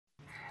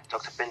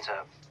Dr.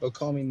 Pinto. Oh,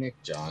 call me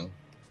Nick, John.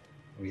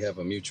 We have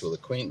a mutual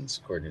acquaintance,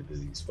 according to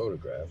these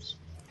photographs.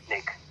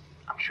 Nick,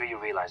 I'm sure you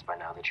realize by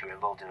now that you're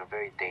involved in a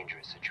very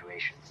dangerous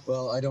situation.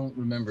 Well, I don't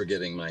remember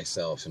getting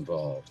myself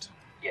involved.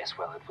 Yes,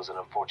 well, it was an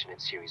unfortunate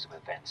series of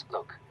events.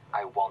 Look,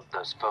 I want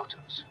those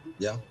photos.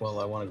 Yeah, well,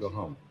 I want to go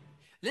home.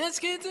 Let's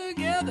get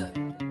together,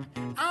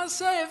 I'll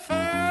say it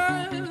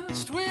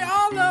first. We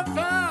all love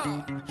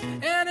power,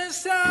 and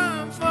it's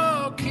time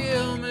for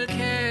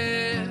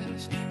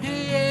Kilmercast.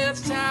 Yeah,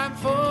 it's time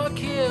for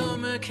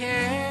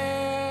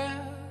Kilmercast.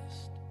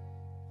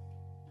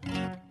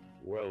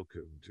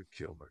 Welcome to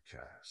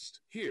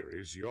Kilmercast. Here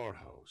is your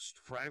host,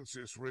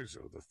 Francis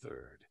Rizzo III.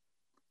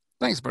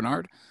 Thanks,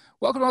 Bernard.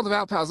 Welcome to all the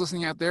Val Pals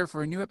listening out there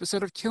for a new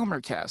episode of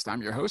Kilmercast.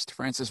 I'm your host,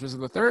 Francis Rizzo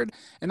III,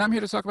 and I'm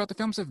here to talk about the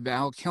films of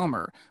Val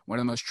Kilmer, one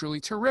of the most truly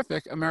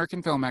terrific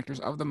American film actors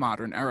of the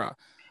modern era.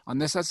 On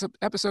this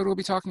episode, we'll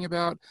be talking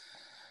about,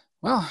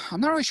 well, I'm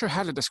not really sure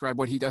how to describe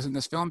what he does in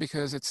this film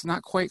because it's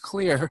not quite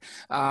clear,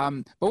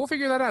 but we'll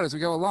figure that out as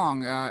we go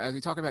along, as we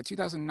talk about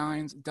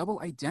 2009's Double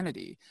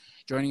Identity.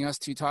 Joining us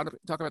to talk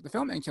about the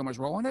film and Kilmer's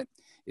role in it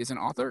is an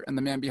author and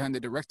the man behind the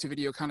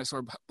direct-to-video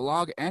connoisseur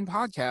blog and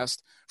podcast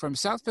from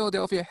South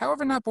Philadelphia,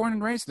 however not born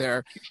and raised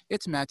there.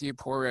 It's Matthew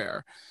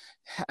Poirier.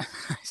 I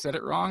said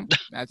it wrong.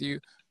 Matthew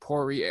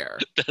Poirier.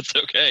 That's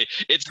okay.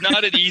 It's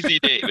not an easy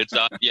name. It's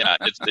not. Yeah,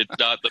 it's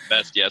not the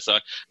best. Yeah, so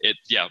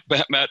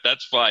Matt.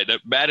 That's fine.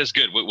 Matt is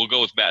good. We'll go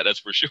with Matt. That's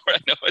for sure. I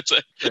know it's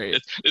one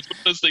of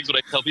those things when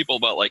I tell people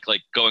about like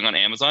going on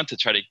Amazon to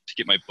try to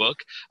get my book.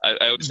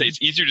 I would say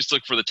it's easier just to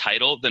look for the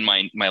title than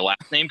my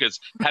last name, because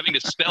having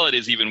to spell it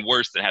is even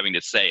worse than having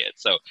to say it.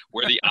 So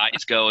where the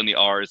I's go and the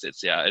R's,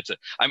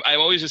 I'm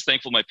always just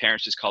thankful my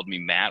parents just called me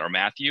Matt or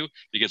Matthew,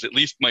 because at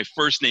least my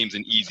first name's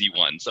an easy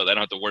one, so I don't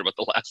have to worry about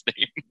the last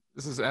name.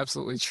 This is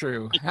absolutely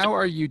true. How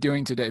are you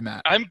doing today,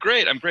 Matt? I'm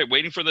great.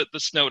 Waiting for the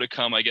snow to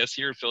come, I guess,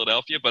 here in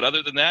Philadelphia. But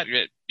other than that,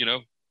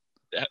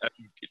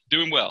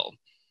 doing well.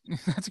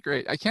 That's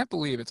great. I can't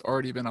believe it's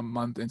already been a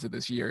month into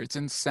this year. It's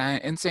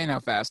insane how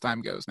fast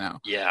time goes now.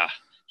 Yeah.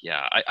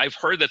 I've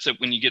heard that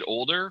when you get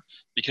older,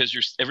 because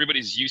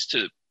everybody's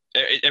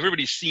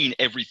seen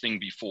everything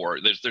before.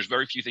 There's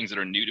very few things that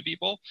are new to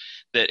people.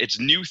 That it's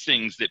new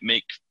things that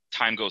make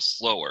time goes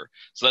slower.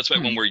 So that's why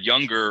when we're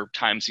younger,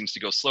 time seems to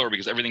go slower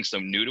because everything's so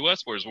new to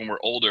us. Whereas when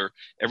we're older,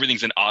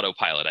 everything's in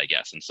autopilot, I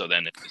guess. And so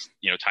then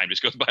time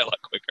just goes by a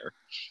lot quicker.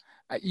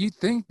 You'd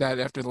think that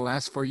after the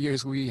last 4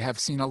 years, we have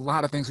seen a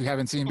lot of things we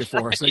haven't seen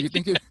before. Right. So you'd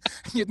think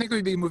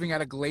we'd be moving at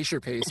a glacier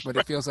pace, but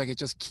It feels like it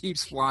just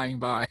keeps flying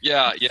by.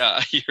 Yeah.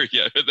 You're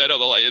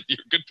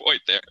good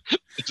point there.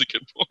 It's a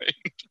good point.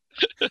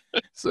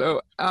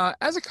 So,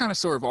 as a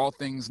connoisseur of all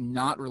things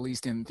not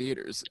released in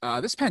theaters,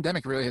 this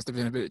pandemic really has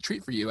been a bit of a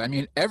treat for you. I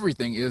mean,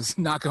 everything is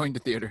not going to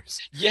theaters.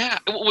 Yeah.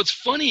 What's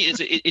funny is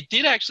it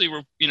did actually,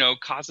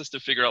 cause us to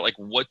figure out, like,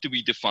 what do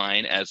we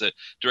define as a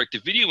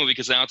direct-to-video movie?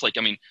 Because now it's like,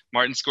 I mean,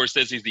 Martin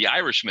Scorsese's The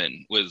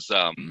Irishman was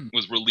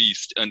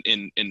released on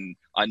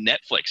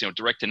Netflix,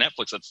 direct to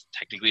Netflix. That's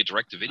technically a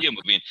direct-to-video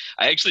movie. And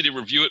I actually did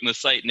review it in the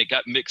site, and it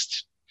got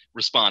mixed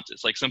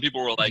responses. Like, some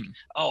people were like,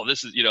 oh,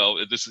 this is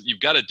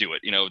you've got to do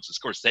it, it's a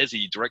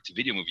Scorsese direct to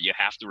video movie, you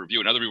have to review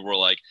it. And other people were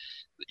like,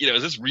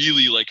 is this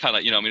really like kind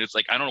of, it's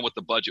like, I don't know what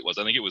the budget was.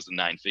 I think it was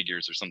 9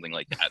 figures or something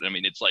like that. I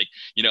mean, it's like,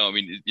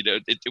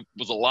 it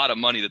was a lot of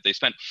money that they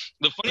spent.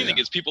 The funny thing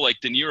is, people like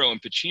De Niro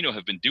and Pacino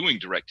have been doing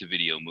direct to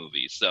video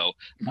movies. So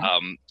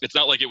it's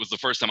not like it was the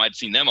first time I'd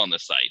seen them on the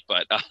site,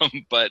 but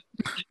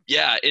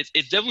yeah,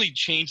 it's definitely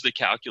changed the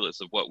calculus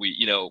of what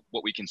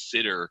we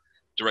consider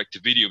direct to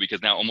video,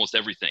 because now almost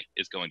everything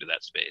is going to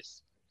that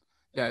space.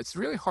 Yeah, it's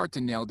really hard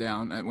to nail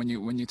down when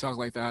you talk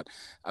like that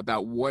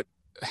about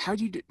how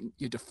do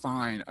you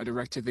define a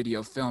direct to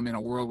video film in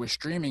a world where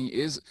streaming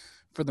is,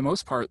 for the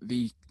most part,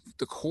 the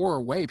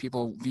core way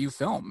people view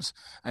films.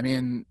 I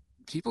mean,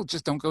 people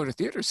just don't go to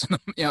theaters,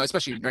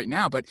 especially right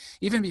now. But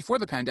even before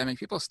the pandemic,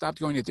 people stopped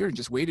going to theater and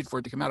just waited for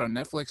it to come out on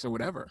Netflix or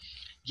whatever.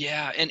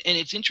 Yeah, and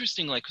it's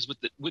interesting, like, because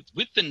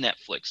with the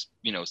Netflix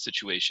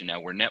situation now,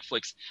 where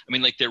Netflix, I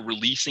mean, like, they're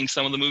releasing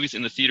some of the movies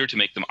in the theater to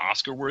make them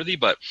Oscar worthy.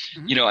 But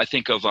I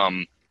think of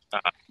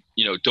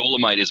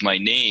Dolomite Is My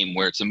Name,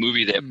 where it's a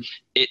movie that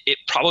it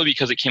probably,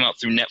 because it came out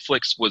through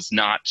Netflix, was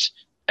not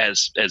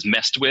as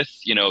messed with.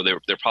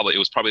 It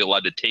was probably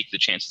allowed to take the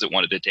chances it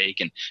wanted to take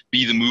and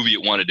be the movie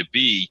it wanted to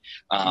be.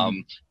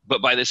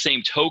 But by the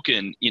same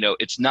token,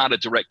 it's not a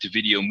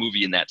direct-to-video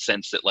movie in that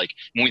sense that, like,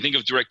 when we think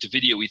of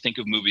direct-to-video, we think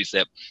of movies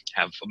that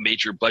have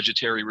major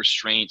budgetary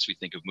restraints. We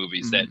think of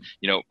movies that,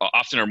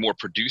 often are more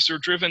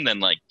producer-driven than,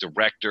 like,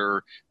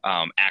 director,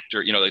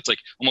 actor. It's like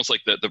almost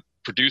like the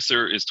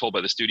producer is told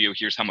by the studio,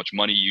 here's how much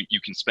money you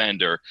can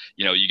spend, or,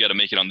 you got to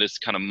make it on this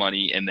kind of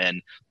money. And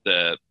then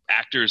the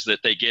actors that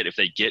they get, if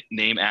they get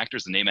name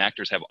actors, the name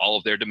actors have all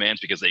of their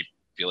demands because they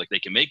feel like they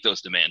can make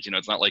those demands.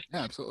 It's not like,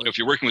 Yeah, absolutely. if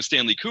you're working with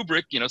Stanley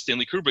Kubrick,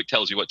 Stanley Kubrick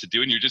tells you what to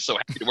do, and you're just so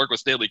happy to work with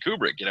Stanley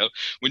Kubrick.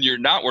 When you're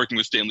not working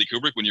with Stanley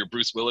Kubrick, when you're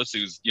Bruce Willis,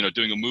 who's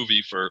doing a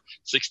movie for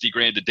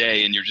 $60,000 a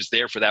day, and you're just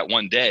there for that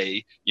one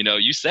day,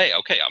 you say,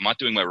 okay, I'm not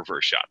doing my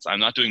reverse shots, I'm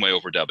not doing my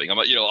overdubbing, I'm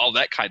not, all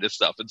that kind of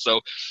stuff. And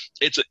so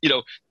it's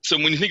so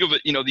when you think of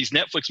it, these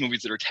Netflix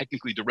movies that are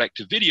technically direct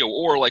to video,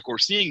 or like we're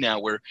seeing now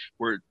where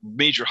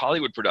major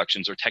Hollywood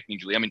productions are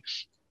technically,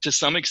 to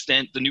some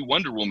extent, the new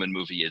Wonder Woman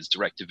movie is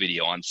direct to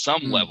video on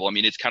some level.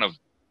 It's kind of,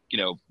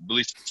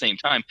 released at the same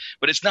time,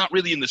 but it's not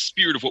really in the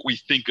spirit of what we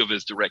think of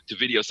as direct to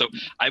video. So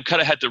I've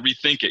kind of had to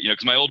rethink it,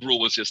 because my old rule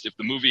was just if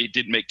the movie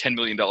didn't make $10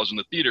 million in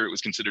the theater, it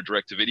was considered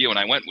direct to video, and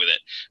I went with it.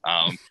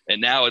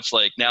 And now it's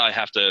like, now I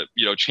have to,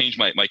 change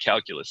my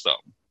calculus. So.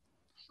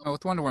 Well,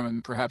 with Wonder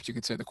Woman, perhaps you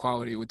could say the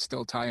quality would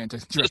still tie into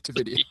direct to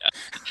video.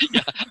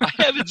 Yeah, I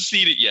haven't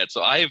seen it yet,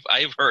 so I've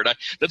heard.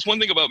 That's one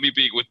thing about me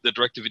being with the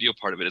direct to video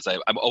part of it is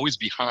I'm always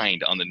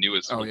behind on the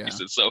newest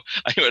releases. Yeah. So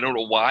I don't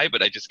know why,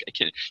 but I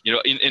can't.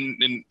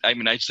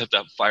 I just have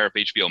to fire up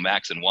HBO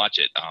Max and watch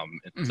it.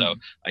 So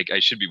I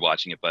should be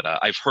watching it, but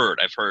I've heard.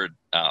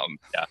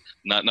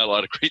 Not a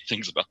lot of great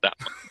things about that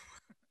one.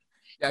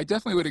 Yeah, I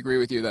definitely would agree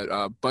with you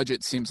that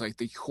budget seems like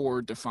the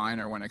core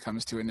definer when it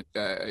comes to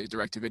a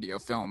direct-to-video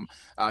film,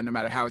 no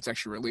matter how it's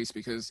actually released.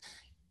 Because,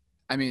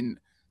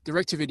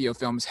 direct-to-video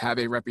films have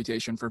a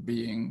reputation for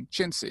being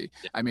chintzy.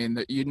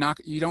 Yeah.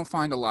 You don't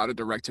find a lot of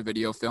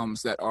direct-to-video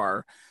films that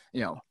are,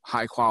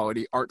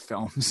 high-quality art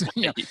films.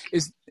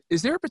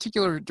 Is there a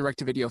particular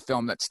direct-to-video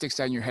film that sticks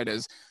out in your head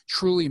as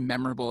truly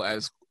memorable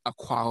as a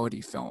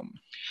quality film?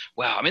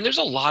 Wow. There's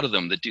a lot of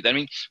them that do that.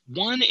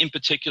 One in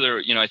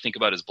particular, I think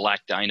about is Black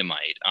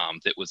Dynamite.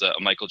 That was a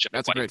Michael Jai White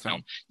That's a great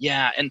film.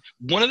 Yeah. And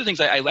one of the things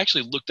I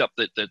actually looked up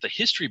the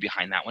history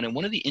behind that one. And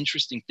one of the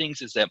interesting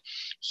things is that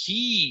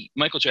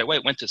Michael Jai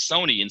White, went to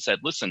Sony and said,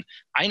 listen,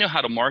 I know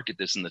how to market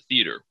this in the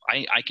theater.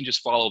 I can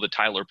just follow the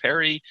Tyler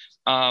Perry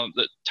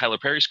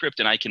script,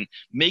 and I can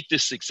make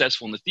this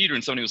successful in the theater.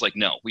 And Sony was like,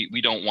 no,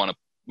 we don't want to.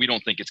 We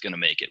don't think it's going to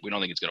make it. We don't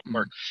think it's going to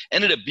work.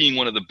 Ended up being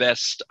one of the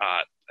best,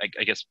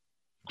 I guess,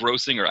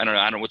 grossing, or I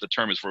don't know what the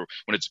term is for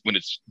when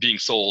it's being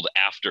sold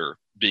after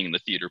being in the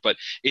theater. But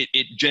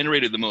it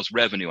generated the most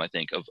revenue, I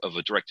think, of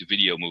a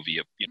direct-to-video movie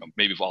of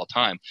maybe of all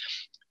time.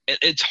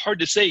 It's hard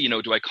to say,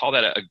 do I call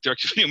that a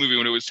direct-to-video movie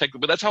when it was technically,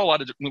 but that's how a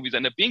lot of movies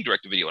end up being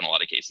direct-to-video in a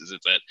lot of cases.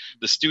 It's that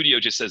the studio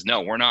just says,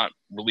 no, we're not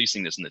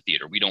releasing this in the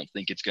theater. We don't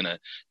think it's going to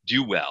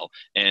do well.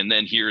 And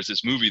then here's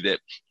this movie that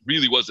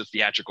really was a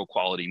theatrical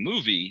quality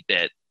movie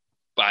that,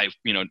 by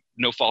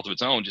no fault of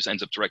its own, just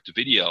ends up direct to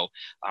video.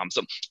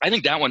 So I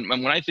think that one,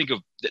 when I think of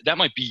that,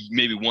 might be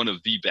maybe one of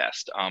the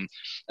best.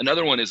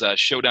 Another one is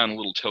Showdown in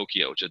Little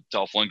Tokyo, which is a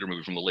Dolph Lundgren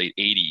movie from the late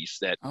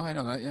 '80s. I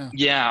know that. Yeah.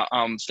 Yeah.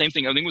 Same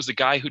thing. I think it was the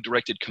guy who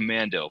directed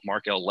Commando,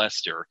 Mark L.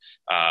 Lester.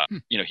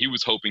 He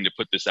was hoping to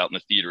put this out in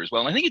the theater as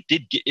well. And I think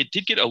it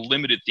did get a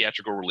limited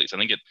theatrical release. I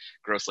think it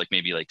grossed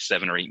maybe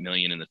 7 or 8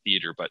 million in the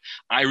theater. But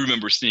I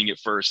remember seeing it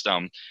first.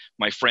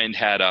 My friend's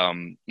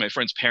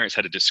parents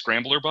had a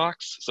Descrambler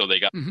box, so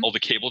they got all the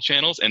cable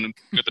channels and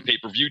got the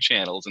pay-per-view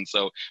channels. And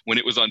so when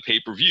it was on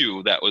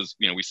pay-per-view, that was,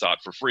 we saw it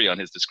for free on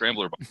his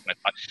Descrambler box. And I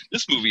thought,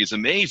 this movie is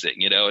amazing.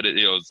 It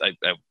was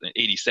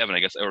 87, I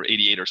guess, or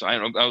 88 or so. I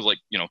was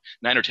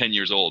 9 or 10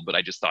 years old, but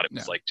I just thought it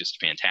was just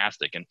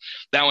fantastic. And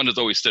that one has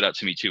always stood out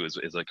to me too, as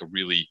a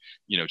really,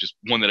 just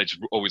one that I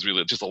just always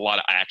really, just a lot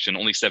of action,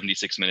 only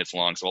 76 minutes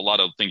long. So a lot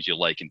of things you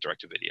like in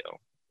direct-to-video.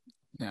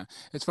 Yeah,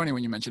 it's funny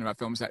when you mention about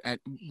films that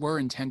were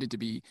intended to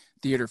be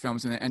theater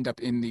films and then end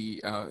up in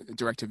the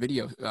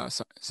direct-to-video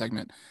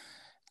segment.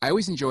 I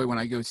always enjoy when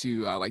I go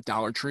to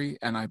Dollar Tree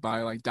and I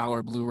buy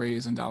dollar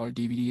Blu-rays and dollar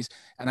DVDs,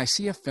 and I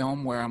see a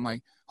film where I'm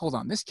like, hold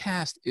on, this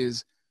cast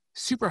is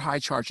super high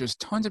charge. There's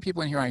tons of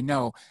people in here I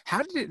know.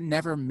 How did it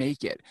never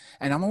make it?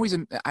 And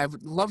I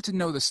would love to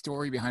know the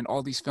story behind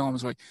all these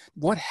films.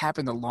 What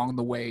happened along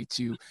the way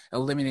to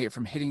eliminate it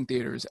from hitting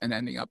theaters and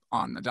ending up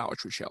on the Dollar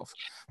Tree shelf?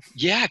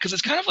 Yeah, because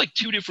it's kind of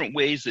two different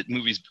ways that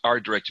movies are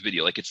direct to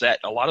video. It's that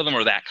a lot of them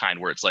are that kind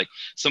where it's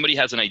somebody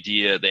has an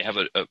idea, they have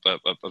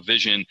a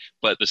vision,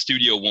 but the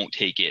studio won't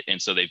take it, and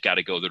so they've got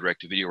to go the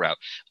direct to video route.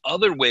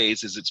 Other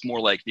ways is it's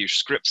more like these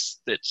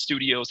scripts that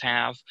studios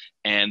have,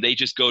 and they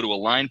just go to a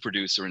line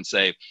producer and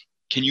say,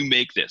 can you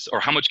make this?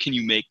 Or how much can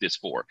you make this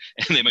for?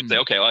 And they might say,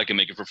 okay, well, I can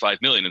make it for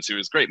 $5 million. And so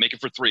it's great, make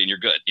it for $3 million and you're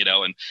good,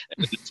 and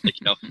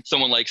it's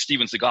someone like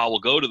Steven Seagal will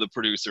go to the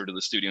producer, to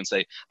the studio and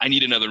say, I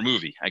need another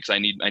movie because I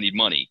need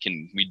money.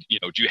 Can we,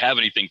 do you have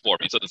anything for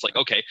me? So it's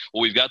okay,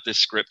 well, we've got this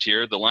script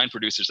here. The line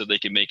producer said they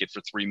can make it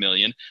for $3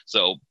 million.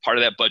 So part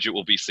of that budget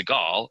will be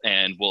Seagal,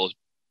 and we'll,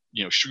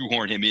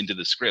 shoehorn him into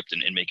the script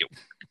and make it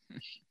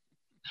work.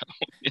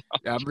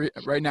 Yeah,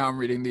 right now I'm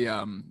reading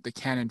the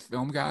Canon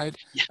Film Guide,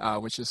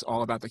 which is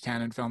all about the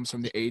Canon films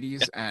from the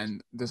 80s,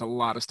 and there's a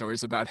lot of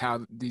stories about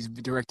how these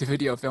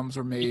direct-to-video films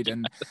were made,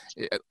 and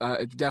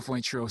it's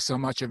definitely true. So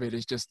much of it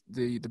is just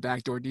the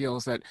backdoor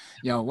deals that,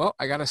 well,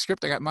 I got a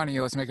script, I got money,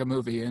 let's make a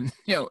movie, and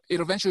it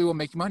eventually will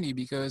make money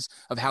because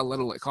of how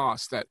little it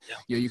costs. That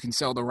you can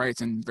sell the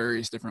rights in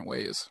various different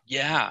ways.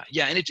 Yeah,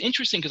 and it's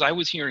interesting because I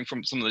was hearing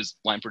from some of those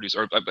line producers,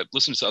 or I've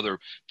listened to other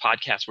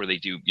podcasts where they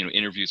do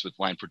interviews with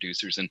line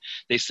producers, and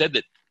they said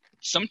that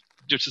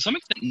to some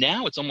extent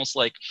now it's almost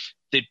like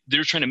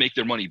they're trying to make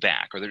their money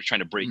back, or they're trying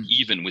to break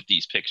even with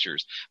these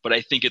pictures. But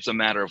I think it's a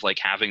matter of like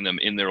having them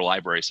in their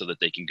library so that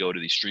they can go to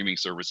these streaming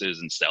services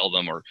and sell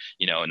them, or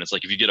and it's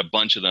like if you get a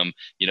bunch of them,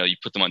 you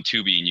put them on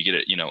Tubi and you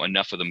get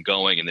enough of them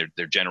going, and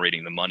they're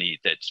generating the money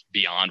that's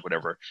beyond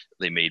whatever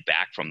they made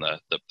back from the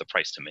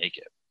price to make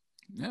it.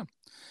 Yeah.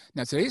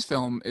 Now, today's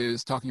film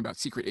is talking about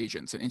secret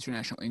agents and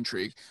international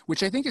intrigue,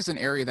 which I think is an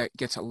area that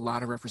gets a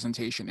lot of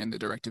representation in the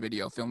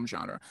direct-to-video film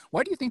genre.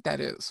 Why do you think that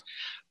is?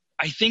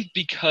 I think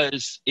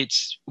because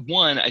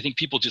I think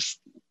people just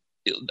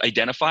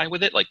identify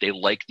with it. Like they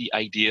like the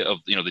idea of,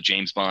 the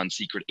James Bond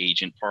secret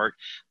agent part.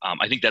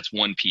 I think that's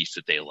one piece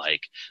that they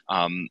like.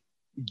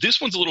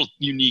 This one's a little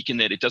unique in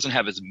that it doesn't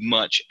have as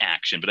much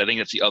action, but I think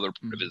that's the other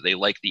part of it. They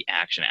like the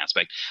action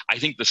aspect. I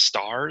think the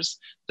stars,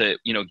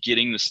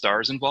 getting the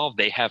stars involved,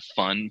 they have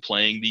fun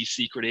playing these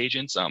secret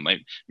agents.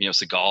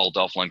 Seagal,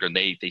 Dolph Lundgren,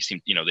 they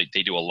seem,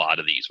 they do a lot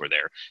of these where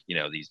they're,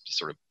 these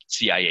sort of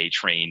CIA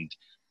trained,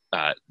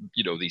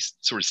 these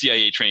sort of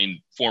CIA trained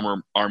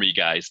former army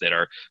guys that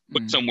are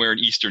put somewhere in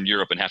Eastern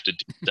Europe and have to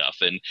do stuff.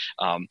 And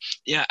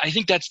I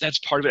think that's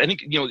part of it. I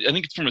think, I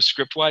think from a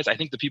script wise, I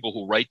think the people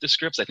who write the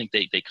scripts, I think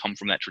they come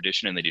from that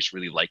tradition and they just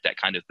really like that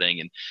kind of thing.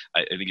 And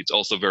I think it's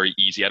also very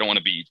easy. I don't want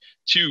to be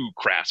too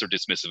crass or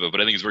dismissive of it, but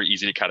I think it's very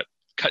easy to kind of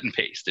cut and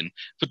paste and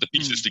put the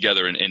pieces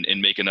together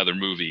and make another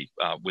movie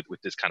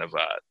with this kind of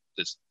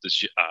this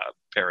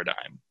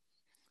paradigm.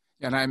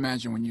 And I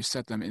imagine when you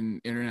set them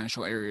in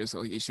international areas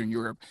like Eastern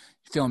Europe,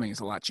 filming is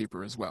a lot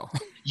cheaper as well.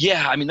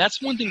 Yeah, I mean,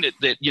 that's one thing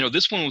that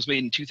this one was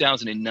made in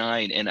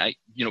 2009, and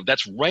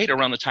that's right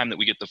around the time that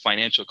we get the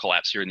financial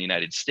collapse here in the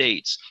United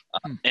States.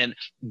 And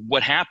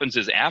what happens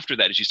is after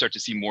that is you start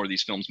to see more of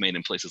these films made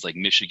in places like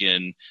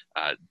Michigan,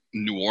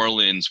 New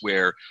Orleans,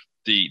 where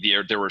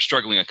there were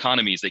struggling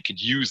economies. They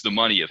could use the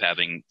money of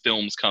having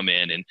films come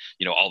in and,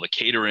 all the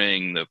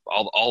catering,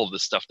 all of the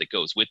stuff that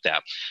goes with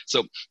that.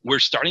 So we're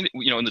starting,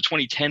 in the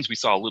 2010s, we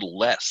saw a little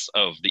less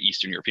of the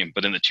Eastern European,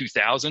 but in the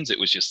 2000s, it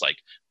was just like,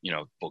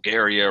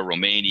 Bulgaria,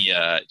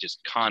 Romania,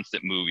 just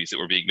constant movies that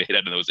were being made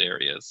out of those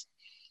areas.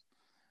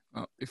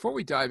 Before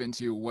we dive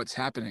into what's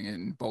happening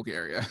in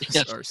Bulgaria,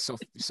 or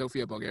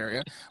Sofia,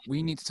 Bulgaria,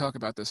 we need to talk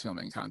about this film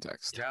in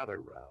context. Gather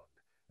round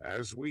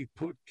as we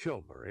put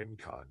Kilmer in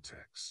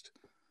context.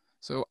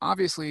 So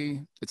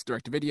obviously, it's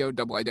direct-to-video,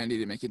 double identity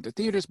to make it into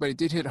theaters, but it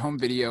did hit home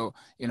video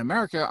in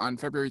America on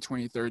February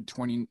 23rd,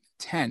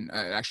 2010. It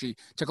actually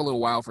took a little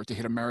while for it to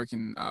hit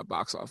American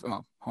box office,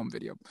 home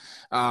video.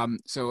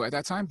 So at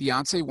that time,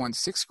 Beyonce won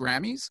 6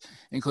 Grammys,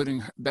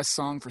 including Best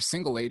Song for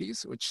Single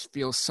Ladies, which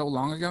feels so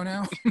long ago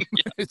now.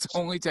 It's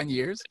only 10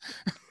 years.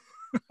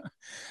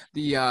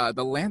 The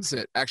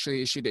Lancet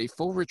actually issued a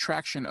full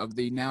retraction of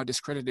the now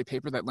discredited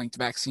paper that linked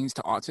vaccines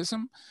to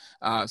autism.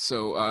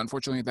 So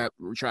unfortunately, that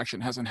retraction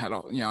hasn't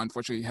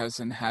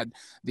had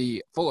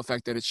the full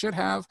effect that it should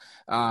have.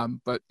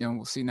 But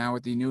we'll see now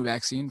with the new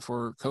vaccine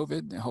for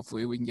COVID.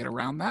 Hopefully, we can get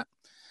around that.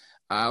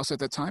 Also at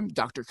that time,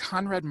 Dr.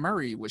 Conrad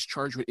Murray was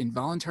charged with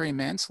involuntary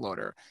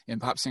manslaughter in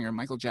pop singer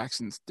Michael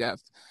Jackson's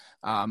death.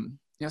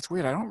 It's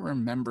weird. I don't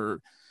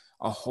remember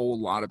a whole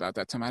lot about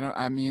that time.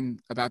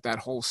 About that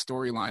whole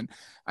storyline.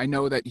 I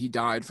know that he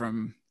died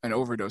from an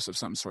overdose of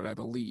some sort, I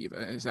believe.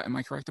 Am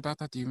I correct about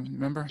that? Do you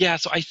remember? Yeah,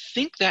 so I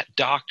think that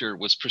doctor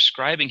was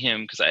prescribing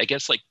him because I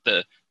guess like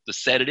the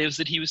sedatives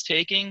that he was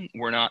taking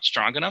were not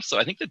strong enough. So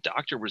I think the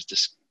doctor was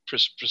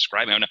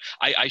prescribing.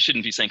 I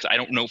shouldn't be saying, because I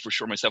don't know for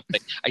sure myself,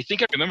 but I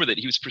think I remember that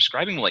he was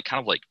prescribing like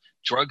kind of like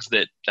drugs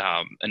that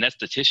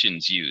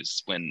anestheticians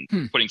use when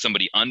putting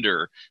somebody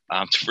under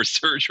for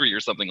surgery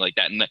or something like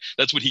that. And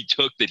that's what he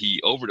took, that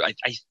he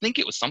overdosed. I think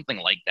it was something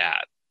like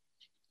that.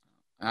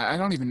 I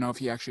don't even know if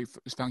he actually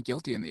was found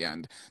guilty in the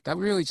end. That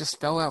really just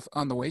fell off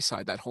on the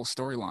wayside, that whole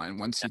storyline.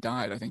 Once he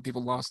died, I think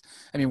people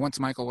once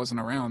Michael wasn't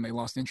around, they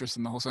lost interest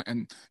in the whole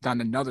and found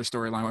another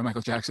storyline with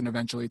Michael Jackson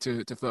eventually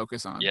to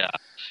focus on. Yeah.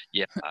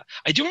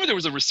 I do remember there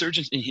was a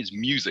resurgence in his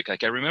music.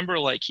 Like I remember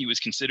like he was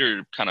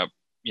considered kind of,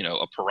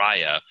 a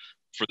pariah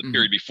for the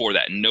period before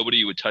that, and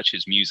nobody would touch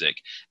his music.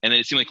 And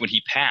then it seemed like when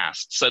he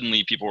passed,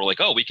 suddenly people were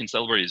like, oh, we can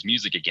celebrate his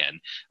music again.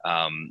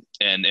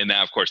 And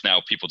now, of course, now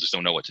people just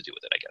don't know what to do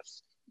with it, I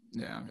guess.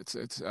 Yeah,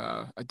 it's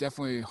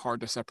definitely hard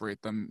to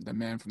separate the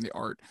man from the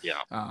art.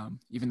 Yeah.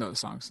 Even though the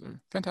songs are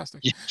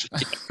fantastic. Yeah,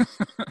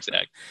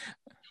 exactly.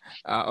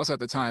 Also at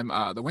the time,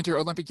 the Winter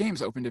Olympic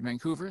Games opened in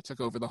Vancouver. It took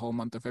over the whole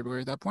month of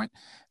February at that point.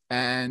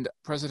 And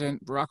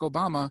President Barack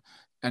Obama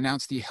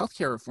announced the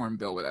healthcare reform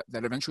bill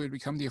that eventually would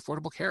become the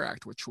Affordable Care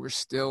Act, which we're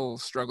still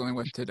struggling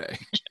with today.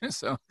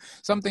 So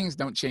some things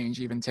don't change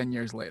even 10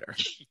 years later.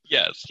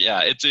 Yes,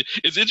 yeah, it's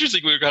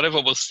interesting. We're kind of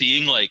almost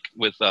seeing like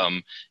with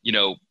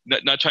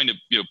not trying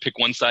to pick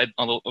one side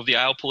of the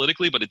aisle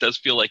politically, but it does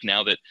feel like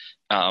now that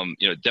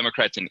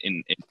Democrats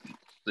in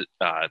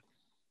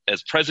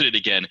as president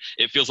again,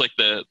 it feels like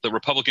the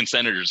Republican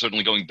senators are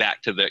certainly going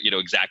back to the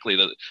exactly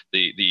the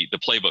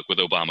playbook with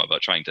Obama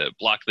about trying to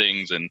block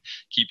things and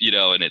keep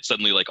and it's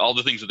suddenly like all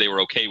the things that they were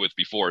okay with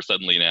before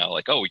suddenly now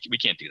like, oh, we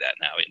can't do that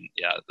now. And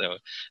yeah, so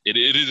it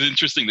is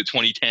interesting that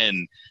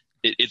 2010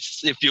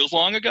 it feels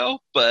long ago,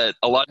 but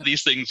a lot of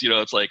these things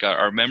it's like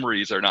our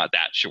memories are not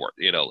that short,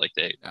 like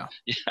they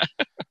It's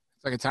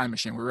like a time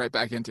machine. We're right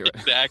back into it.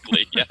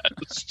 Exactly.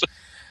 Yes.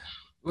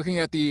 Looking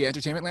at the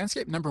entertainment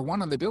landscape, number 1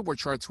 on the Billboard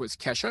charts was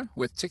Kesha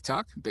with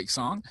TikTok, big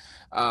song,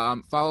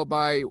 followed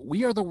by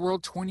We Are the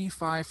World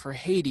 25 for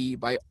Haiti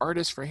by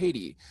Artists for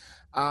Haiti.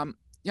 I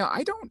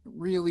don't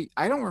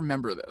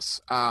remember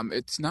this.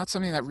 It's not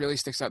something that really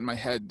sticks out in my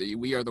head, the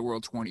We Are the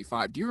World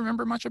 25. Do you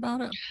remember much about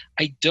it?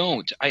 I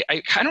don't.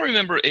 I kind of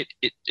remember it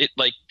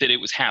like that it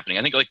was happening.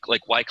 I think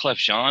like Wyclef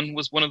Jean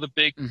was one of the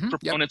big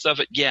proponents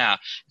of it. Yeah.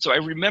 So I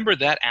remember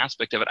that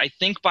aspect of it. I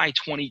think by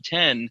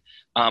 2010,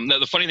 now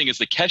the funny thing is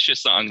the Kesha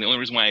song, the only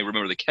reason why I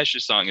remember the Kesha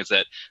song is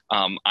that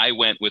I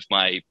went with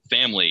my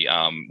family,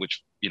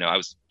 which I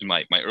was in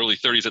my early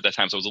 30s at that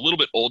time, so I was a little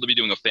bit old to be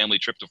doing a family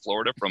trip to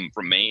Florida from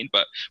Maine,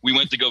 but we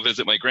went to go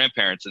visit my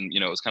grandparents, and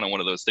it was kind of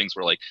one of those things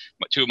where like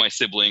two of my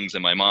siblings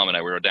and my mom and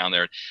I were down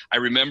there. I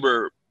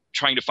remember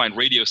trying to find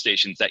radio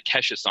stations that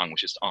Kesha song was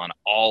just on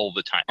all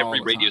the time,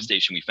 every radio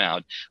station we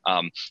found.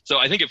 So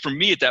I think for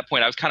me at that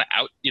point, I was kind of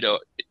out,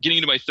 getting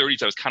into my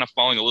 30s, I was kind of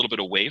falling a little bit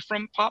away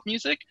from pop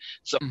music.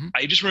 So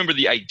I just remember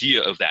the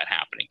idea of that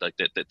happening, like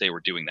that they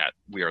were doing that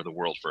We Are the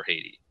World for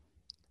Haiti.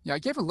 Yeah, I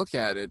gave a look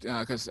at it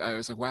because I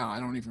was like, wow, I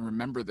don't even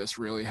remember this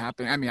really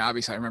happening. I mean,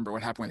 obviously I remember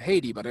what happened with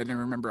Haiti, but I didn't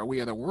remember a We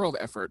Are the World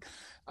effort.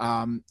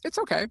 It's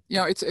okay.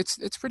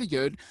 It's pretty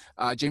good.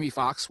 Jamie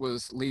Foxx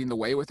was leading the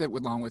way with it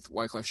along with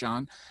Wyclef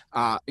Jean.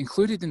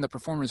 Included in the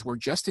performers were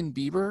Justin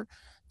Bieber,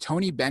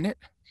 Tony Bennett,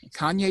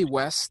 Kanye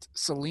West,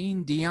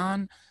 Celine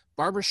Dion,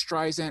 Barbra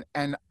Streisand,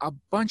 and a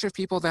bunch of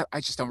people that I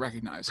just don't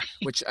recognize,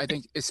 which I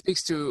think it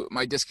speaks to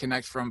my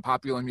disconnect from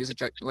popular music,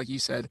 like you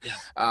said.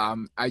 Yeah.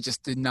 I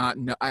just did not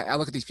know. I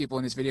look at these people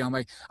in this video, I'm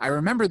like, I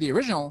remember the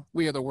original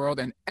We Are the World,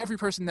 and every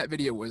person in that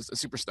video was a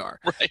superstar.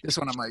 Right. This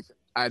one, I'm like,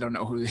 I don't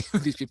know who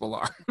these people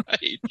are.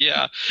 Right.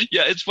 Yeah.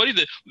 Yeah. It's funny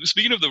that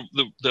speaking of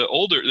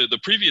the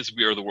previous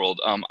We Are the World,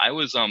 I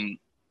was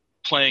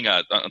playing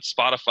on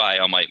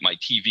Spotify on my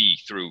TV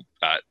through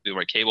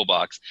my cable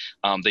box.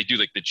 They do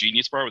like the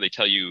Genius Bar where they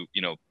tell you,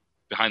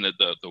 behind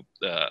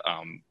the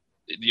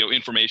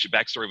information,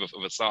 backstory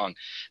of a song.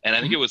 And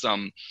I think it was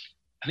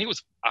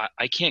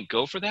I Can't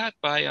Go For That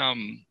by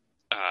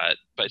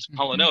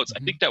Hall & Oates. I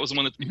think that was the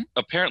one that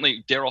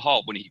apparently Daryl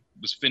Hall, when he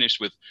was finished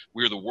with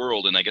We're the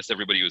World, and I guess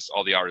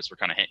all the artists were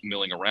kind of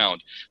milling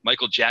around,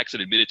 Michael Jackson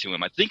admitted to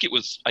him, I think it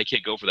was I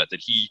Can't Go For That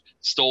he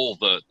stole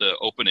the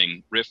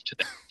opening riff to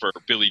that for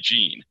Billie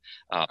Jean.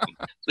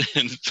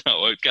 And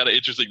so it's kind of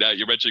interesting now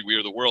you're mentioning We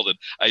Are the World, and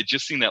I had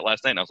just seen that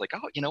last night, and I was like,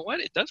 oh, you know what?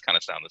 It does kind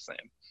of sound the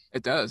same.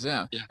 It does,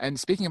 yeah. And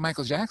speaking of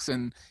Michael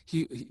Jackson,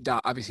 he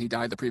obviously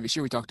died the previous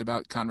year. We talked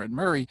about Conrad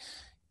Murray.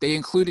 They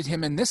included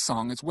him in this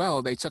song as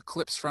well. They took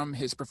clips from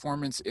his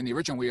performance in the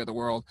original We Are the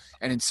World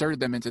and inserted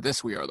them into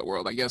this We Are the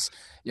World. I guess,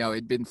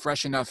 it'd been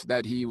fresh enough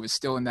that he was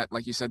still in that,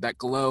 like you said, that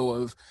glow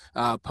of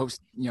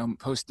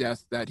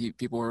post-death, that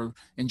people were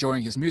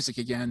enjoying his music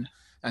again.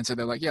 And so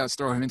they're like, yeah, let's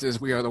throw him into this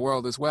We Are the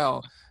World as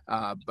well.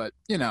 But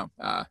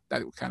that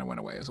kind of went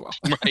away as well.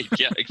 Right.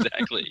 Yeah,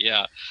 exactly.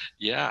 Yeah.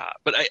 Yeah.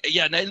 But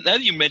now that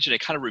you mentioned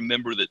it, I kind of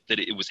remember that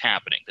it was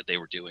happening, that they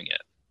were doing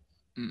it.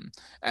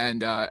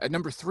 And at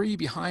number 3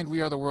 behind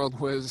We Are the World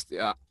was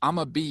I'm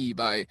a Bee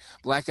by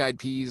Black Eyed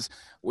Peas,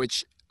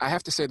 which I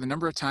have to say the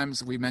number of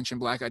times we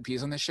mentioned Black Eyed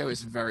Peas on this show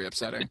is very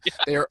upsetting. Yeah.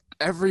 They are,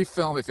 every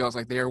film, it feels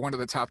like they are one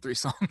of the top 3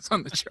 songs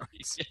on the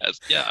charts.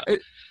 Yes, yeah.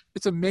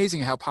 It's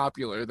amazing how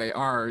popular they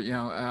are.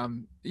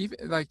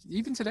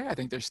 Even today, I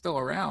think they're still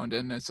around,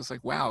 and it's just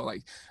like, wow,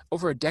 like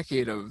over a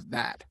decade of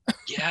that.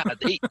 Yeah,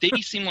 they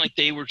seem like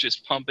they were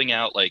just pumping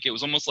out, like it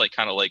was almost like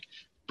kind of like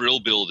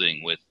Brill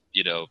Building with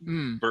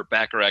Burt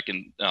Bacharach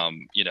and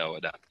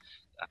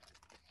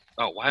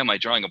why am I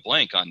drawing a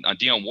blank on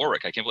Dionne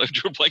Warwick? I can't believe I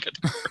drew a blank on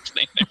the first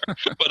name there.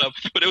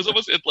 But it was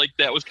almost like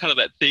that was kind of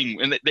that thing.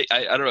 And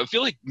I don't know. I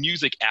feel like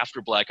music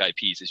after Black Eyed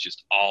Peas is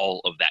just all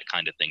of that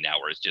kind of thing now,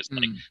 where it's just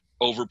like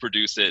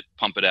overproduce it,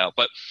 pump it out.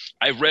 But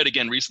I've read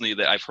again recently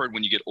that I've heard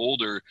when you get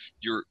older,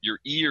 your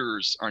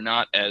ears are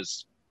not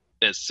as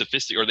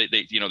sophisticated, or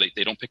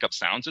they don't pick up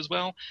sounds as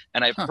well.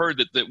 And I've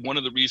heard that one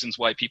of the reasons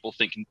why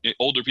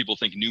older people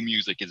think new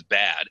music is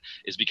bad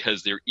is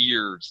because their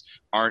ears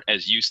aren't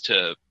as used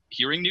to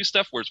hearing new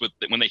stuff. Whereas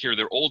when they hear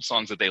their old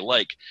songs that they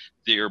like,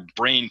 their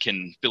brain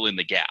can fill in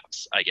the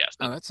gaps, I guess.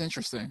 Oh, that's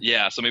interesting.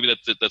 Yeah, so maybe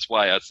that's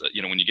why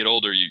when you get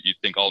older, you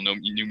think all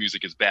new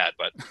music is bad,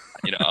 but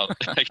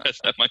I guess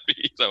that might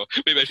be. So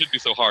maybe I shouldn't be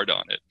so hard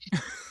on it.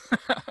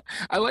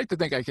 I like to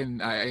think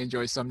I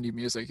enjoy some new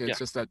music. It's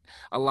just that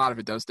a lot of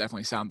it does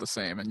definitely sound the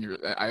same, and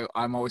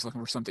I'm always looking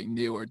for something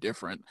new or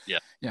different. Yeah.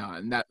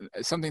 And that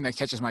something that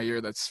catches my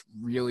ear that's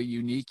really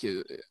unique.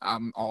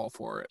 I'm all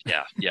for it.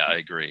 Yeah, I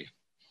agree.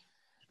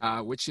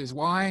 Which is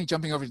why,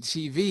 jumping over to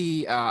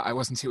TV, I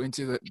wasn't too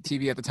into the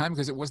TV at the time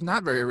because it was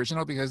not very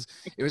original, because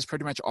it was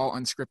pretty much all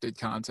unscripted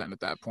content at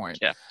that point.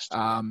 Yeah.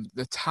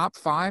 The top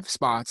 5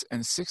 spots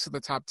and 6 of the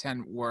top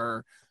 10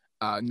 were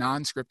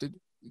non-scripted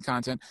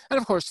content, and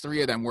of course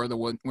 3 of them were the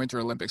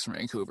Winter Olympics from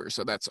Vancouver,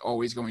 so that's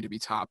always going to be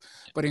top.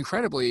 But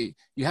incredibly,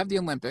 you have the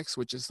Olympics,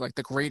 which is like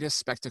the greatest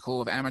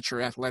spectacle of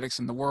amateur athletics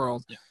in the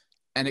world,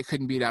 and it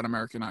couldn't beat out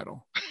American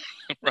Idol.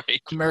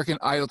 Right. American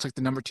Idol took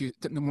the number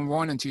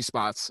 1 and 2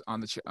 spots on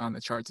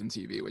the charts in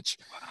TV, which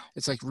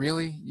it's like,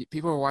 really,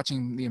 people are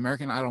watching the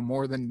American Idol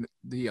more than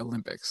the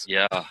Olympics.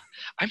 Yeah,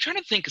 I'm trying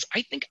to think, because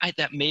I think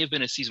that may have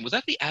been a season. Was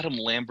that the Adam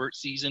Lambert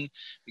season?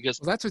 Because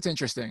that's what's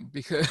interesting,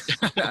 because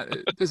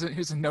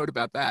here's a note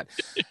about that.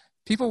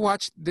 People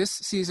watched this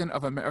season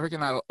of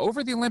American Idol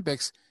over the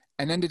Olympics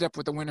and ended up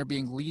with the winner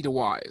being Lee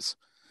DeWyze,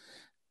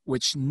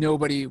 which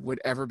nobody would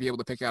ever be able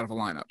to pick out of a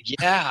lineup.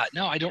 Yeah,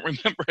 no, I don't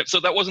remember it. So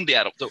that wasn't the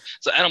Adam. So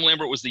Adam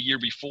Lambert was the year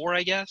before,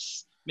 I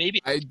guess.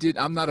 Maybe.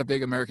 I'm not a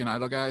big American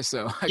Idol guy,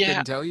 so I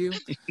couldn't tell you.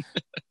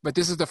 But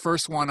this is the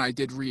first one I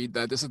did read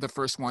that this is the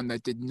first one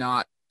that did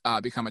not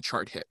become a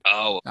chart hit.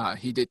 Oh.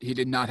 He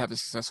did not have a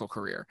successful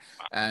career.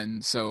 Wow.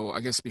 And so I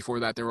guess before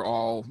that they were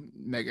all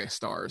mega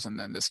stars, and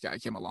then this guy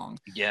came along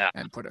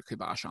and put a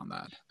kibosh on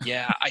that.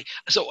 Yeah.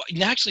 So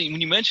actually,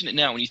 when you mention it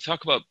now, when you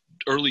talk about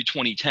early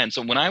 2010,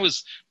 so when I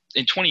was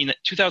in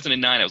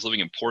 2009, I was living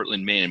in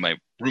Portland, Maine, and my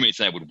roommates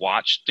and I would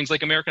watch things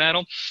like American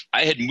Idol.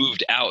 I had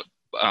moved out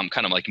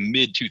kind of like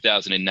mid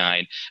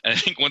 2009, and I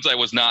think once I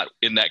was not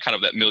in that kind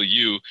of that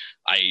milieu,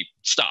 I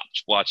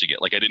stopped watching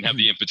it. Like I didn't have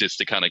the impetus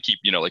to kind of keep,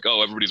 like,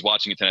 oh, everybody's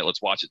watching it tonight,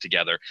 let's watch it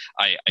together.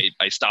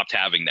 I stopped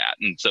having that,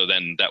 and so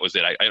then that was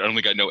it. I don't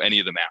think I know any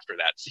of them after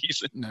that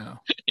season. No.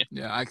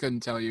 Yeah, I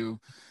couldn't tell you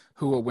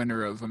who a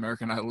winner of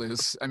American Idol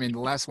is. I mean, the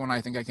last one I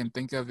think I can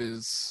think of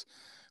is,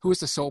 who was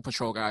the Soul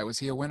Patrol guy? Was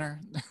he a winner?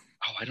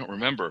 Oh, I don't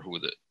remember who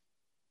the.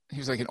 He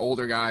was like an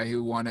older guy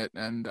who won it,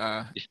 and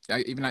I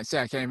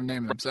can't even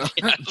name them. So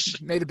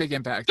made a big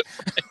impact.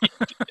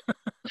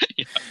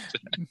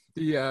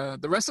 The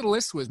rest of the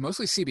list was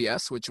mostly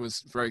CBS, which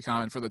was very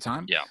common for the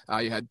time. Yeah.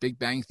 You had Big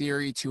Bang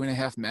Theory,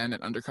 2.5 Men,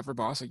 and Undercover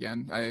Boss,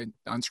 again, an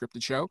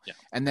unscripted show,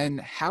 and then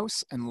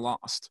House and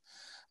Lost.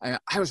 I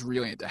was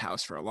really into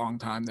House for a long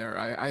time there.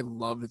 I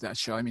loved that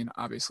show. I mean,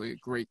 obviously, a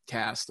great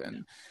cast,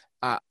 and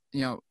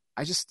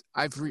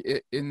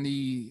in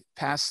the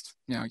past,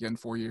 again,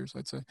 4 years,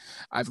 I'd say,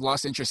 I've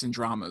lost interest in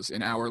dramas,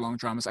 in hour-long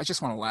dramas. I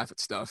just want to laugh at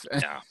stuff.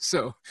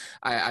 So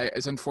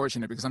it's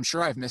unfortunate, because I'm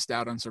sure I've missed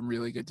out on some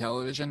really good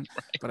television,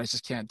 but I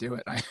just can't do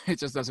it. It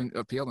just doesn't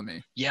appeal to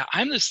me. Yeah,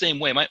 I'm the same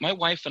way. My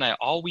wife and I,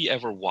 all we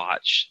ever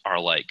watch are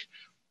like,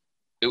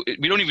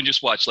 we don't even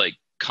just watch like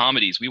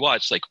comedies. We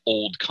watch like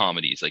old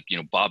comedies, like,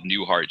 Bob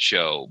Newhart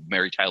show,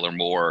 Mary Tyler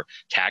Moore,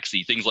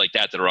 Taxi, things like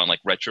that are on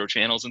like retro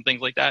channels and things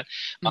like that.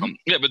 Mm-hmm.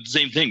 But the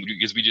same thing,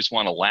 because we just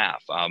want to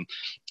laugh. I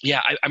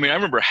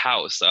remember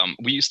House.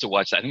 We used to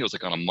watch that. I think it was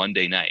like on a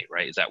Monday night,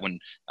 right? Is that when?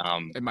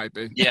 It might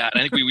be. Yeah, and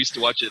I think we used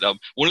to watch it.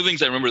 One of the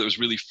things I remember that was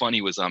really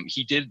funny was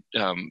he did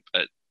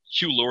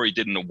Hugh Laurie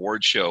did an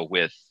award show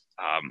with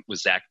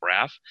Zach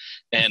Braff,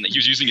 and he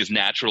was using his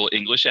natural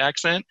English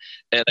accent,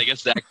 and I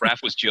guess Zach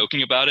Braff was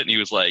joking about it, and he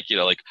was like,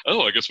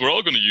 oh, I guess we're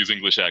all going to use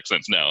English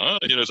accents now, huh?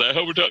 Is that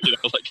how we're talking?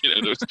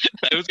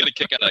 I was going to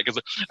kick out of that,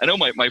 because I know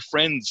my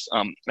friends,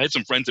 I had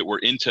some friends that were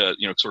into,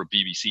 sort of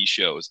BBC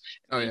shows.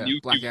 Oh yeah,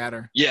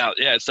 Blackadder. Yeah,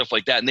 stuff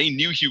like that, and they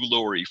knew Hugh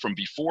Laurie from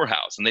before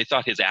House, and they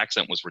thought his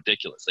accent was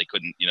ridiculous. They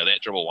couldn't, they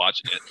had trouble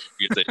watching it,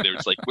 because they were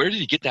just like, where did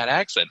he get that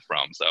accent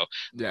from? So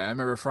yeah, I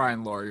remember Fry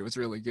and Laurie was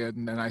really good,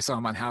 and then I saw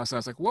him on House, and I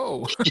was like, whoa.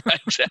 Yeah,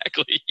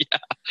 exactly.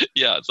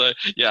 Yeah. So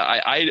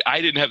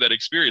I didn't have that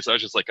experience. I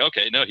was just like,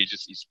 okay, no, he's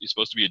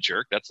supposed to be a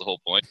jerk. That's the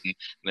whole point. And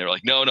they were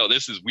like, no,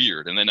 this is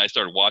weird. And then I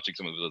started watching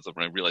some of this stuff,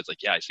 and I realized,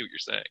 like, yeah, I see what you're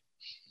saying.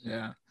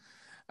 Yeah.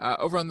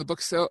 Over on the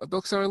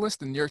bookseller list,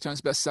 the New York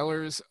Times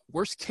bestsellers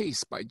Worst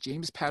Case by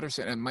James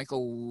Patterson and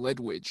Michael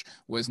Ledwidge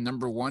was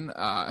number 1,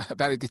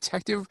 about a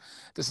detective.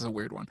 This is a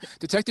weird one.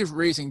 Detective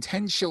raising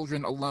 10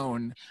 children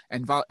alone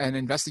and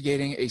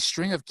investigating a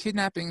string of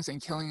kidnappings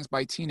and killings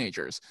by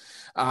teenagers.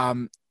 I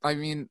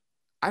mean,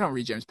 I don't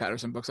read James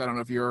Patterson books. I don't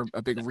know if you're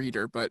a big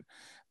reader, but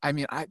I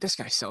mean, this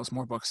guy sells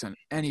more books than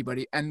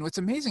anybody. And what's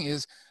amazing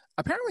is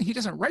apparently he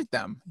doesn't write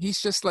them.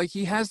 He's just like,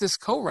 he has this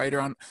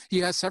co-writer he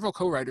has several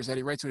co-writers that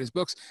he writes with his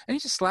books, and he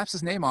just slaps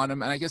his name on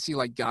them, and I guess he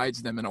like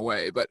guides them in a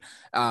way. But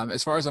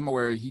as far as I'm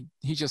aware,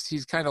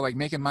 he's kind of like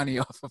making money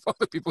off of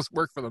other people's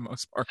work for the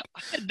most part.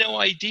 I had no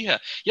idea.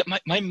 Yeah,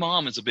 my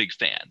mom is a big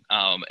fan.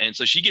 And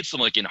so she gets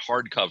them like in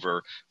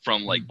hardcover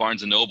from like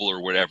Barnes and Noble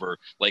or whatever,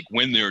 like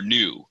when they're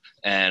new.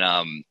 And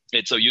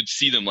so you'd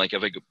see them, like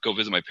if I go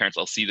visit my parents,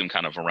 I'll see them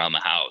kind of around the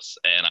house.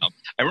 And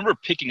I remember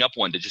picking up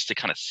one to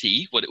kind of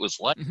see what it was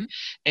like.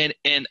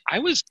 And I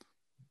was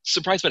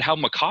surprised at how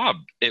macabre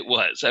it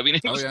was. I mean,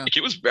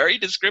 it was very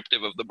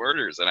descriptive of the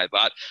murders. And I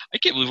thought, I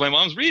can't believe my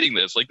mom's reading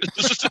this. Like,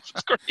 this is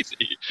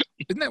crazy.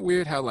 Isn't that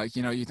weird how, like,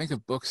 you know, you think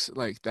of books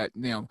like that,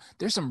 you know,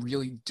 there's some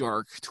really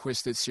dark,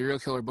 twisted serial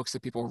killer books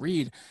that people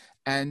read,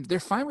 and they're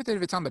fine with it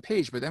if it's on the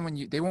page, but then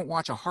when they won't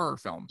watch a horror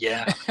film.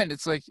 Yeah. And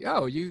it's like,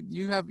 oh,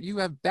 you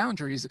have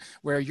boundaries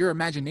where your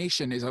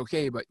imagination is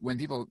okay, but when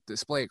people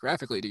display it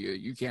graphically to you,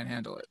 you can't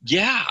handle it.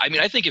 Yeah. I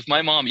mean, I think if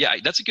my mom,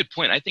 that's a good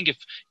point. I think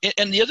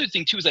and the other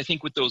thing too is I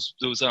think with those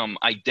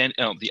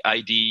the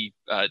ID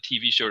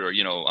TV show, or,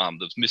 you know,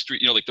 those mystery,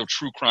 you know, like the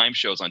true crime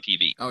shows on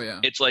TV. Oh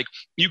yeah. It's like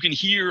you can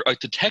hear a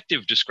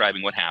detective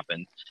describing what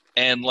happened,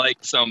 and like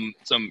some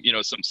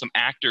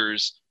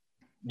actors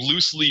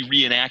loosely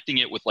reenacting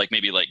it with like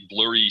maybe like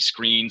blurry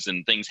screens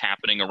and things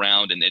happening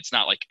around, and it's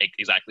not like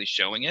exactly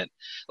showing it.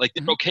 Like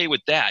they're okay with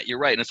that. You're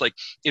right. And it's like,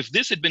 if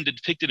this had been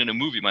depicted in a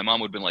movie, my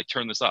mom would have been like,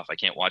 turn this off. I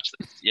can't watch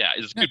this. Yeah,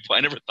 it's a good point.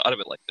 I never thought of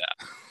it like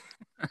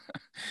that.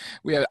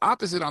 We had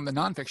opposite on the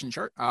nonfiction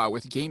chart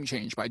with Game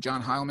Change by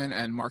John Heilman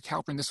and Mark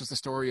Halperin. This was the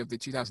story of the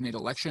 2008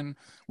 election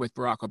with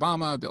Barack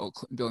Obama, Bill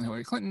and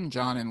Hillary Clinton,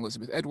 John and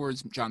Elizabeth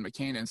Edwards, John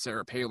McCain, and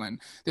Sarah Palin.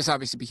 This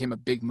obviously became a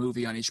big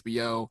movie on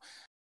HBO.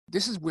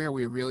 This is where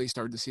we really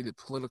started to see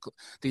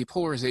the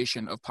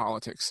polarization of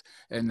politics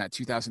in that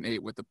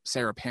 2008 with the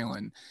Sarah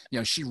Palin. You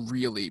know, she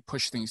really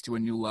pushed things to a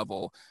new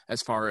level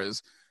as far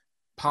as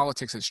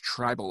politics as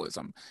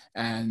tribalism.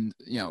 And,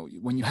 you know,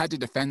 when you had to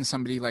defend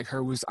somebody like her,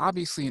 who was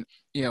obviously an,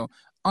 you know,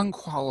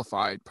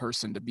 unqualified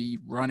person to be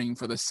running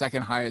for the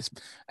second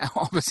highest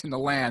office in the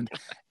land,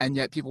 and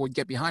yet people would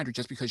get behind her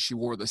just because she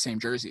wore the same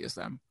jersey as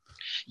them.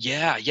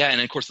 Yeah. And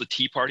of course the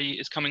Tea Party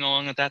is coming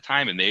along at that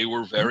time, and they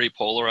were very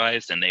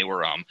polarized, and they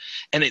were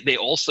and they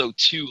also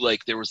too,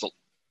 like, there was a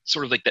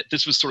sort of like that,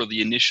 this was sort of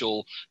the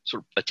initial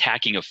sort of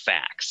attacking of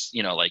facts,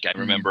 you know, like I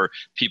remember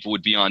people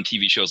would be on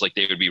TV shows, like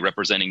they would be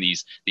representing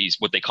these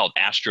what they called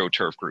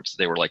astroturf groups.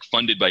 They were like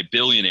funded by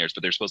billionaires,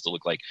 but they're supposed to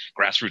look like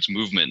grassroots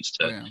movements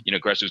to, you know,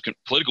 grassroots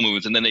political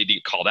movements. And then they'd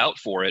get called out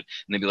for it,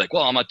 and they'd be like,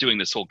 well, I'm not doing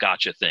this whole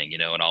gotcha thing, you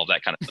know, and all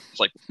that kind of stuff. It's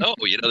like, no,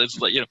 you know, this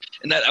is like, you know,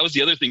 and that was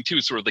the other thing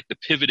too, sort of like the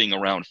pivoting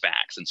around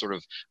facts and sort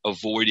of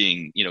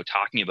avoiding, you know,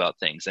 talking about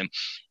things. And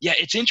yeah,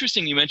 it's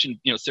interesting you mentioned,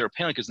 you know, Sarah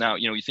Palin, because now,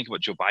 you know, you think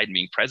about Joe Biden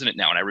being president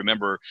now, and I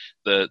remember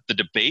the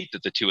debate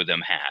that the two of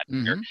them had.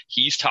 Where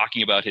he's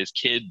talking about his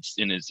kids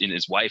and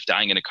his wife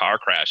dying in a car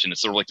crash, and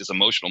it's sort of like this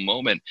emotional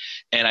moment.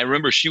 And I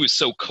remember she was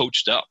so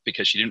coached up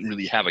because she didn't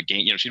really have a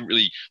game. You know,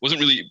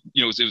 wasn't really,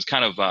 you know, it was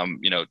kind of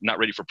you know, not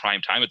ready for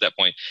prime time at that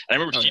point. And I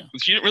remember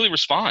she didn't really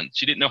respond.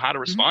 She didn't know how to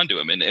respond to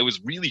him, and it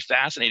was really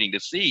fascinating to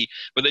see.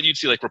 But then you'd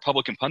see like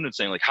Republican pundits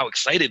saying like how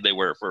excited they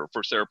were for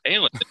Sarah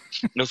Palin.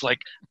 And it was like,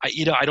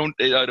 you know, and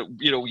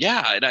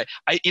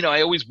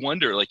I always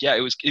wonder, like, yeah,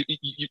 it was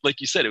like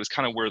you said, it was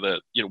kind of where the,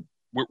 you know,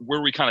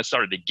 where we kind of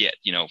started to get,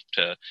 you know,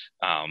 to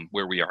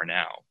where we are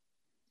now.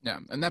 Yeah,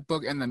 and that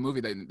book and the movie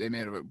they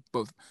made it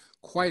both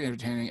quite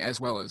entertaining as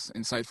well as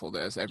insightful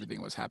as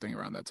everything was happening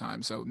around that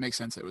time. So it makes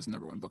sense that it was the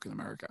 #1 book in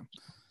America.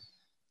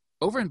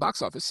 Over in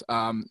box office,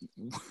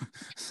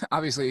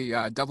 obviously,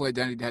 Double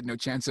Identity had no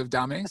chance of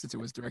dominating since it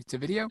was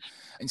direct-to-video.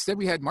 Instead,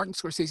 we had Martin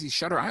Scorsese's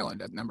Shutter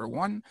Island at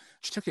 #1,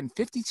 which took in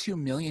 $52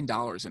 million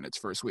in its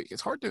first week.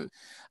 It's hard to,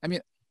 I mean,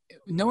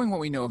 knowing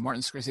what we know of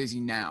Martin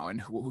Scorsese now and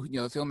who, you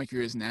know, the filmmaker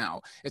he is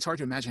now, it's hard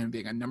to imagine him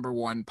being a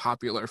 #1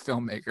 popular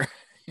filmmaker.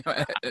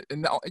 You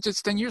know,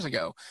 just 10 years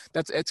ago.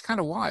 It's kind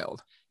of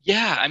wild.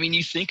 Yeah, I mean,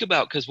 you think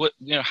about, because what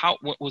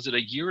was it,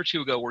 a year or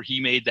two ago, where he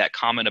made that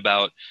comment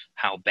about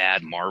how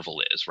bad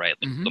Marvel is, right?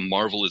 Like the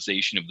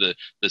Marvelization of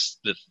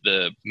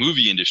the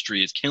movie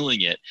industry is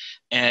killing it,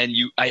 and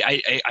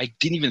I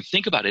didn't even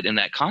think about it in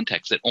that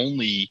context. That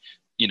only,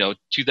 you know,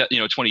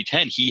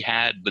 2010, he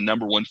had the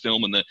 #1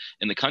 film in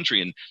the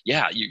country, and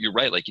yeah, you're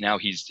right. Like now,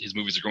 his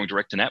movies are going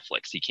direct to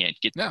Netflix. He can't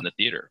get them in the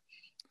theater.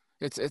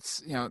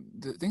 It's you know,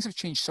 things have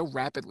changed so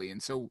rapidly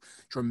and so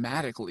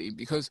dramatically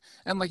because,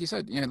 and like you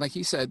said, you know, like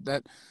he said,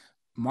 that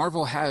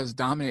Marvel has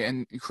dominated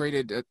and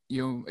created,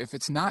 you know, if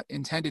it's not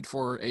intended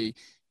for a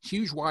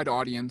huge wide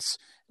audience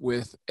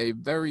with a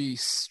very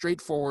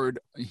straightforward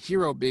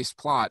hero-based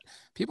plot,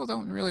 people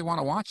don't really want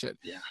to watch it.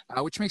 Yeah.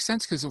 Which makes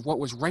sense because of what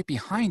was right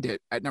behind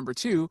it at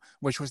 #2,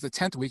 which was the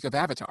 10th week of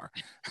Avatar.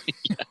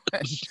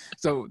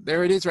 So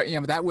there it is, right? You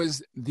know, that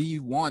was the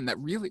one that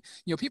really,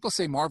 you know, people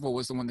say Marvel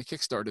was the one that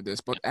kickstarted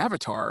this, but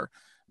Avatar,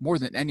 more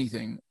than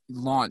anything,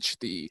 launched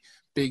the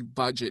big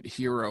budget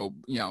hero,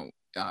 you know,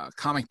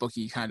 comic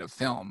booky kind of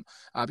film,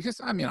 because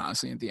I mean,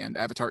 honestly, in the end,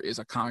 Avatar is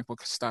a comic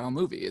book style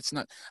movie. It's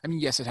not. I mean,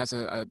 yes, it has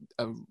a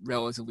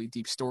relatively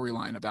deep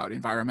storyline about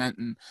environment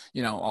and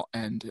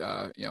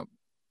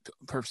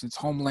person's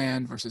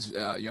homeland versus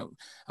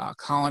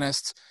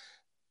colonists,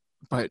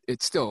 but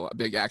it's still a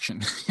big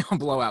action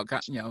blowout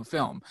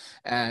film.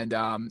 And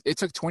it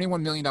took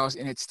 $21 million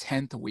in its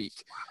 10th week.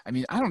 I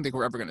mean, I don't think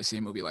we're ever going to see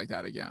a movie like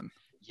that again.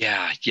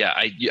 Yeah,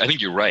 I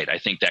think you're right. I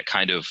think that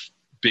kind of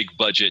big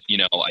budget,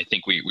 I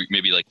think we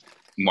maybe like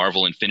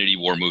Marvel Infinity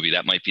War movie,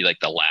 that might be like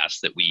the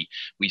last that we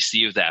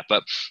see of that.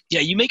 But yeah,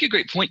 you make a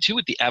great point too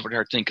with the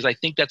Avatar thing, because I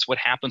think that's what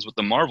happens with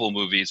the Marvel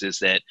movies, is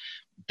that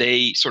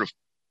they sort of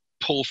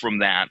pull from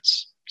that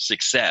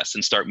success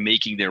and start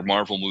making their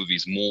Marvel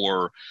movies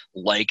more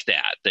like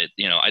that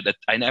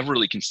I never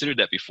really considered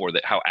that before,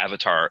 that how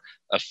Avatar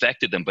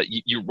affected them. But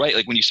you're right,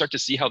 like when you start to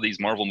see how these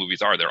Marvel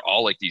movies are, they're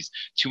all like these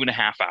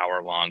 2.5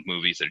 hour long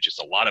movies that are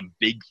just a lot of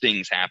big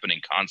things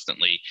happening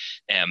constantly.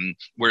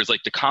 Whereas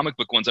like the comic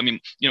book ones, I mean,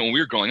 when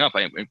we were growing up,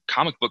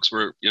 comic books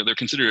were, they're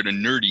considered a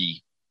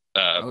nerdy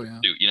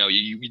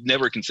you'd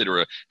never consider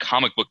a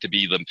comic book to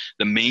be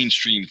the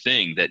mainstream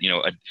thing that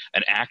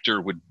an actor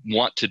would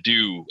want to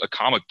do a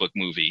comic book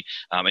movie,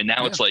 and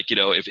now it's like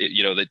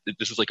that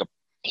this is like a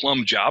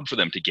plum job for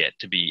them to get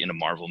to be in a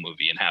Marvel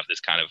movie and have this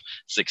kind of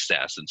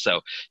success. And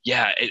so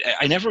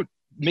I never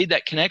made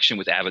that connection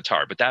with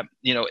Avatar, but that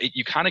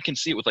you kind of can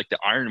see it with like the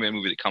Iron Man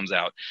movie that comes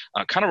out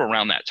kind of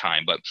around that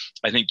time. But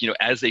I think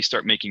as they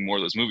start making more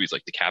of those movies,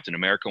 like the Captain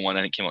America one,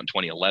 I think came out in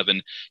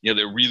 2011,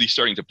 they're really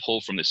starting to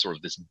pull from this sort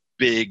of this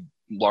big,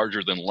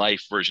 larger than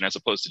life version, as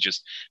opposed to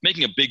just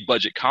making a big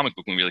budget comic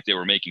book movie like they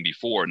were making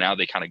before. Now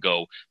they kind of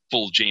go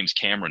full James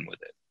Cameron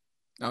with it.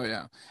 Oh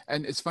yeah.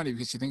 And it's funny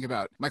because you think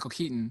about Michael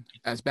Keaton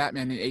as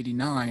Batman in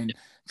 '89,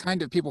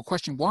 kind of people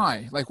question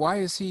why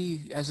is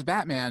he as a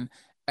Batman?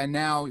 And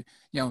now,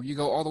 you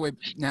go all the way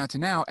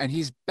now, and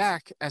he's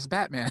back as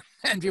Batman.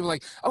 And people are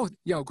like, oh,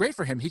 great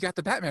for him. He got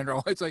the Batman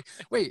role. It's like,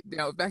 wait,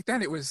 back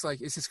then it was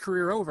like, is his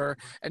career over?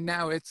 And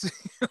now it's,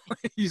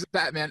 he's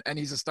Batman and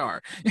he's a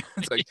star.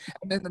 It's like,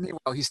 and then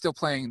meanwhile, he's still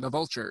playing the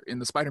Vulture in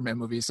the Spider-Man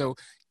movie. So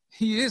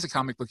he is a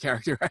comic book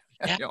character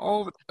all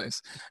over the place.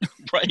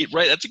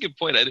 Right. That's a good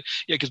point.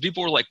 Because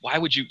people were like, why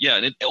would you? Yeah.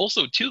 And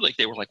also, too, like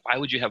they were like, why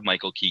would you have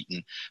Michael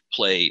Keaton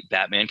play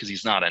Batman? Because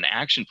he's not an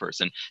action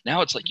person.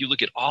 Now it's like you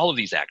look at all of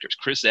these actors,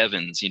 Chris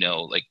Evans,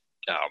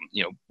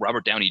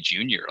 Robert Downey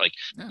Jr.,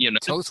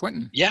 Tilda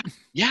Swinton. Yeah.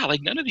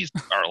 Like none of these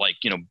are like,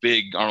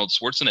 big Arnold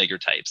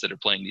Schwarzenegger types that are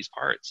playing these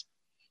parts.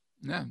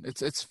 Yeah,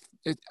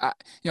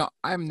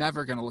 I'm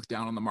never going to look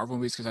down on the Marvel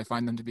movies because I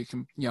find them to be,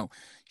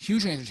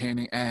 hugely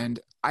entertaining. And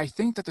I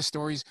think that the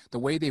stories, the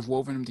way they've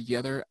woven them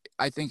together,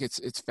 I think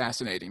it's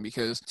fascinating,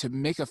 because to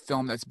make a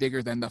film that's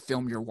bigger than the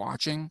film you're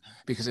watching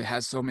because it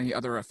has so many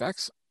other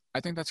effects, I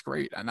think that's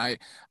great. And I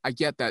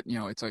get that,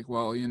 it's like,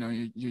 well,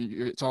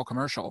 it's all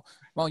commercial.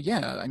 Well,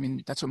 yeah, I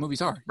mean, that's what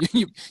movies are.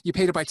 You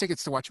pay to buy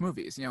tickets to watch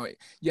movies.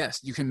 Yes,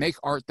 you can make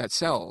art that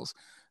sells,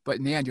 but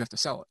in the end, you have to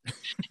sell it.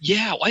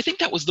 Yeah, well, I think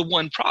that was the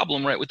one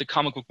problem, right, with the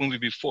comic book movie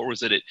before,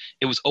 was that it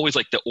was always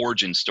like the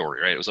origin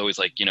story, right? It was always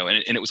like,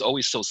 and it was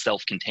always so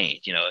self-contained.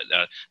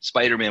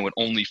 Spider-Man would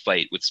only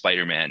fight with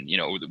Spider-Man.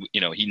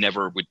 He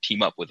never would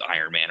team up with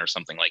Iron Man or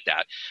something like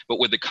that. But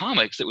with the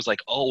comics, it was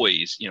like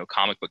always,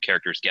 comic book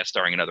characters guest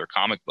starring in other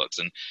comic books.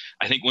 And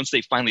I think once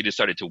they finally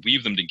decided to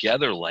weave them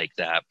together like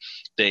that,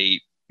 they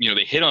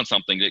hit on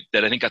something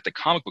that I think got the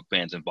comic book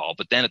fans involved.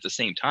 But then at the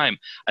same time,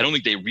 I don't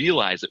think they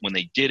realized that when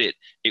they did it,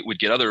 it would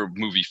get other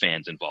movie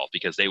fans involved,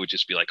 because they would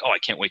just be like, oh, I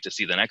can't wait to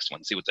see the next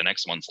one, see what the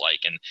next one's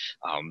like. And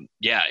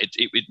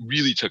it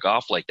really took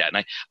off like that.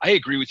 And I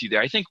agree with you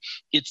there. I think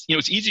it's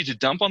easy to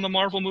dump on the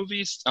Marvel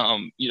movies,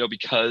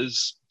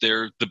 because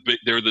they're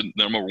the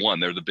number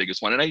one, they're the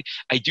biggest one. And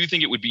I do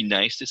think it would be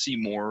nice to see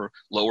more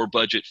lower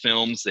budget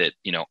films that,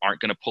 aren't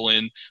going to pull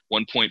in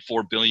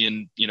 1.4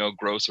 billion,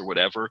 gross or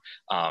whatever,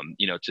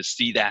 to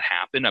see that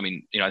happen. I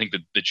mean, I think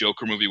the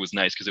Joker movie was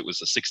nice because it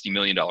was a $60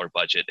 million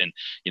budget, and,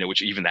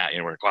 which even that,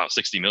 we're like, wow,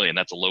 60 million,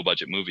 that's a low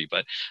budget movie.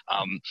 But,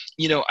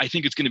 I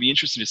think it's going to be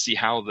interesting to see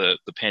how the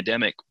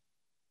pandemic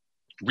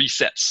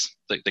resets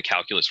the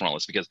calculus for all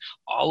this, because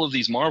all of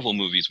these Marvel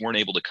movies weren't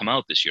able to come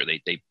out this year.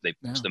 They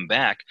pushed them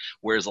back,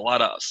 whereas a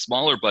lot of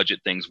smaller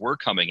budget things were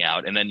coming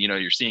out. And then,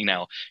 you're seeing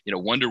now,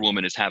 Wonder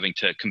Woman is having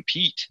to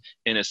compete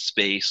in a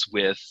space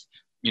with,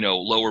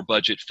 lower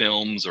budget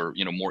films or,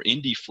 more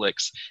indie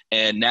flicks.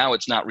 And now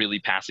it's not really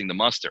passing the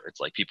muster. It's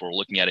like people are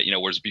looking at it,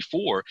 whereas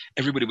before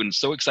everybody would have been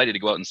so excited to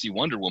go out and see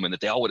Wonder Woman that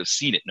they all would have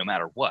seen it no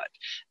matter what.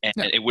 And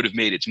it would have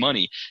made its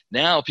money.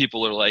 Now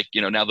people are like,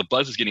 now the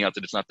buzz is getting out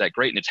that it's not that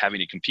great and it's having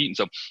to compete. And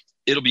so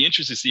it'll be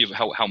interesting to see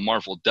how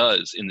Marvel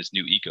does in this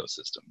new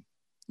ecosystem.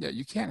 Yeah,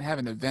 you can't have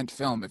an event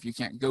film if you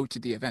can't go to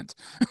the event.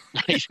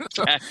 Right,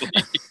 So exactly.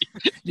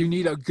 you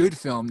need a good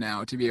film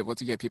now to be able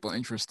to get people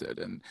interested,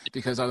 and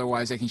because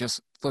otherwise they can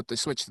just flip the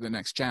switch to the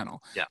next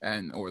channel Yeah.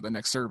 or the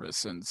next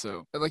service. And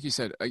so, like you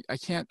said,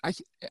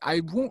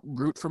 I won't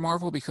root for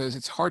Marvel because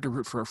it's hard to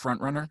root for a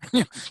front runner.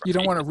 You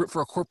don't want to root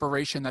for a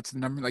corporation that's the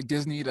number, like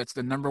Disney, that's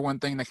the number one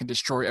thing that can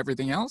destroy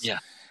everything else. Yeah.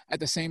 At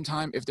the same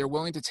time, if they're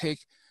willing to take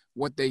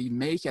what they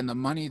make and the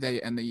money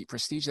and the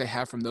prestige they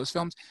have from those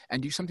films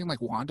and do something like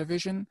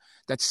WandaVision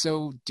that's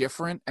so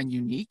different and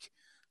unique,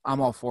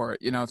 I'm all for it.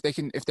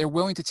 If they're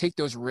willing to take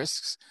those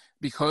risks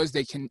because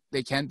they can,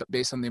 but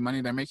based on the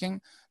money they're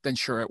making, then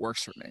sure, it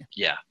works for me.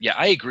 Yeah,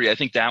 I agree. I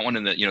think that one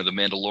and the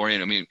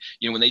Mandalorian. I mean,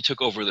 when they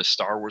took over the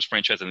Star Wars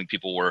franchise, I think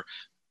people were,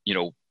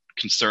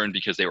 concerned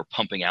because they were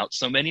pumping out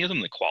so many of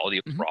them. The quality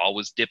of Raw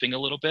was dipping a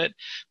little bit,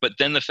 but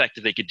then the fact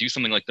that they could do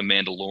something like the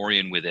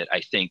Mandalorian with it, I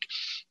think.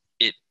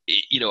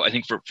 I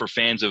think for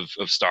fans of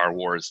Star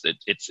Wars, that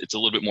it's a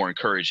little bit more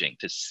encouraging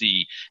to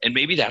see, and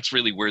maybe that's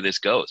really where this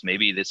goes.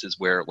 Maybe this is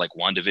where, like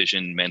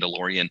WandaVision,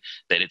 Mandalorian,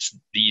 that it's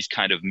these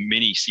kind of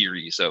mini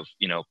series of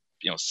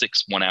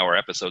 6 1-hour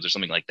episodes or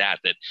something like that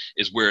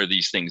is where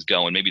these things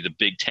go, and maybe the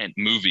big tent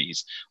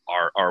movies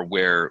are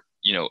where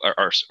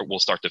will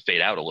start to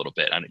fade out a little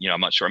bit. And I'm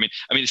not sure. I mean,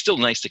 it's still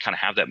nice to kind of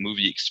have that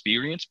movie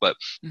experience, but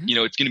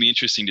it's going to be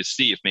interesting to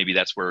see if maybe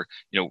that's where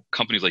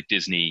companies like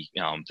Disney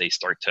they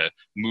start to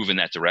move in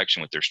that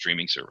direction with their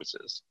streaming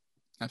services.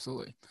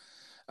 Absolutely.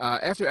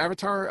 After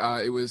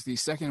Avatar, it was the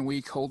second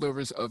week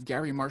holdovers of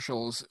Gary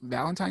Marshall's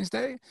Valentine's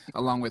Day,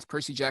 along with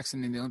Percy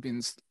Jackson and the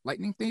Olympian's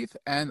Lightning Thief,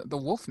 and The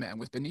Wolfman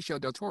with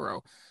Benicio del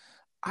Toro.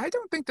 I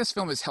don't think this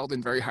film is held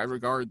in very high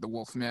regard, The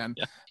Wolfman.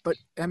 Yeah. But,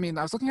 I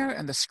was looking at it,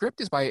 and the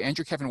script is by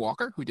Andrew Kevin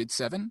Walker, who did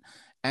Seven,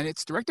 and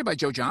it's directed by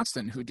Joe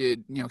Johnston, who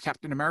did,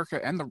 Captain America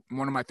and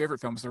one of my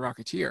favorite films, The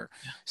Rocketeer.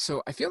 Yeah.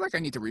 So I feel like I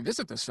need to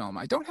revisit this film.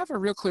 I don't have a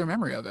real clear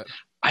memory of it.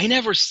 I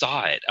never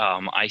saw it.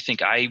 I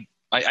think I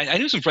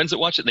knew some friends that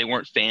watched it. And they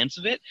weren't fans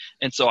of it,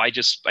 and so I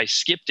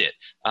skipped it.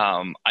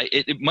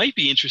 It might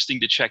be interesting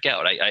to check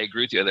out. I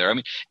agree with you there.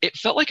 It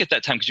felt like at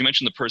that time, because you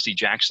mentioned the Percy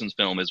Jackson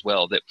film as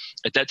well, that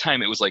at that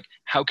time it was like,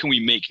 how can we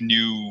make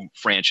new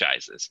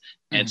franchises?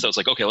 And so it's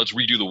like, okay, let's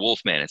redo the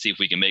Wolfman and see if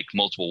we can make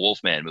multiple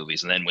Wolfman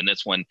movies. And then when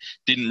this one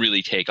didn't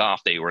really take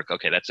off, they were like,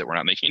 okay, that's it. We're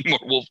not making any more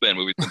Wolfman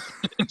movies.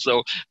 And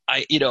so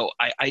I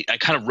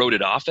kind of wrote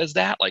it off as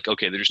that, like,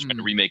 okay, they're just trying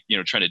to remake,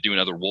 trying to do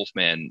another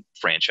Wolfman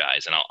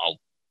franchise, and I'll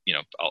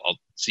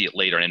see it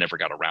later, and I never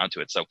got around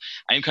to it. So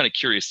I am kind of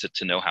curious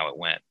to know how it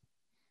went.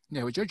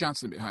 Yeah, with Joe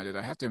Johnston behind it,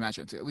 I have to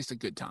imagine it's at least a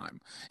good time.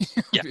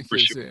 Yeah, because, for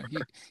sure.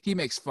 He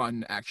makes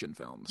fun action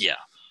films. Yeah.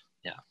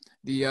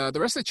 The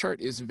rest of the chart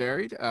is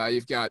varied.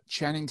 You've got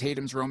Channing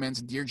Tatum's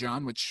romance Dear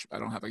John, which I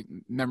don't have a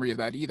memory of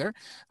that either.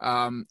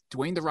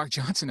 Dwayne The Rock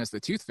Johnson as the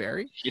Tooth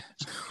Fairy. Yes.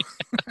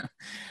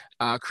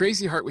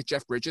 Crazy Heart with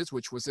Jeff Bridges,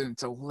 which was in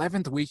its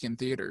 11th week in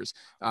theaters,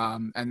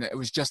 and it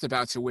was just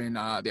about to win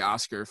the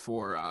Oscar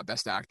for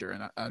Best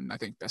Actor and I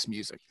think Best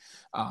Music.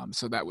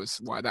 So that was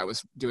why that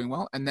was doing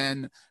well. And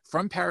then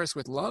From Paris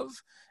with Love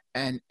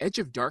and Edge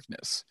of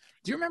Darkness.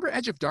 Do you remember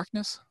Edge of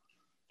Darkness?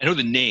 I know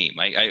the name.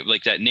 I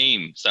like that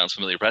name sounds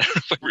familiar, but I don't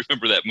know if I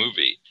remember that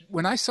movie.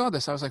 When I saw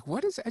this, I was like,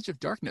 what is Edge of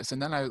Darkness? And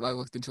then I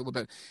looked into it a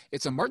little bit.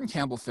 It's a Martin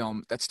Campbell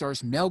film that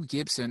stars Mel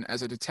Gibson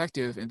as a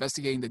detective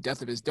investigating the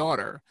death of his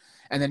daughter,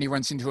 and then he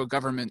runs into a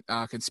government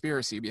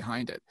conspiracy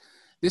behind it.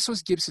 This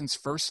was Gibson's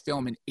first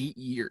film in 8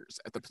 years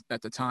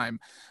at the time,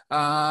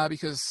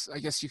 because I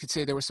guess you could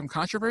say there was some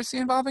controversy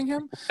involving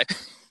him.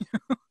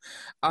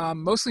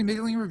 Mostly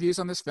middling reviews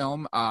on this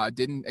film.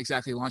 Didn't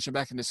exactly launch him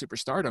back into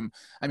superstardom.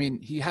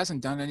 He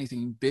hasn't done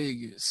anything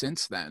big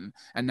since then,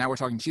 and now we're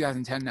talking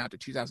 2010 now to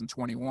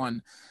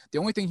 2021. The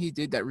only thing he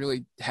did that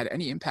really had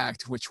any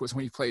impact, which was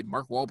when he played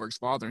Mark Wahlberg's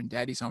father in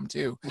Daddy's Home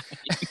 2.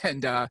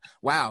 And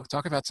wow,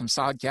 talk about some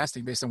sod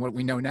casting based on what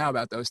we know now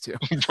about those two.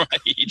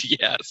 Right,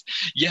 yes.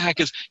 Yeah,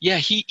 because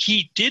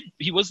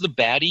he was the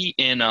baddie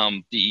in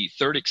the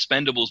third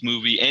Expendables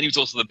movie, and he was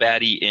also the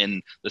baddie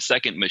in the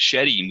second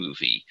Machete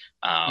movie.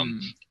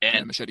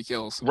 And Machete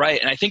Kills.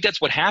 Right, and I think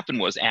that's what happened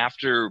was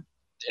after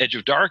Edge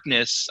of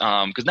Darkness,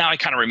 because now I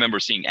kind of remember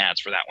seeing ads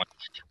for that one.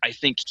 I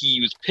think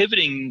he was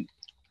pivoting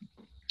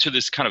to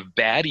this kind of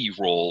baddie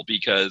role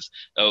because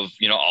of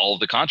all of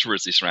the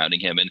controversy surrounding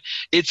him. And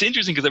it's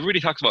interesting because everybody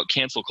talks about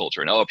cancel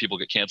culture and people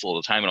get canceled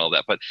all the time and all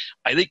that, but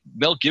I think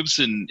Mel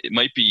Gibson, it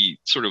might be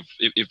sort of,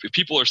 if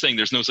people are saying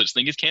there's no such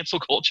thing as cancel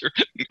culture,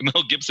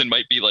 Mel Gibson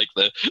might be like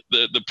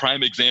the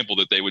prime example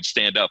that they would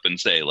stand up and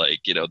say,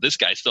 like, this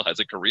guy still has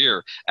a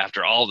career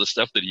after all the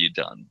stuff that he had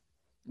done.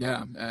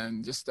 Yeah,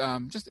 and just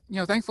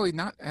thankfully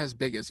not as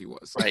big as he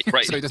was. Right.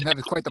 So he doesn't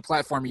have quite the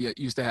platform he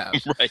used to have.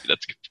 Right,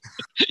 that's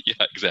good.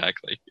 Yeah,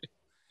 exactly.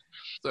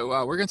 So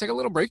we're going to take a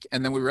little break,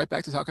 and then we'll be right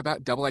back to talk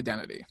about Double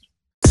Identity.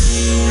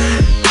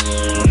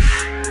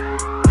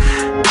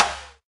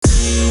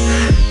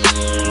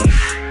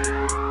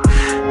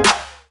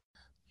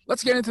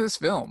 Let's get into this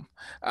film.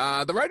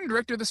 The writer and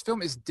director of this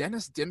film is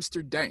Dennis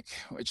Dimster Denk,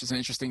 which is an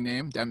interesting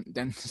name.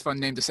 Fun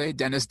name to say,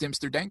 Dennis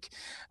Dimster Denk.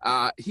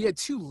 He had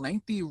 2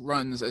 lengthy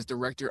runs as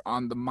director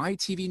on the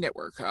MyTV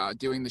network,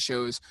 doing the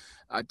shows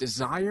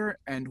Desire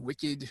and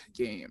Wicked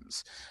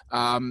Games.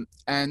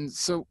 And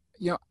so,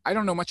 I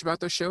don't know much about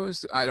those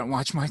shows. I don't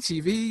watch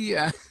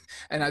MyTV,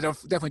 and I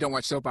definitely don't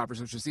watch soap operas,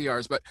 which is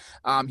ZRs. But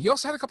he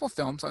also had a couple of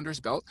films under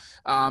his belt.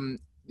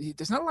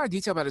 There's not a lot of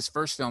detail about his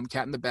first film,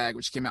 Cat in the Bag,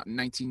 which came out in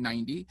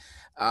 1990.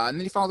 And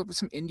then he followed up with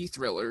some indie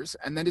thrillers.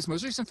 And then his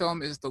most recent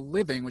film is The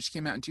Living, which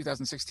came out in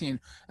 2016.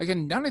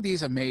 Again, none of these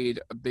have made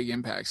a big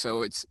impact.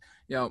 So it's,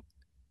 I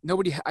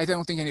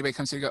don't think anybody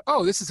comes here and go,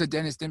 oh, this is a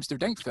Dennis Dimster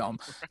Denk film.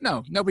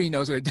 No, nobody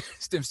knows what a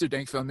Dennis Dimster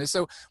Denk film is.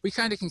 So we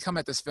kind of can come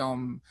at this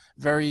film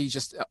very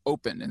just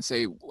open and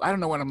say, I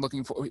don't know what I'm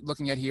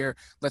looking at here.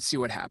 Let's see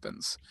what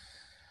happens.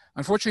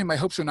 Unfortunately, my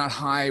hopes are not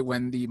high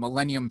when the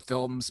Millennium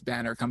Films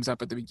banner comes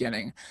up at the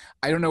beginning.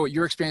 I don't know what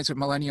your experience with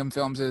Millennium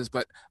Films is,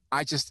 but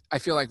I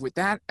feel like with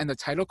that and the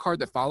title card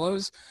that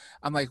follows,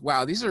 I'm like,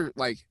 wow, these are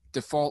like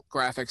default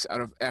graphics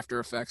out of After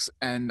Effects,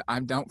 and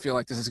I don't feel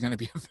like this is going to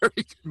be a very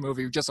good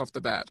movie just off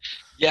the bat.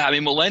 Yeah, I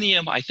mean,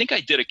 Millennium, I think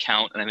I did a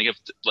count, and I think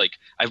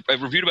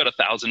I've reviewed about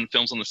 1,000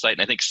 films on the site,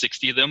 and I think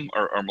 60 of them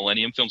are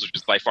Millennium Films, which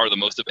is by far the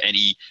most of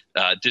any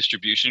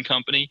distribution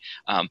company.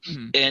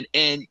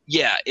 And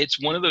yeah,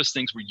 it's one of those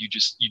things where you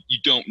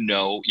don't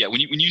know. Yeah, when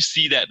you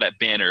see that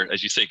banner,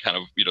 as you say, kind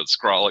of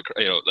scroll,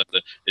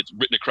 it's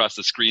written across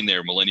the screen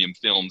there, Millennium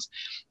Films.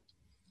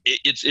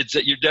 It's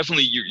you're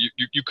definitely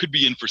you could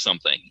be in for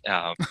something,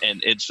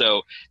 and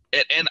so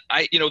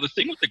I the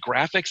thing with the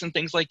graphics and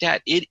things like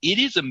that, it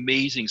is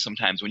amazing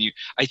sometimes when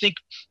I think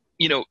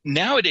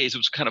nowadays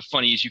what's kind of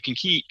funny is you can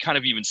kind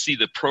of even see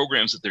the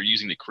programs that they're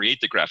using to create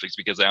the graphics,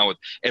 because now with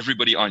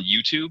everybody on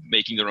YouTube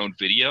making their own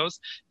videos,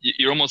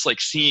 you're almost like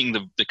seeing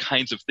the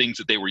kinds of things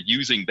that they were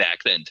using back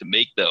then to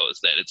make those,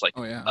 that it's like,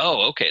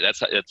 oh, okay,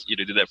 that's you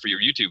did that for your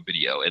YouTube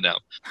video. And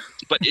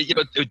but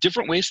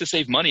different ways to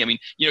save money. I mean,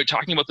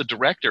 talking about the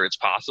director, it's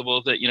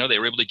possible that they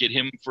were able to get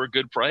him for a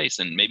good price,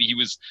 and maybe he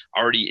was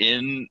already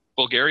in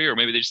Bulgaria, or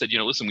maybe they just said,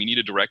 listen, we need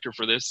a director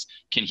for this.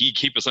 Can he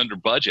keep us under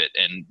budget?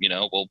 And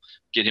we'll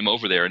get him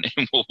over there and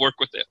we'll work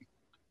with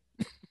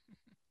him.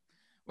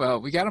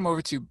 Well, we got him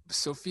over to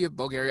Sofia,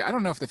 Bulgaria. I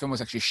don't know if the film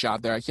was actually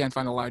shot there. I can't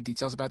find a lot of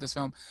details about this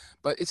film,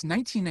 but it's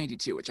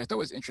 1992, which I thought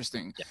was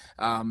interesting.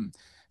 Yeah.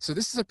 So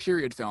this is a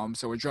period film.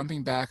 So we're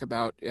jumping back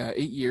about 8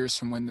 years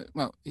from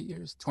 8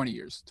 years, 20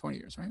 years,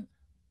 right?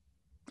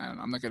 I don't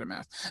know. I'm not good at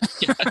math.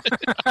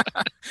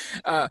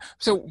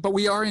 But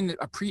we are in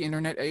a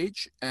pre-internet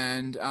age,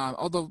 and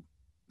although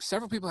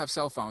several people have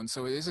cell phones,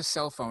 so it is a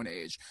cell phone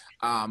age.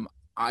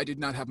 I did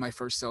not have my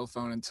first cell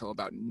phone until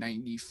about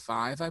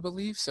 95, I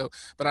believe. So,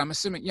 but I'm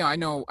assuming, I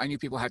knew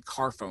people had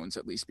car phones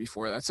at least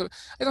before that. So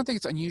I don't think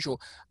it's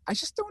unusual. I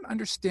just don't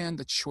understand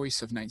the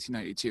choice of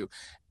 1992.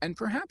 And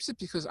perhaps it's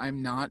because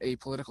I'm not a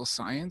political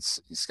science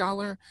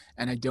scholar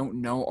and I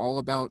don't know all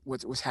about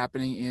what was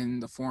happening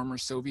in the former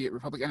Soviet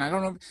Republic. And I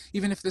don't know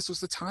even if this was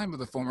the time of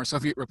the former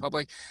Soviet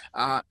Republic.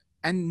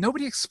 And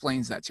nobody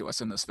explains that to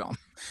us in this film.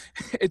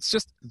 It's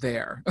just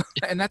there.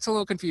 And that's a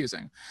little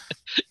confusing.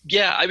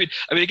 Yeah, I mean,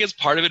 I guess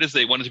part of it is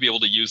they wanted to be able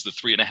to use the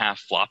 3.5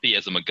 floppy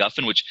as a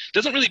MacGuffin, which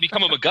doesn't really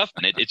become a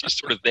MacGuffin. It's just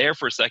sort of there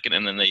for a second,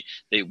 and then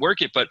they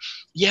work it. But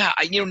yeah,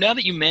 now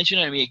that you mention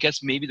it, I mean, I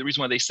guess maybe the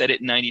reason why they said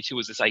it in 92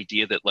 was this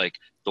idea that like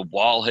the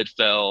wall had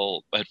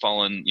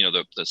fallen,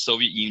 the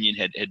Soviet Union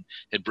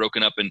had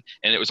broken up, and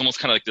it was almost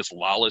kind of like this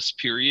lawless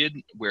period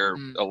where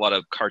a lot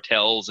of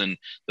cartels and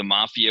the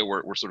mafia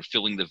were sort of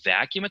filling the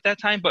vacuum at that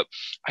time. But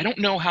I don't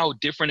know how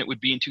different it would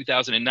be in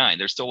 2009.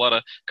 There's still a lot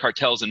of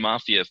cartels and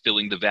mafia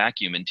filling the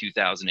vacuum in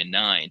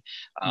 2009.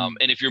 And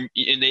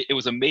it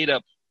was a made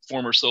up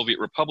former Soviet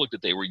republic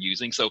that they were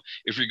using. So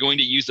if you're going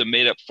to use a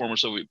made up former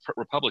Soviet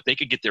republic, they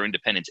could get their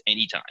independence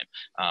anytime.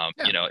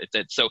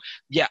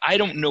 I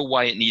don't know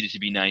why it needed to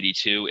be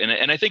 92.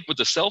 And I think with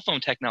the cell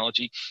phone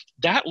technology,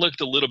 that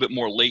looked a little bit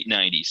more late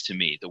 90s to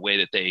me, the way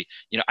that they,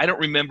 I don't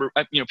remember,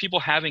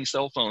 people having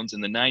cell phones in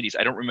the 90s.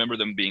 I don't remember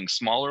them being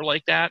smaller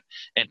like that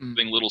and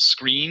having little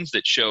screens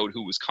that showed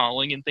who was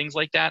calling and things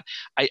like that.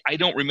 I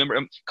don't remember,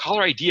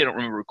 caller ID, I don't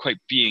remember quite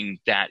being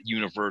that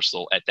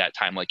universal at that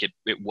time, like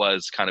it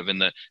was kind of in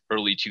the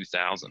early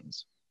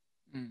 2000s.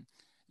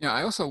 Yeah,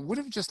 I also would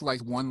have just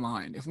liked one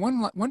line. If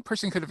one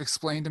person could have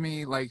explained to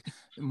me like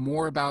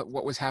more about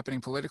what was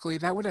happening politically,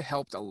 that would have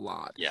helped a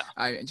lot. Yeah.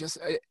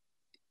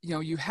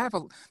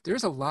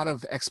 There's a lot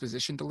of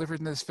exposition delivered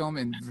in this film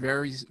in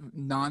very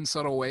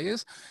non-subtle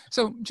ways.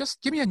 So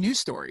just give me a news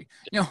story,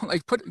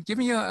 give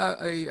me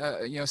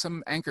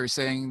some anchor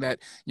saying that,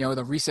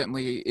 the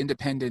recently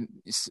independent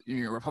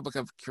Republic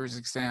of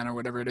Kyrgyzstan or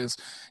whatever it is,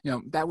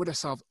 that would have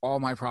solved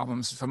all my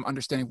problems from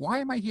understanding why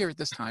am I here at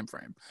this time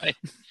frame. Right.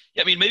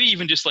 Yeah, I mean, maybe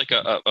even just like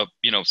a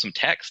some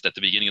text at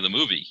the beginning of the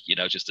movie,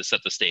 just to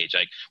set the stage,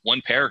 like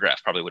one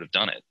paragraph probably would have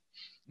done it.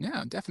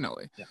 Yeah,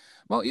 definitely. Yeah.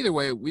 Well, either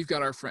way, we've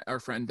got our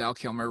friend Val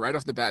Kilmer right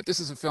off the bat. This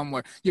is a film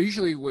where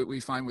usually what we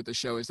find with the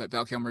show is that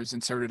Val Kilmer is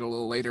inserted a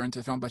little later into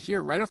the film, but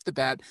here, right off the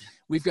bat,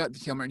 we've got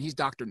Kilmer, and he's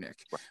Dr.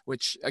 Nick, Right.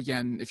 which,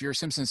 again, if you're a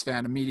Simpsons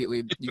fan,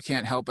 immediately you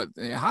can't help but,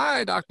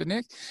 hi, Dr.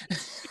 Nick.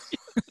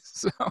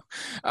 So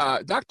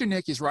Dr.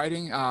 Nick is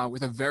riding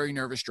with a very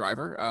nervous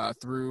driver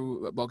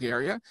through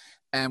Bulgaria,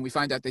 and we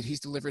find out that he's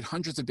delivered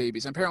hundreds of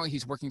babies. And apparently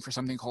he's working for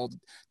something called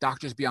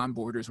Doctors Beyond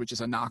Borders, which is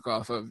a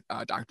knockoff of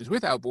Doctors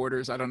Without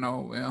Borders. I don't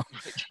know.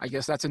 I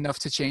guess that's enough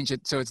to change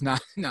it so it's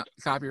not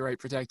copyright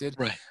protected.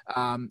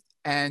 Right.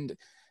 And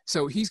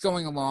so he's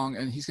going along,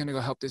 and he's going to go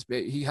help this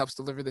baby. He helps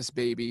deliver this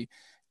baby.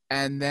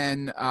 And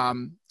then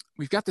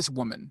we've got this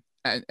woman.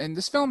 And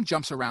this film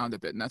jumps around a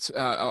bit, and that's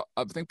I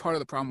think part of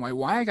the problem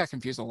why I got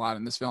confused a lot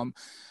in this film.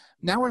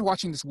 Now we're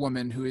watching this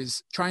woman who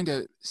is trying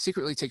to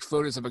secretly take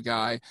photos of a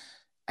guy,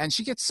 and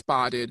she gets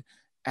spotted.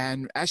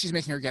 And as she's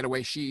making her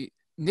getaway,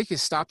 Nick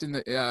is stopped in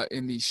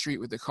the street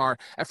with the car.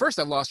 At first,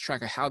 I lost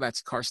track of how that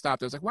car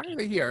stopped. I was like, "Why are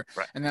they here?"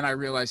 Right. And then I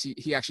realized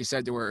he actually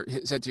said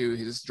to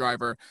his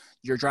driver,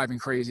 "You're driving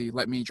crazy.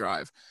 Let me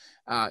drive."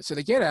 So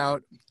they get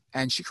out.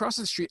 And she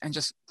crosses the street and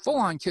just full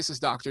on kisses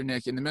Dr.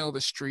 Nick in the middle of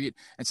the street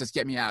and says,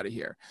 "Get me out of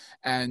here."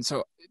 And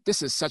so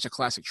this is such a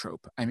classic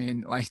trope. I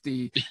mean, like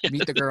the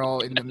meet the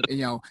girl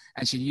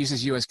and she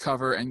uses you as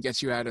cover and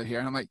gets you out of here.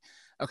 And I'm like,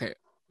 okay,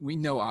 we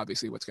know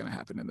obviously what's going to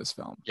happen in this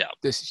film. Yeah.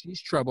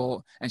 She's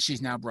trouble, and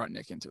she's now brought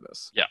Nick into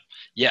this. Yeah.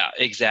 Yeah,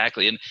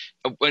 exactly. And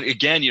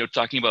again,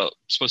 talking about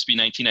supposed to be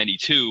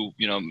 1992,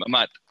 I'm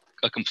not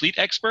a complete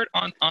expert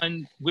on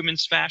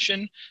women's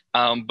fashion,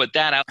 but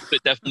that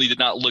outfit definitely did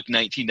not look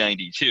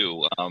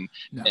 1992,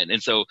 No.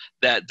 and so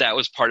that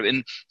was part of it.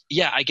 And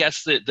yeah, I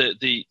guess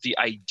the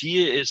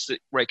idea is that,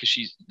 right,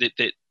 because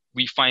that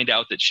we find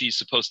out that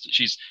she's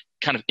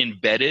kind of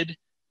embedded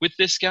with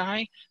this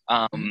guy,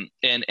 and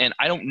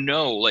I don't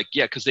know, like,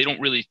 yeah, because they don't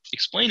really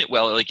explain it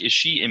well. Like, is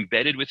she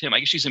embedded with him? I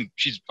guess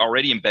she's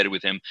already embedded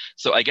with him.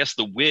 So I guess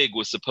the wig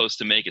was supposed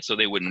to make it so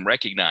they wouldn't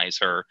recognize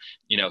her,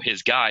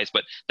 his guys.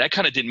 But that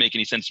kind of didn't make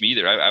any sense to me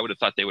either. I would have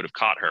thought they would have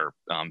caught her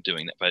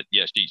doing that. But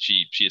yeah,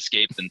 she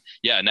escaped, and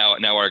yeah,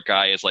 now our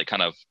guy is like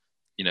kind of,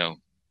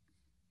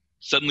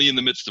 suddenly in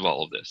the midst of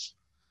all of this.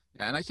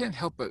 Yeah, and I can't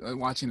help but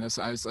watching this,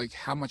 I was like,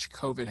 how much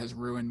COVID has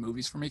ruined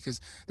movies for me, because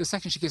the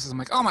second she kisses, I'm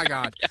like, oh my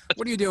God, Yes.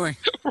 What are you doing?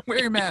 Wear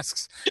your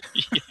masks.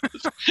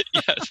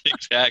 Yes,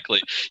 exactly.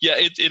 Yeah,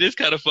 it is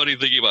kind of funny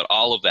thinking about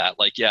all of that.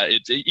 Like, yeah,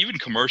 it's even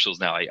commercials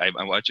now. I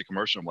watch a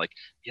commercial, I'm like,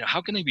 how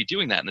can they be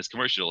doing that in this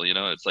commercial?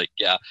 It's like,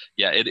 yeah.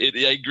 I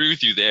agree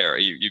with you there.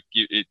 You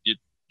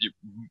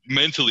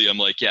mentally, I'm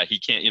like, yeah, he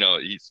can't,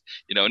 he's,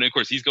 and of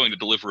course he's going to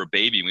deliver a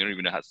baby. We don't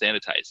even know how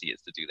sanitized he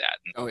is to do that.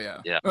 Oh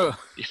yeah. Yeah. Oh.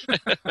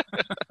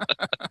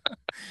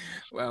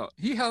 Well,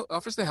 he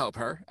offers to help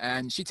her,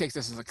 and she takes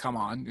this as a come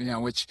on,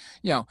 which,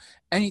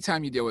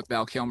 anytime you deal with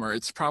Val Kilmer,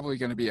 it's probably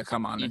going to be a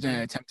come on, an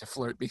attempt to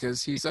flirt,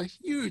 because he's a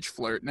huge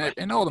flirt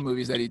in all the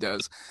movies that he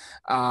does.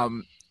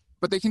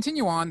 But they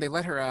continue on, they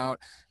let her out,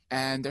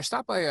 and they're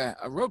stopped by a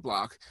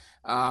roadblock.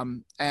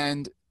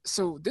 And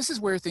so this is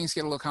where things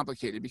get a little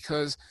complicated,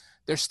 because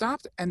they're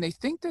stopped and they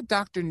think that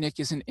Dr. Nick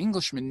is an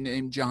Englishman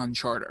named John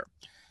Charter.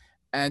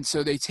 And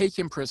so they take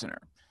him prisoner.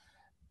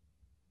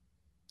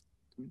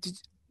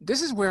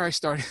 This is where I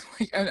started,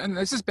 and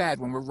this is bad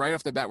when we're right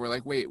off the bat, we're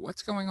like, wait,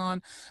 what's going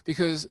on?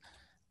 Because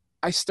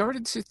I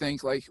started to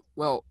think, like,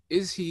 well,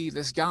 is he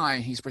this guy?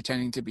 He's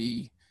pretending to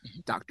be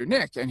Dr.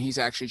 Nick, and he's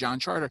actually John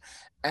Charter.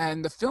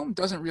 And the film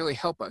doesn't really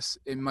help us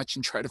in much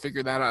and try to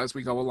figure that out as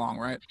we go along,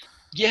 right?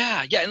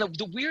 Yeah. And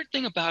the weird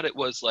thing about it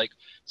was, like,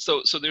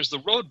 so there's the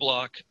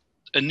roadblock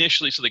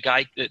initially. So the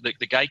guy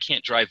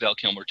can't drive Val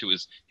Kilmer to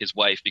his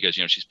wife because,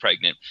 she's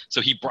pregnant.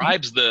 So he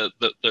bribes the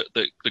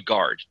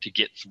guard to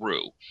get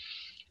through.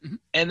 Mm-hmm.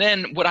 And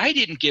then what I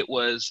didn't get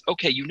was,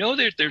 okay,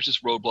 there's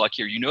this roadblock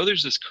here.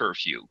 There's this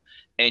curfew,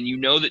 and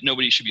that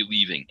nobody should be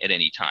leaving at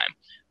any time.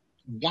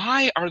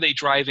 Why are they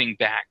driving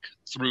back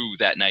through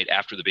that night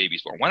after the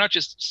baby's born? Why not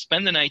just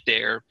spend the night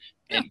there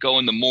and go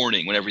in the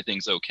morning when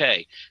everything's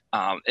okay?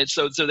 And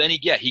so then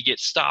he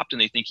gets stopped, and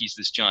they think he's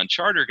this John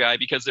Charter guy,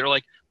 because they're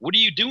like, what are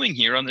you doing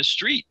here on the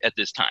street at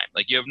this time?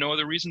 Like, you have no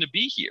other reason to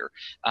be here.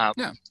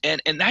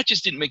 And that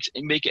just didn't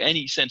make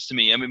any sense to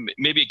me. I mean,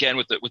 maybe again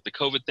with the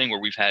COVID thing where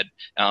we've had,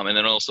 and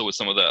then also with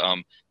some of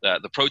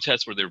the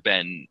protests where there've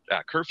been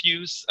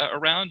curfews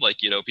around, like,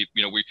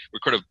 people, we're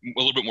kind of a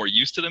little bit more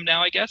used to them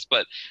now, I guess.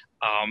 But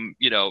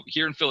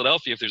here in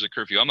Philadelphia, if there's a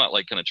curfew, I'm not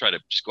like going to try to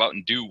just go out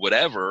and do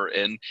whatever.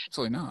 And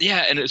absolutely not.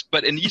 Yeah,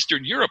 but in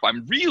Eastern Europe,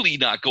 I'm really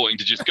not going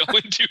to just go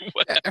and do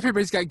whatever.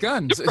 Everybody's got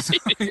guns. Right,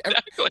 exactly.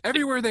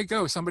 Everywhere they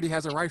go, somebody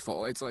has a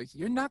rifle. It's like,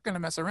 you're not going to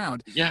mess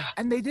around. Yeah.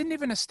 And they didn't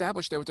even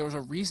establish that there was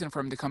a reason for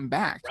him to come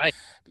back. Right.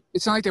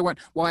 It's not like they went,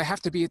 well, I have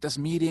to be at this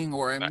meeting,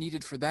 or I'm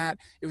needed for that.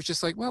 It was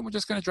just like, well, we're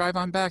just going to drive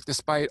on back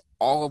despite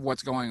all of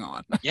what's going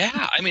on.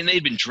 Yeah. I mean,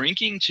 they'd been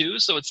drinking too.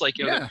 So it's like,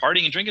 they're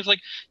partying and drinking. It's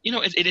like,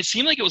 it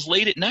seemed like it was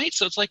late at night.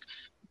 So it's like,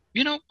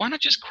 why not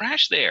just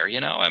crash there?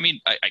 I mean,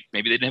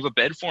 maybe they didn't have a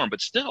bed for him,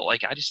 but still,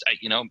 like,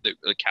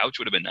 the couch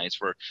would have been nice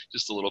for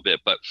just a little bit.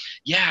 But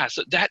yeah,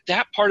 so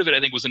that part of it, I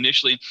think, was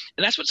initially,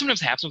 and that's what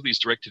sometimes happens with these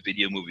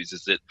direct-to-video movies,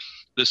 is that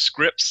the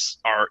scripts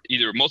are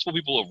either multiple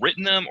people have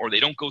written them, or they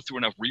don't go through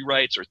enough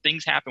rewrites, or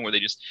things happen where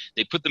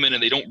they put them in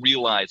and they don't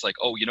realize, like,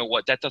 oh, you know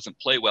what, that doesn't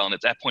play well, and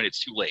at that point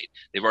it's too late.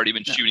 They've already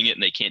been shooting it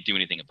and they can't do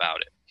anything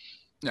about it.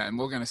 Yeah, and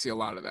we're going to see a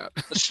lot of that.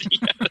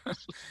 Yeah.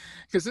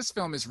 Because this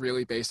film is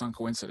really based on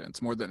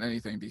coincidence more than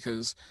anything,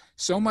 because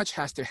so much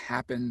has to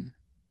happen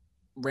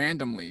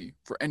randomly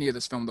for any of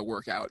this film to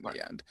work out in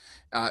the end.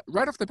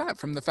 Right off the bat,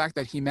 from the fact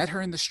that he met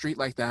her in the street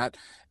like that,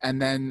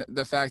 and then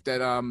the fact that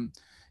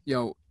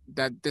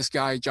that this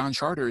guy John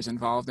Charter is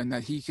involved, and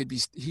that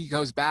he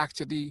goes back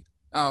to the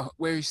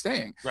where he's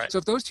staying. Right. So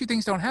if those two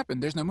things don't happen,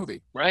 there's no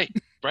movie. Right.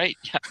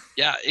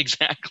 Yeah,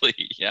 exactly.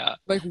 Yeah.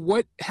 Like,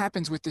 what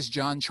happens with this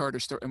John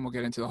Charter story? And we'll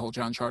get into the whole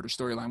John Charter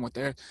storyline.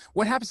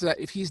 What happens to that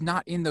if he's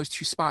not in those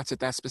two spots at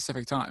that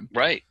specific time?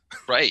 Right.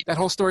 That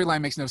whole storyline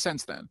makes no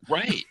sense then.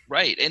 Right.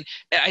 And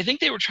I think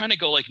they were trying to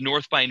go like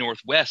North by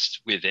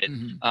Northwest with it.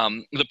 Mm-hmm.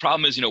 The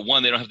problem is,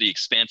 one, they don't have the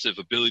expansive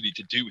ability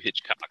to do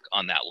Hitchcock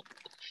on that level.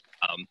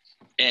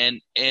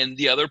 And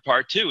the other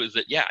part too is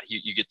that, yeah,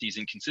 you get these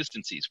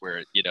inconsistencies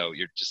where,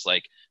 you're just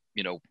like,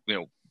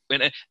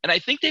 and I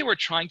think they were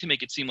trying to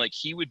make it seem like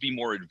he would be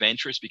more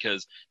adventurous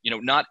because,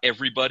 not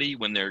everybody,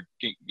 when they're,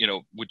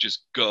 would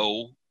just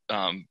go,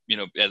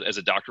 as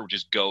a doctor, would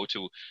just go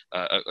to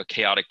a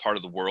chaotic part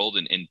of the world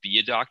and be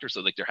a doctor.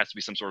 So like there has to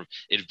be some sort of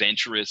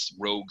adventurous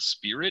rogue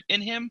spirit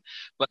in him,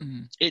 but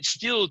it's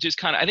still just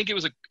kind of, I think it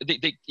was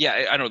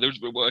I don't know.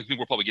 I think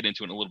we'll probably get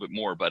into it a little bit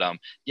more, but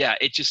yeah,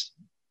 it just,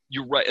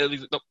 you're right.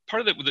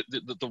 Part of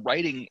the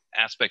writing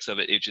aspects of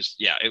it, it just,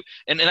 yeah.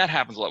 And that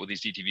happens a lot with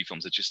these DTV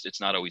films. It's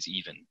not always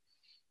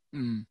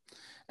even.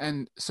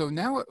 And so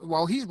now,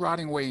 while he's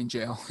rotting away in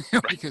jail,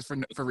 because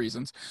for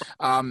reasons,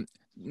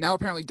 now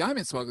apparently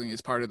diamond smuggling is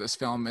part of this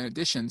film in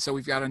addition. So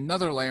we've got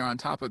another layer on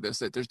top of this,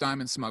 that there's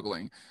diamond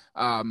smuggling,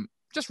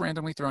 just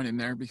randomly thrown in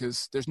there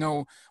because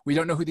we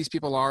don't know who these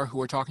people are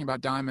who are talking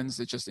about diamonds.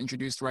 It's just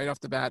introduced right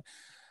off the bat.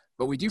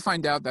 But we do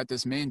find out that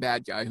this main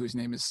bad guy, whose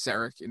name is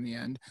Sarek in the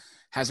end,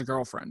 has a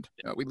girlfriend.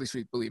 At least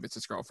we believe it's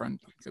his girlfriend.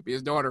 It could be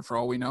his daughter for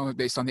all we know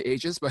based on the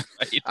ages, but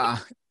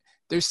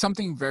there's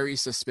something very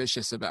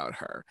suspicious about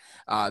her.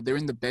 They're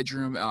in the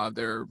bedroom.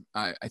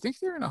 I think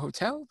they're in a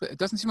hotel, but it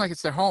doesn't seem like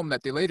it's their home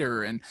that they later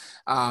are in.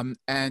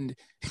 And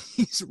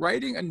he's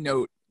writing a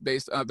note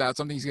about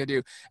something he's going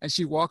to do. And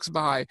she walks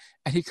by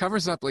and he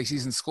covers up like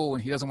he's in school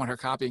and he doesn't want her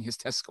copying his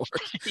test scores.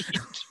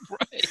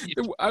 Right.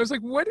 I was like,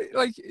 what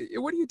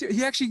do you do?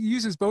 He actually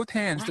uses both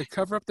hands to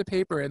cover up the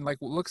paper and like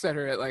looks at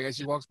her as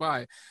she walks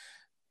by.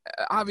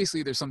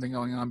 Obviously there's something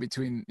going on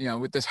between,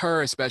 with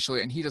her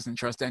especially, and he doesn't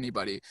trust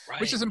anybody,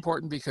 which is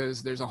important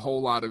because there's a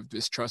whole lot of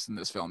distrust in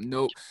this film.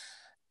 No,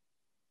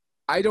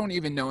 I don't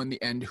even know in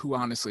the end who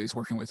honestly is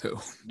working with who.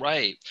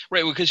 Right.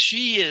 Because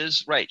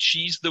she's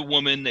the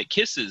woman that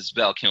kisses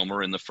Val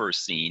Kilmer in the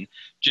first scene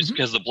just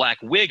because of the black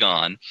wig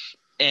on.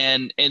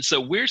 And so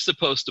we're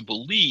supposed to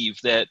believe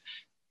that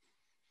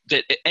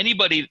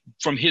anybody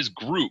from his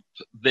group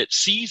that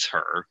sees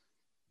her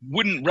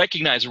wouldn't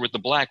recognize her with the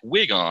black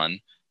wig on.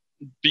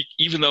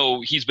 Even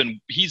though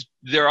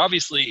they're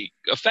obviously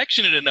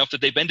affectionate enough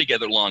that they've been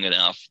together long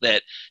enough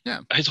that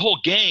his whole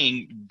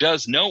gang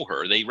does know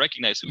her. They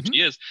recognize who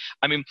she is.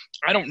 I mean,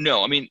 I don't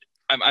know. I mean,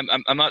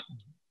 I'm not,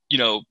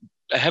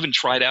 I haven't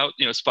tried out,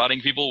 spotting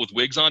people with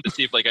wigs on to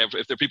see if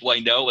they're people I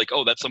know, like,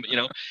 oh, that's somebody,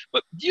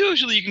 but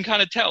usually you can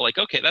kind of tell, like,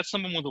 okay, that's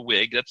someone with a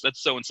wig. That's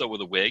so-and-so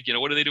with a wig.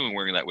 What are they doing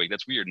wearing that wig?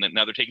 That's weird. And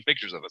now they're taking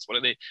pictures of us. What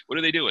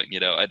are they doing?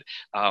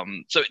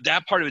 So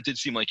that part of it did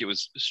seem like it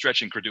was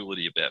stretching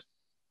credulity a bit.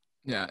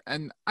 Yeah,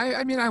 and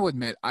I mean, I will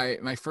admit,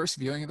 my first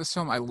viewing of this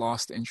film, I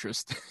lost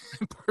interest,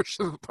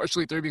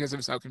 partially through because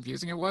of how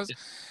confusing it was.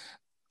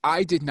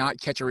 I did not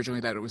catch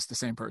originally that it was the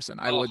same person.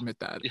 I will admit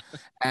that.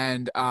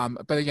 And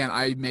but again,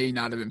 I may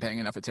not have been paying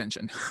enough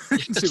attention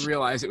to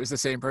realize it was the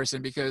same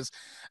person because,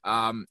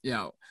 I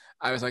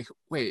was like,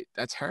 wait,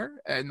 that's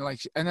her? And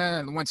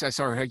then once I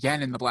saw her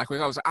again in the black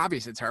wig, I was like,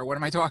 obvious it's her. What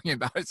am I talking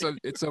about?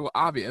 It's so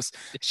obvious.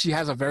 She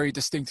has a very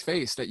distinct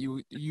face that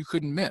you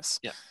couldn't miss.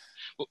 Yeah.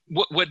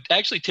 What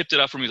actually tipped it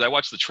off for me is I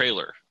watched the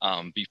trailer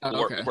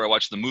before I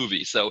watched the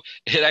movie, so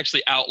it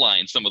actually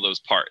outlined some of those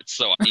parts.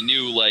 So I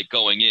knew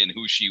going in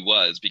who she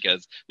was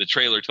because the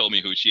trailer told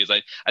me who she is.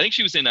 I think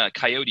she was in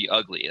Coyote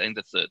Ugly. I think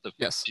that's the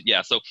yes.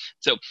 Yeah. So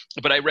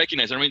but I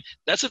recognize her. I mean,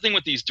 that's the thing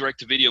with these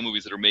direct-to-video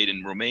movies that are made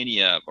in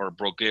Romania or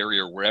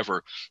Bulgaria or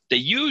wherever. They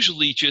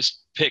usually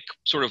just pick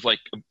sort of like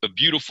a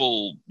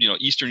beautiful,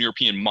 Eastern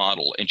European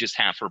model and just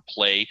have her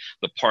play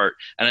the part.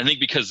 And I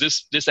think because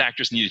this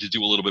actress needed to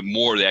do a little bit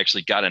more, they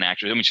actually got an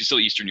actress. I mean, she's still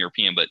Eastern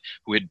European, but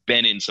who had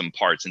been in some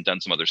parts and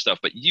done some other stuff.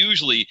 But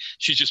usually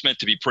she's just meant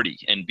to be pretty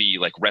and be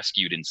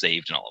rescued and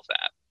saved and all of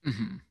that.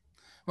 Mm-hmm.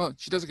 Well,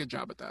 she does a good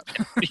job at that.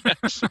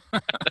 Yes.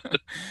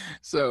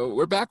 So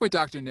we're back with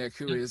Dr. Nick,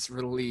 who is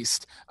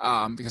released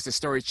because the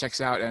story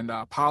checks out, and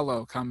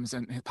Paulo comes,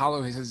 and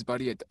Paulo is his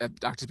buddy at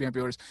Doctors Beyond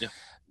Borders. Yeah.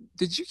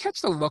 Did you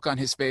catch the look on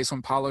his face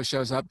when Paulo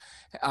shows up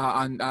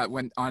on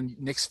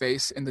Nick's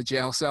face in the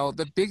jail cell?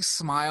 The big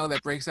smile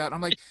that breaks out.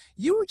 I'm like,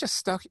 you were just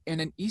stuck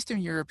in an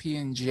Eastern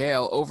European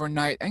jail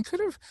overnight and could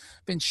have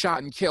been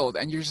shot and killed,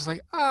 and you're just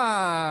like,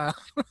 ah.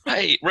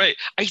 Right.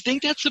 I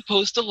think that's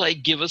supposed to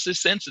like give us a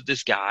sense that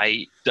this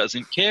guy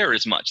doesn't care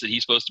as much, that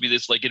he's supposed to be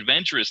this like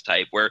adventurous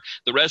type, where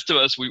the rest of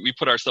us, we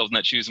put ourselves in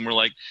that shoes and we're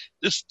like,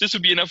 this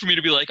would be enough for me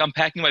to be like, I'm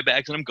packing my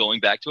bags and I'm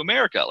going back to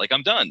America. Like,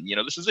 I'm done.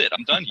 This is it.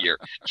 I'm done here.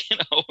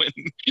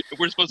 And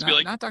we're supposed to be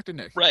like, not Dr.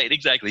 Nick. Right,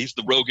 exactly. He's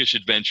the roguish,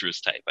 adventurous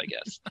type, I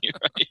guess.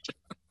 Right.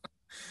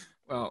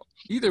 Well,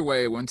 either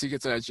way, once he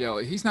gets out of jail,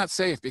 he's not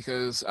safe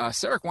because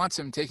Sarek wants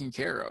him taken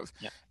care of.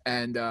 Yeah.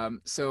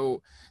 And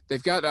so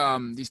they've got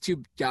these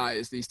two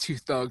guys, these two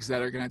thugs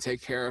that are going to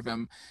take care of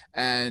him.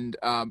 And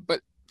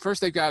but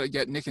first they've got to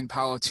get Nick and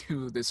Paulo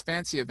to this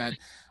fancy event.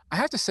 I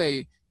have to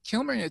say,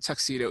 Kilmer in a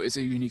tuxedo is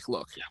a unique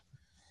look. Yeah.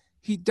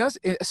 He does,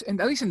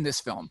 and at least in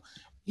this film,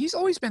 he's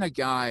always been a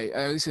guy,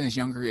 at least in his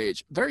younger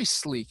age, very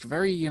sleek,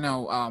 very,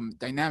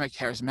 dynamic,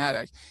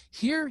 charismatic.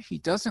 Here, he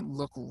doesn't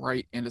look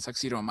right in a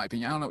tuxedo, in my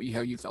opinion. I don't know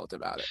how you felt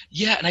about it.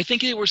 Yeah, and I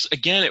think it was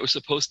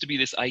supposed to be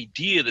this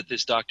idea that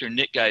this Dr.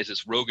 Nick guy is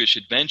this roguish,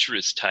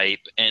 adventurous type,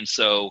 and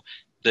so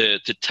the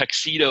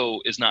tuxedo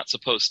is not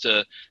supposed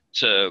to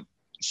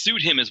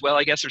suit him as well,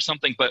 I guess, or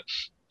something, but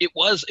it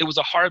was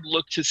a hard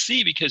look to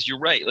see, because you're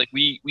right. Like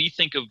we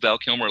think of Val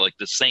Kilmer like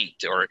the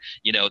saint, or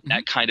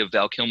that kind of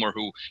Val Kilmer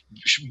who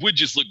would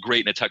just look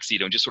great in a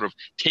tuxedo and just sort of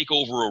take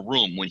over a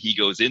room when he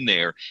goes in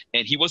there.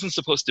 And he wasn't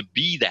supposed to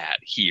be that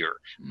here.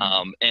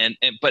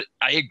 But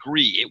I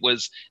agree, it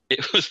was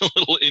a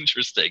little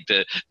interesting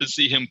to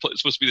see him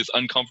supposed to be this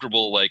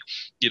uncomfortable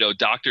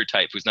doctor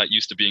type who's not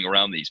used to being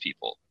around these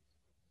people.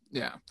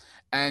 Yeah.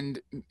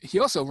 And he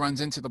also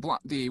runs into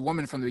the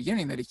woman from the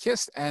beginning that he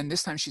kissed, and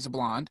this time she's a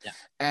blonde. Yeah.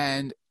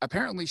 And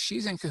apparently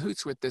she's in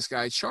cahoots with this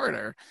guy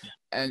Charter,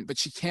 but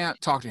she can't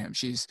talk to him.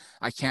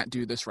 I can't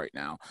do this right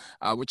now,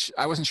 which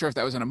I wasn't sure if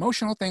that was an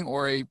emotional thing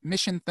or a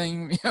mission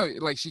thing.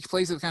 Like she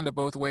plays it kind of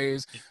both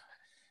ways. Yeah.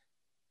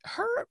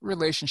 Her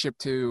relationship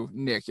to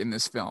Nick in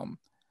this film,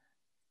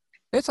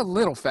 it's a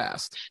little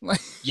fast.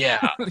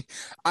 Yeah.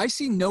 I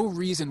see no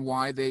reason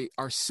why they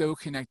are so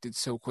connected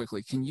so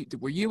quickly.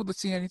 Were you able to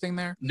see anything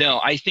there?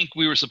 No, I think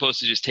we were supposed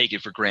to just take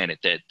it for granted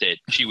that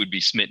she would be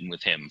smitten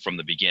with him from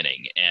the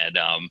beginning. And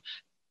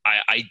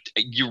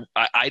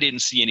I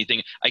didn't see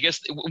anything. I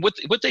guess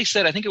what they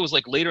said, I think it was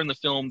like later in the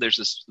film, there's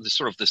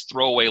this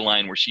throwaway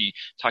line where she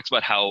talks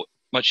about how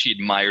much she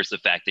admires the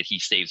fact that he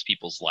saves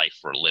people's life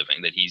for a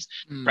living, that he's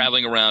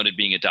traveling around and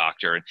being a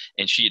doctor,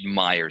 and she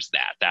admires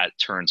that. That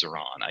turns her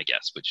on, I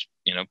guess, which,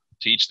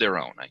 to each their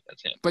own, I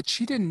guess. But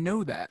she didn't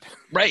know that.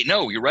 Right.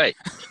 No, you're right.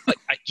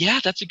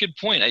 Yeah, that's a good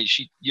point.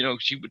 He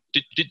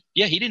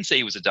didn't say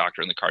he was a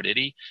doctor in the car, did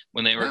he?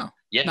 When they were, no,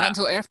 yeah. Not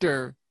until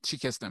after she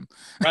kissed him.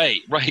 Right.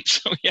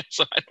 So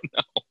I don't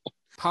know.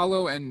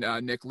 Paulo and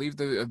Nick leave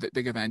the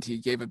big event. He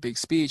gave a big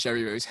speech.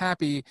 Everybody's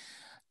happy.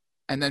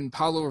 And then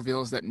Paulo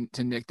reveals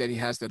to Nick that he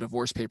has the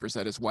divorce papers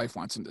that his wife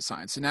wants him to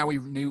sign. So now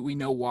we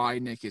know why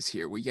Nick is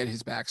here. We get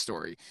his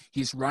backstory.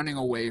 He's running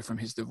away from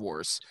his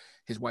divorce.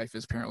 His wife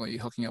is apparently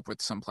hooking up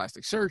with some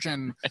plastic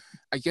surgeon.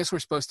 I guess we're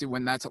supposed to,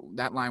 when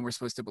that line, we're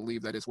supposed to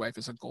believe that his wife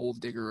is a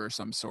gold digger or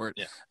some sort.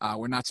 Yeah.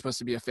 We're not supposed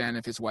to be a fan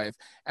of his wife.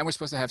 And we're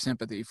supposed to have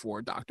sympathy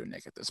for Dr.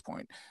 Nick at this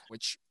point,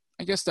 which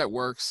I guess that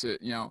works.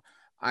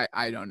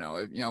 I don't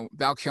know.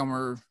 Val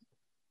Kilmer,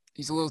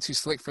 he's a little too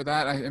slick for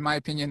that. In my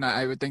opinion,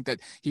 I would think that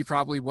he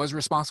probably was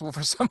responsible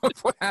for some of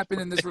what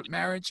happened in this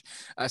marriage,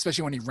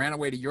 especially when he ran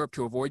away to Europe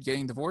to avoid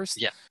getting divorced.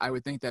 Yeah. I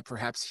would think that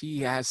perhaps he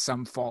has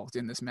some fault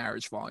in this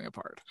marriage falling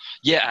apart.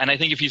 Yeah, and I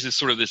think if he's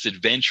this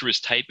adventurous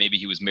type, maybe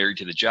he was married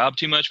to the job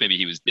too much, maybe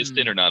he was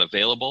distant or not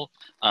available.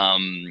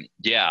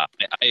 Yeah,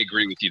 I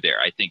agree with you there.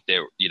 I think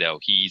that,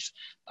 he's,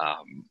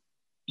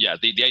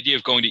 the idea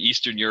of going to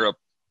Eastern Europe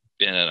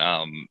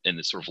in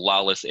this sort of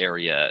lawless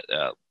area,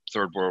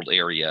 third world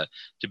area,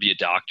 to be a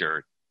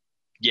doctor,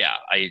 yeah,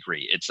 I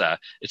agree. It's a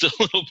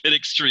little bit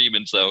extreme,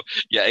 and so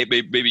it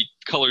maybe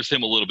colors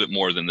him a little bit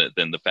more than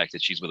the fact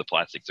that she's with a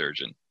plastic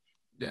surgeon.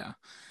 Yeah,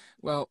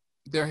 well,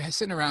 they're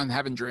sitting around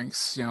having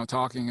drinks,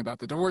 talking about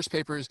the divorce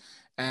papers,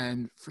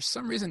 and for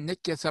some reason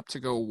Nick gets up to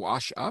go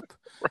wash up.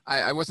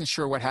 I wasn't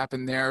sure what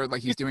happened there.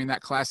 Like, he's doing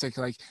that classic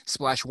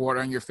splash water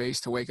on your face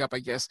to wake up. I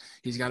guess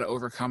he's got to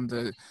overcome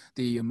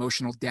the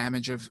emotional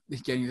damage of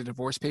getting the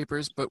divorce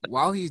papers. But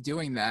while he's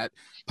doing that,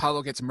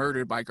 Paulo gets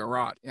murdered by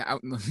Garrote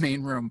out in the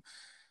main room.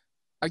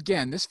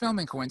 again, this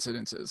filming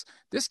coincidences.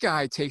 This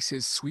guy takes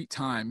his sweet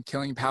time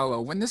killing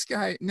Paolo when this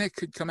guy, Nick,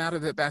 could come out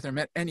of the bathroom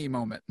at any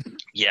moment.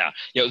 Yeah,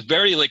 it was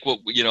very like what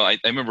I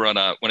remember on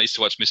when I used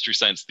to watch Mystery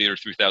Science Theater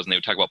 3000, they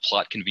would talk about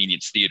plot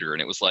convenience theater,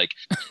 and it was like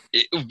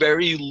a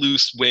very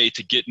loose way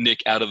to get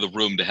Nick out of the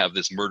room to have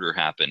this murder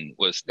happen.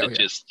 Was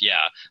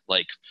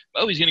like,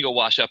 oh, he's gonna go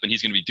wash up, and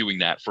he's gonna be doing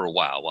that for a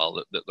while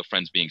the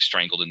friend's being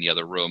strangled in the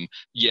other room.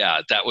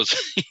 Yeah, that was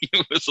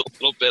it was a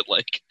little bit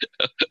like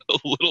a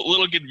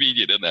little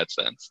convenient in that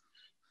sense.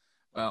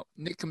 Well,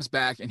 Nick comes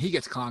back and he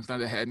gets conked on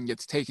the head and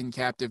gets taken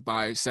captive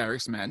by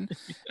Sarek's men,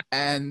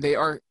 and they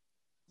are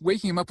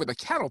waking him up with a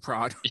cattle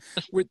prod,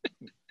 with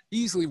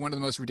easily one of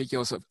the most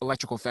ridiculous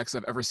electrical effects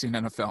I've ever seen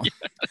in a film.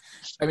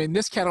 Yes. I mean,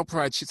 this cattle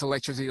prod shoots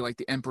electricity like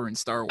the Emperor in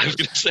Star Wars. I was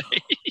going to say.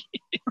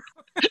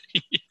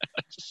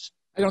 Yes.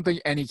 I don't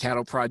think any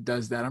cattle prod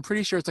does that. I'm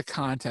pretty sure it's a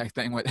contact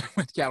thing with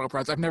cattle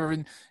prods. I've never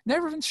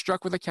been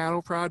struck with a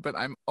cattle prod, but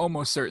I'm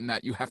almost certain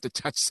that you have to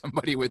touch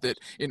somebody with it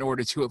in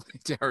order to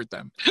hurt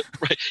them.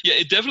 Right. Yeah,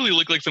 it definitely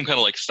looked like some kind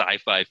of like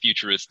sci-fi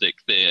futuristic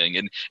thing,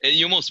 and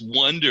you almost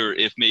wonder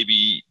if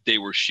maybe they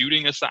were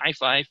shooting a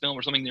sci-fi film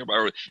or something nearby,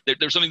 or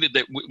there's something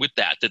that with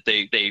that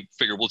they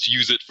figure, well, let's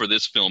use it for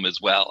this film as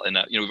well. And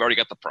we've already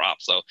got the prop,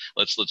 so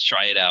let's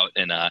try it out,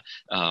 and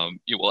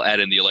we'll add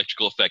in the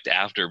electrical effect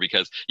after,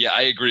 because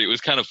I agree, it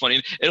was kind of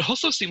funny. It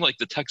also seemed like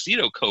the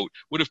tuxedo coat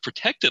would have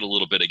protected a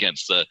little bit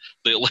against the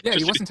electricity. Yeah,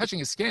 he wasn't touching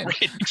his skin.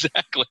 Right,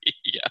 exactly.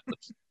 Yeah.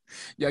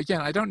 Yeah,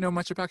 again, I don't know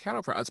much about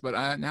cattle prods, but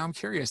now I'm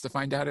curious to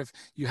find out if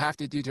you have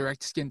to do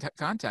direct skin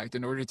contact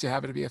in order to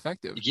have it to be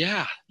effective.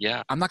 Yeah.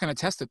 I'm not going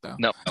to test it, though.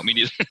 No, me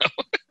neither. No.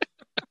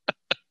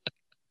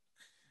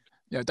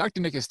 Yeah,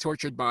 Dr. Nick is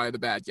tortured by the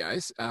bad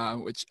guys,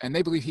 and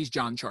they believe he's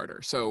John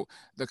Charter. So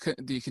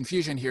the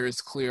confusion here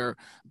is clear.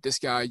 This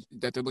guy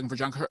that they're looking for,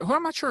 John, who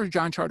I'm not sure who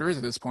John Charter is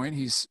at this point.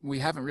 We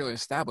haven't really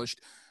established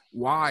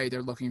why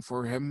they're looking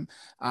for him,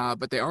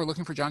 but they are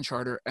looking for John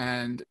Charter.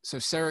 And so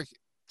Sarek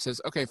says,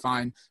 okay,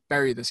 fine,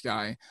 bury this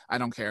guy. I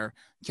don't care.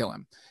 Kill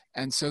him.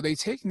 And so they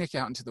take Nick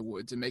out into the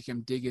woods and make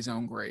him dig his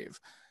own grave.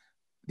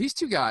 These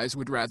two guys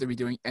would rather be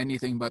doing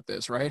anything but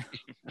this, right?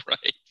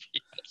 Right.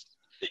 Yes.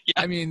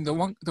 Yeah. I mean, the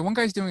one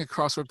guy's doing a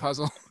crossword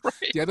puzzle. Right.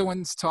 The other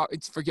one's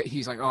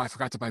he's like, oh, I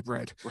forgot to buy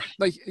bread. Right.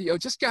 Like,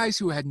 just guys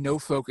who had no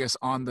focus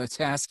on the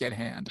task at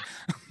hand.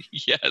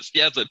 Yes.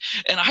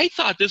 And I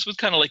thought this was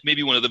kind of like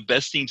maybe one of the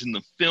best scenes in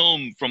the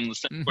film, from the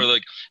sense where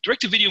like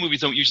direct-to-video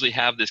movies don't usually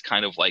have this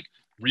kind of like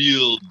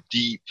real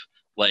deep,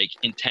 like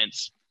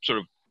intense sort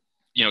of,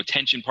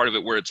 tension part of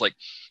it, where it's like,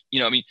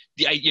 I mean,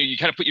 you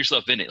kind of put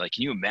yourself in it. Like,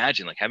 can you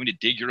imagine like having to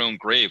dig your own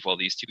grave while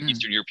these two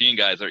Eastern European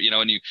guys are,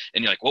 and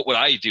you're like, what would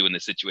I do in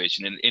this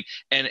situation? And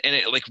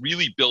it like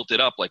really built it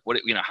up. Like, what,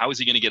 how is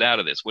he going to get out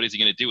of this? What is he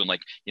going to do? And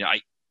like,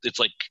 it's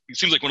like, it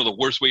seems like one of the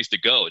worst ways to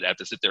go, to have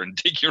to sit there and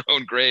dig your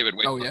own grave and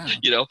wait. Oh,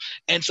 yeah.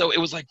 And so it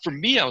was like, for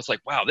me, I was like,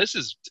 wow, this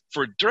is,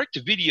 for direct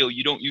to video,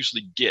 you don't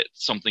usually get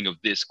something of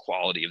this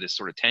quality, of this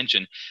sort of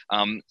tension.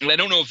 And I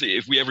don't know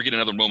if we ever get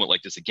another moment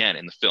like this again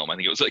in the film. I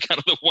think it was like kind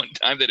of the one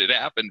time that it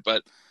happened,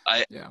 but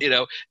I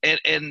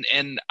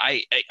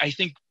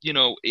think,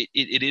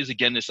 it is,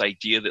 again, this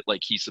idea that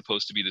like he's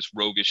supposed to be this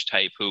roguish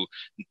type who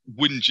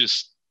wouldn't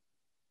just,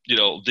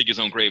 dig his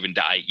own grave and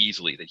die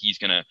easily, that he's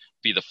going to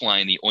be the fly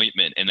in the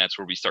ointment. And that's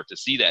where we start to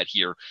see that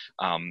here.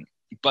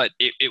 But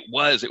it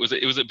was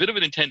a bit of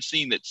an intense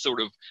scene that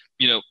sort of,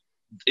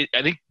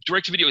 I think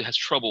direct to video has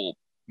trouble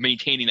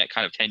maintaining that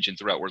kind of tension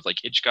throughout, where it's like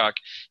Hitchcock,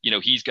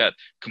 he's got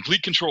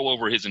complete control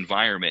over his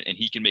environment, and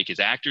he can make his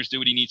actors do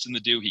what he needs them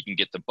to do. He can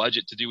get the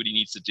budget to do what he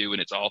needs to do.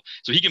 And it's all,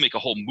 so he can make a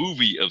whole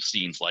movie of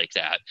scenes like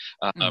that.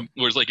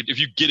 Whereas like, if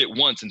you get it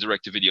once in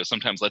direct to video,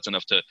 sometimes that's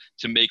enough to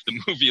make the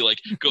movie like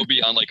go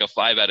beyond like a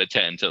 5 out of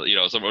 10 to,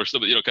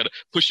 kind of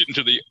push it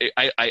into the,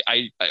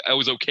 I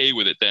was okay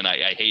with it then,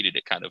 I hated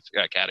it kind of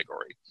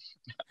category.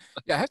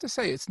 Yeah, I have to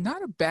say, it's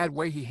not a bad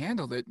way he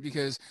handled it,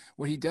 because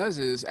what he does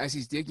is, as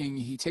he's digging,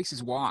 he takes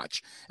his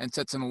watch and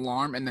sets an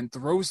alarm and then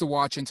throws the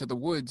watch into the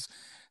woods.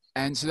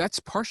 And so that's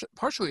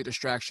partially a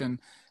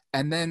distraction.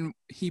 And then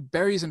he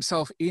buries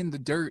himself in the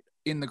dirt,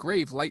 in the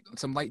grave,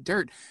 some light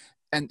dirt.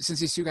 And since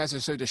these two guys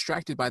are so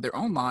distracted by their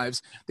own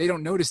lives, they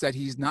don't notice that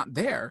he's not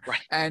there.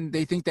 Right. And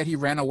they think that he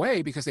ran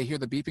away because they hear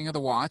the beeping of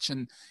the watch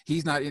and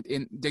he's not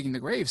in digging the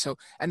grave. So,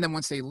 and then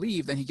once they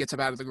leave, then he gets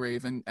up out of the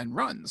grave and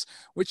runs,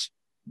 which,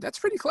 that's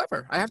pretty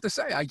clever, I have to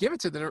say. I give it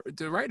to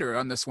the writer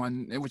on this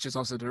one, which is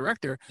also the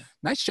director.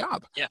 Nice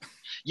job.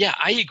 Yeah,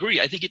 I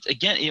agree. I think it's,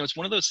 again, it's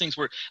one of those things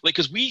where, like,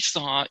 because we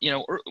saw,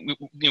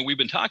 we've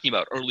been talking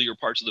about earlier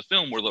parts of the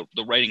film where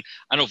the writing,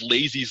 I don't know if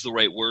lazy is the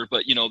right word,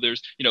 but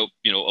there's,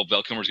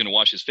 Val Kilmer's going to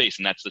wash his face,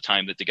 and that's the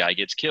time that the guy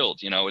gets killed.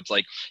 It's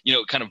like,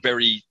 kind of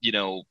very,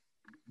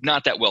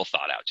 not that well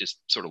thought out. Just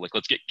sort of like,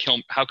 let's get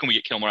how can we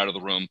get Kilmer out of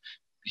the room?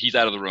 He's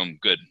out of the room.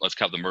 Good. Let's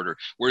have the murder.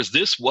 Whereas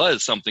this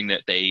was something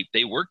that they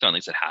worked on.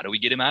 They said, how do we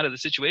get him out of the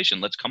situation?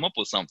 Let's come up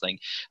with something.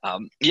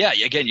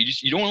 Again,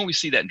 you don't always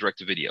see that in direct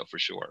to video, for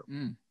sure.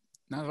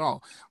 Not at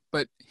all.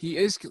 But he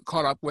is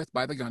caught up with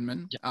by the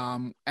gunman.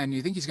 And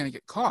you think he's going to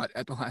get caught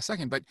at the last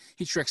second, but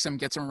he tricks him,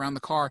 gets him around the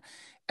car.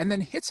 and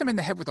then hits him in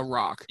the head with a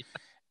rock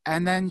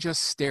and then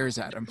just stares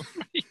at him.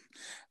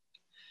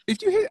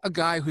 If you hit a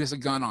guy who has a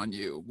gun on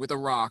you with a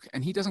rock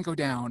and he doesn't go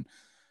down,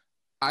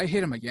 I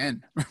hit him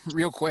again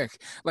real quick.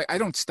 Like, I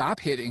don't stop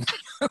hitting,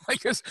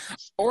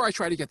 or I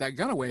try to get that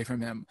gun away from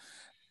him.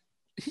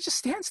 He just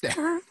stands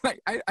there.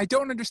 Like, I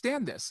don't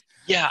understand this.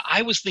 Yeah,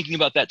 I was thinking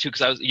about that too,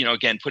 because I was,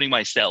 again, putting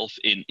myself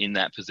in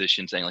that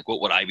position, saying like,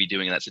 what would I be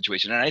doing in that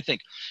situation? And I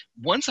think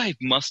once I've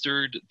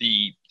mustered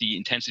the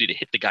intensity to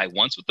hit the guy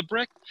once with the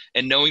brick,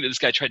 and knowing that this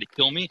guy tried to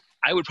kill me,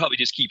 I would probably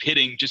just keep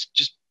hitting,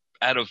 just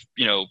out of,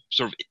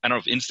 sort of, I don't know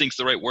if instinct's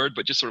the right word,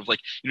 but just sort of like,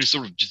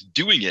 sort of just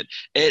doing it.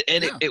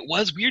 And Yeah. it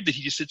was weird that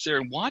he just sits there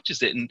and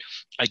watches it. And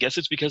I guess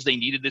it's because they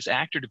needed this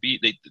actor to be,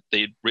 they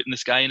had written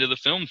this guy into the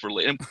film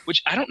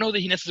which I don't know that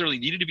he necessarily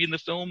needed to be in the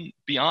film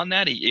beyond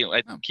that. He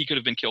could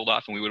have been killed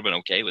off and we would have been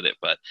okay with it.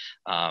 But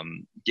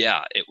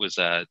yeah, it was,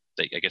 I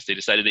guess they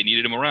decided they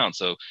needed him around.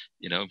 So,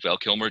 Val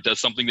Kilmer does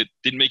something that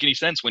didn't make any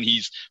sense when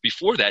he's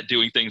before that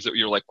doing things that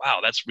you're like, wow,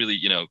 that's really,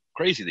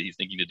 crazy that he's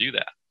thinking to do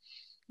that.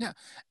 Yeah.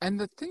 And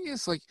the thing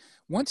is, like,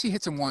 once he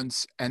hits him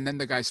once and then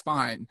the guy's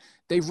fine,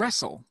 they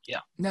wrestle. Yeah.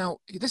 Now,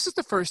 this is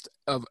the first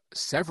of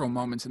several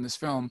moments in this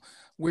film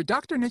where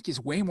Dr. Nick is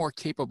way more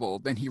capable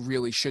than he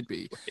really should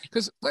be.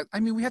 Because,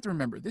 we have to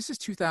remember, this is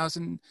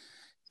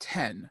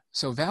 2010.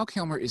 So Val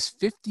Kilmer is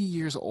 50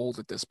 years old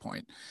at this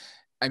point.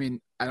 I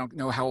mean, I don't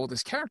know how old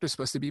this character is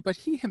supposed to be, but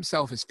he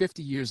himself is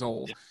 50 years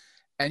old. Yeah.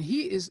 And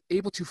he is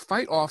able to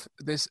fight off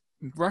this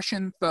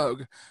Russian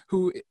thug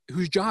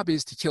whose job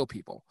is to kill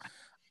people.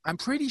 I'm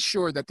pretty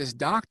sure that this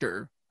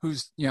doctor,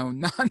 who's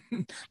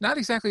not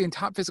exactly in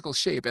top physical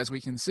shape, as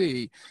we can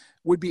see,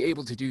 would be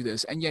able to do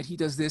this, and yet he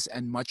does this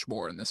and much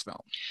more in this film.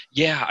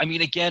 Yeah,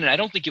 again, I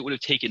don't think it would have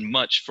taken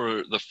much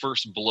for the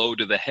first blow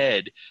to the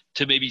head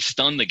to maybe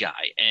stun the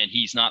guy, and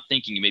he's not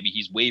thinking, maybe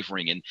he's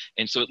wavering,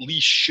 and so at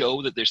least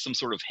show that there's some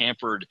sort of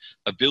hampered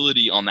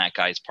ability on that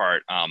guy's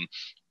part.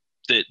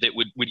 That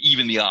would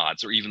even the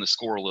odds or even the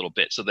score a little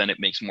bit. So then it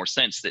makes more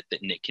sense that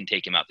Nick can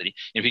take him out. That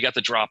if he got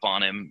the drop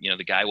on him,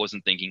 the guy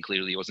wasn't thinking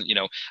clearly. He wasn't,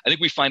 I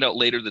think we find out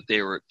later that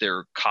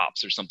they're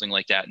cops or something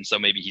like that. And so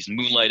maybe he's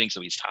moonlighting,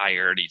 so he's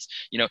tired. He's,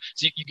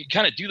 so you can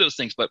kind of do those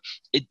things, but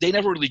they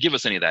never really give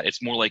us any of that.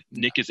 It's more like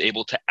Nick is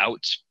able to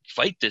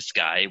outfight this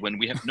guy when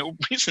we have no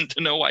reason to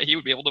know why he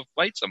would be able to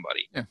fight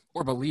somebody. Yeah,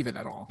 or believe it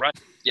at all. Right.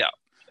 Yeah.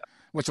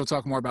 Which we'll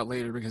talk more about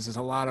later, because there's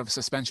a lot of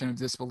suspension of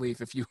disbelief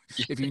if you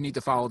need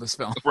to follow this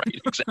film.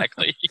 Right,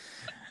 exactly.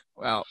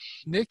 Well,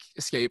 Nick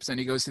escapes and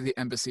he goes to the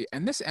embassy,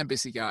 and this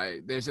embassy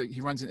guy,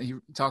 he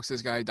talks to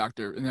this guy,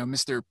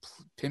 Mr.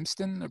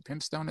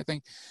 Pimpstone, I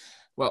think.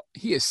 Well,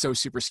 he is so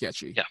super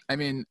sketchy. Yeah.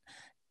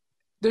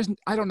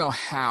 I don't know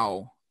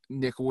how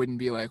Nick wouldn't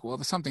be like,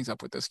 well, something's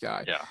up with this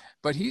guy. Yeah.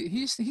 But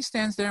he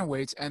stands there and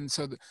waits, and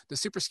so the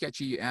super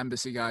sketchy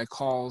embassy guy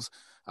calls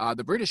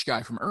the British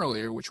guy from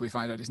earlier, which we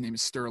find out his name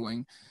is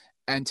Sterling,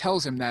 and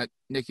tells him that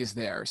Nick is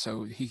there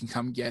so he can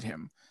come get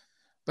him.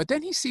 But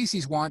then he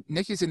sees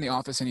Nick is in the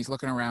office and he's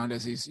looking around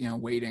as he's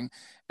waiting,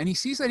 and he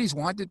sees that he's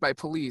wanted by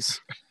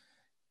police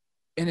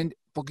in a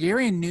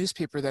Bulgarian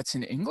newspaper that's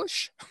in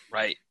English.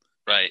 Right.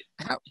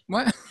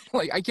 What?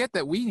 I get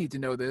that we need to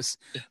know this,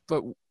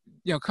 but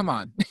come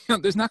on.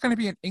 There's not going to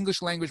be an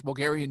English language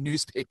Bulgarian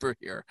newspaper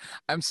here.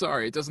 I'm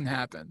sorry, it doesn't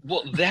happen.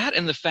 Well, that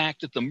and the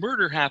fact that the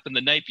murder happened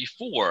the night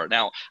before.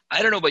 Now,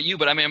 I don't know about you,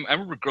 but I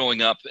remember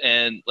growing up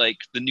and the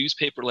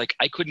newspaper,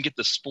 I couldn't get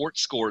the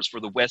sports scores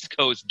for the West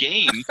Coast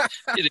game,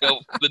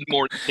 the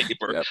morning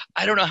paper. Yep.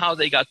 I don't know how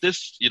they got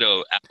this,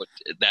 out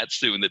that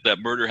soon, that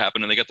murder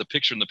happened, and they got the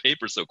picture in the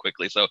paper so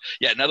quickly. So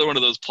yeah, another one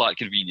of those plot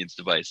convenience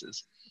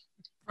devices.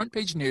 Front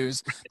page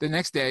news the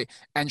next day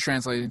and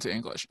translated into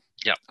English.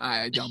 Yeah,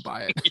 I don't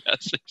buy it.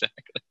 Yes,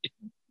 exactly.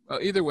 Well,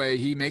 either way,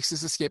 he makes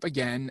his escape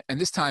again, and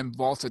this time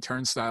vaults a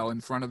turnstile in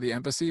front of the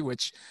embassy,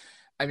 which,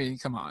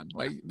 come on.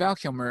 Val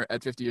Kilmer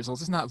at 50 years old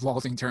is not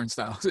vaulting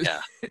turnstiles.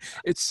 Yeah.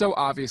 It's so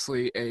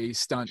obviously a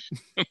stunt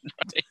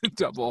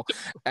double.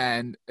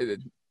 And,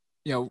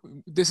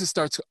 this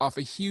starts off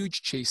a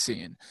huge chase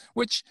scene,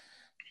 which,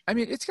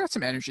 it's got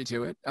some energy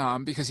to it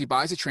because he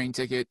buys a train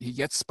ticket, he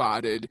gets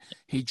spotted,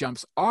 he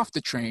jumps off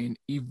the train,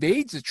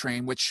 evades the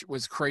train, which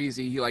was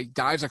crazy. He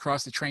dives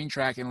across the train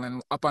track and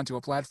then up onto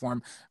a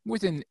platform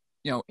within,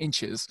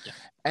 inches,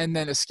 and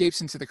then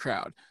escapes into the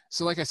crowd.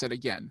 So like I said,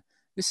 again,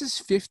 this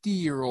is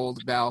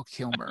 50-year-old Val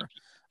Kilmer.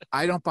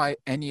 I don't buy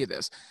any of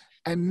this.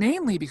 And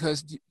mainly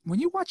because when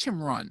you watch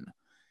him run,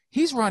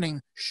 he's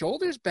running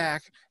shoulders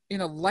back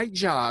in a light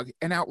jog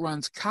and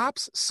outruns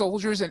cops,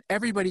 soldiers, and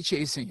everybody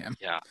chasing him.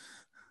 Yeah.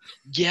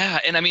 Yeah,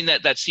 and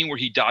that scene where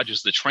he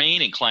dodges the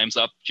train and climbs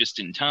up just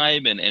in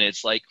time, and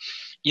it's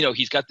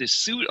he's got this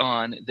suit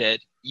on that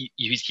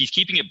he's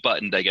keeping it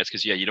buttoned, I guess,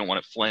 because you don't want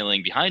it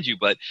flailing behind you.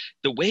 But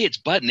the way it's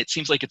buttoned, it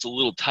seems like it's a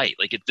little tight.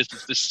 Like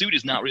the suit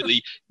is not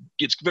really.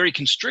 It's very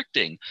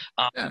constricting.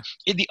 And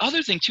the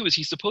other thing too is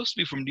he's supposed to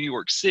be from New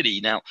York City.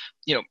 Now,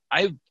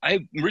 I'm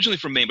originally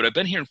from Maine, but I've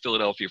been here in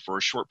Philadelphia for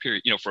a short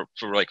period.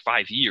 For like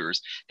 5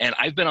 years, and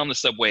I've been on the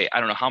subway. I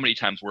don't know how many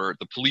times where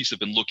the police have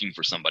been looking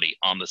for somebody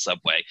on the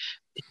subway.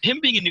 Him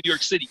being in New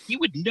York City, he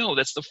would know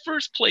that's the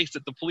first place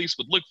that the police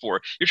would look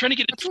for. You're trying to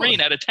get a train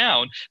out of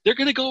town, they're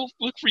going to go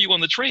look for you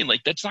on the train.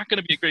 Like, that's not going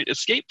to be a great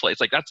escape place.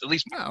 Like, that's at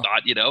least my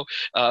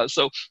thought,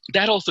 So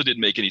that also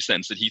didn't make any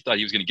sense, that he thought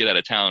he was going to get out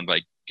of town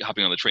by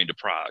hopping on the train to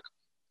Prague.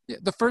 Yeah,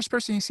 the first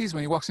person he sees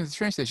when he walks into the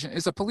train station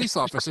is a police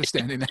officer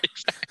standing there.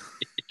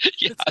 Exactly.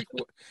 Yeah. Like,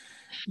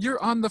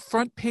 you're on the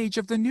front page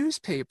of the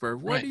newspaper.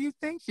 What are you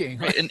thinking?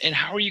 Right. And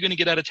how are you going to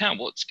get out of town?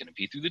 Well, it's going to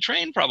be through the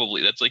train,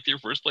 probably. That's like your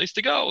first place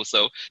to go.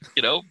 So,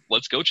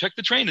 let's go check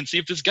the train and see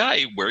if this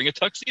guy wearing a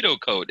tuxedo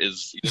coat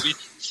is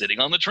sitting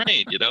on the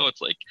train.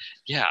 It's like,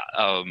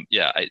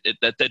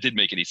 that didn't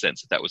make any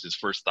sense. That was his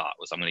first thought,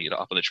 was I'm going to get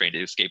off on the train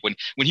to escape. When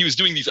he was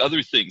doing these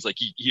other things, like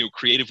he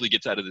creatively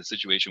gets out of the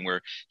situation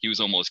where he was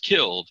almost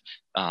killed.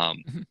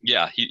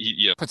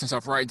 He puts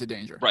himself right into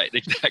danger. Right.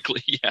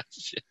 Exactly.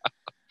 Yes. Yeah.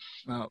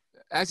 Well,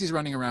 as he's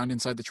running around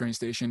inside the train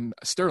station,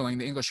 Sterling,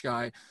 the English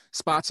guy,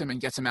 spots him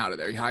and gets him out of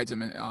there. He hides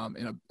him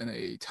in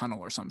a tunnel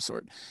or some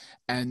sort.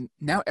 And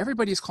now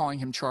everybody's calling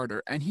him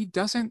Charter, and he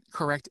doesn't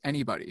correct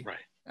anybody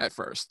at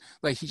first.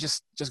 Like, he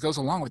just goes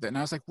along with it. And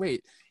I was like,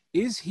 wait,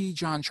 is he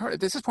John Charter?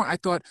 At this point, I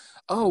thought,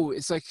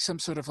 it's like some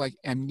sort of like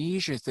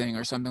amnesia thing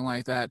or something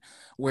like that,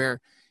 where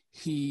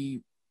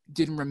he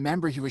didn't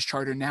remember he was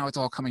Charter. Now it's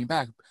all coming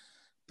back.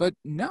 But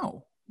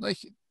no, like,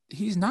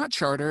 he's not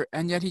Charter,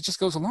 and yet he just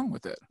goes along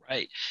with it.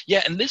 Right.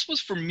 Yeah, and this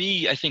was, for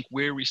me, I think,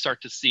 where we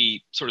start to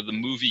see sort of the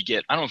movie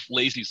get, I don't know if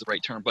lazy is the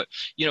right term, but,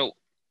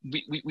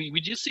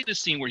 we just see this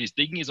scene where he's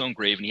digging his own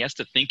grave, and he has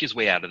to think his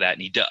way out of that,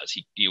 and he does.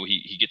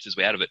 He gets his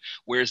way out of it.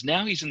 Whereas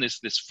now he's in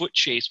this foot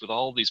chase with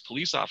all of these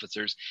police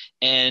officers,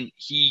 and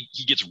he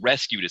gets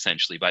rescued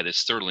essentially by this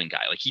Sterling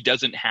guy. Like, he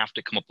doesn't have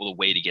to come up with a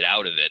way to get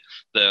out of it.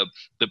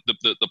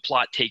 The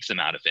plot takes him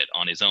out of it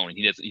on his own, and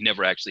he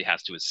never actually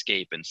has to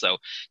escape. And so,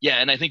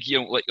 and I think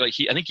I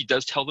think he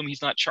does tell them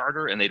he's not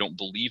Charter, and they don't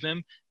believe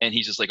him, and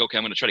he's just like, okay,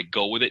 I'm going to try to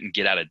go with it and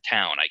get out of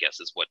town, I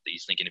guess, is what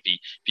he's thinking.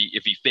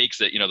 If he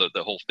fakes it,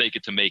 the whole fake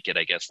it to make it,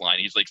 I guess, line.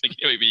 He's like thinking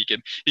maybe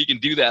he can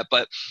do that.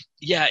 But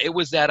yeah, it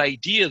was that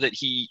idea that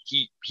he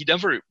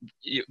never,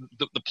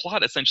 the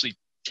plot essentially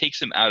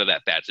takes him out of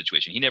that bad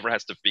situation. He never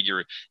has to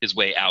figure his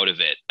way out of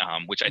it,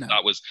 which I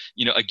thought was,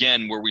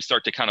 again, where we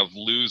start to kind of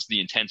lose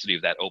the intensity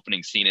of that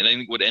opening scene. And I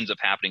think what ends up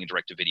happening in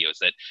direct-to-video is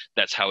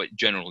that's how it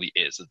generally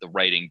is, that the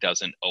writing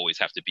doesn't always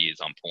have to be as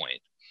on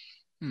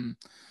point.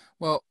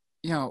 Well,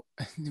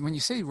 when you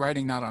say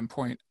writing not on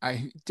point,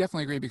 I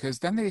definitely agree, because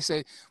then they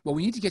say, well,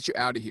 we need to get you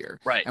out of here.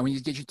 Right. And we need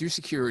to get you through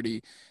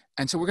security.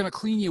 And so we're going to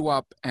clean you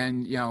up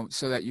and,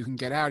 so that you can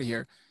get out of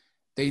here.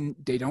 They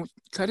don't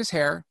cut his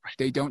hair. Right.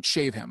 They don't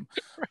shave him.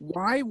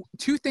 Why?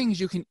 Two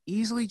things you can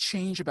easily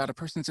change about a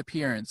person's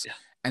appearance,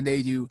 and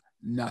they do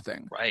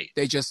nothing. Right.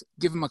 They just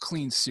give him a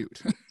clean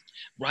suit.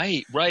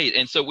 Right.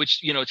 And so,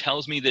 which,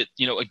 tells me that,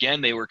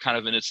 again, they were kind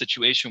of in a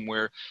situation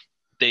where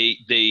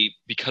they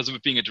because of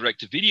it being a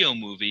direct-to-video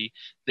movie,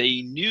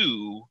 they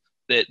knew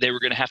that they were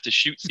going to have to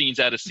shoot scenes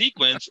out of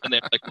sequence, and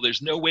they're like, well,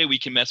 there's no way we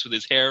can mess with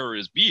his hair or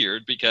his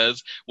beard,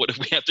 because what if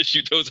we have to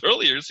shoot those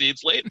earlier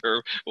scenes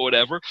later or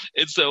whatever?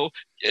 And so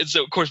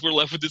of course we're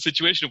left with the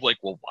situation of like,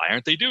 well, why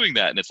aren't they doing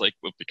that? And it's like,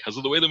 well, because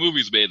of the way the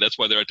movie's made, that's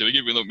why they're not doing it,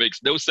 even though it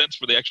makes no sense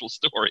for the actual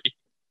story.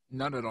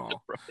 None at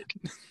all.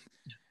 Right.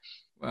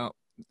 Well,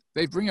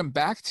 they bring him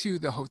back to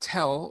the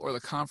hotel or the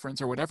conference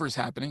or whatever's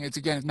happening. It's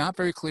not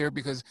very clear,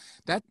 because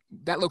that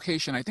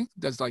location, I think,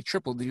 does like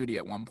triple duty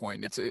at one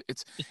point.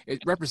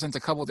 It represents a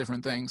couple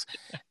different things.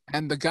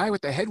 And the guy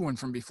with the head wound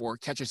from before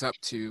catches up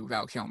to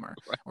Val Kilmer,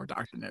 or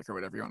Dr. Nick, or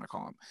whatever you want to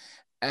call him.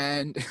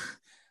 And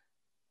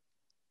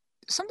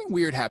something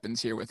weird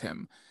happens here with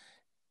him.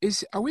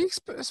 Are we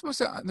supposed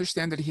to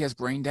understand that he has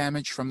brain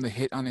damage from the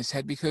hit on his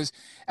head? Because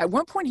at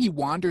one point he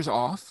wanders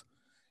off,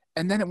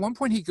 and then at one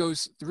point he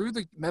goes through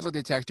the metal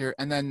detector,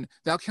 and then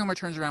Val Kilmer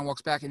turns around,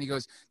 walks back, and he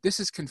goes,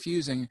 "This is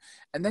confusing."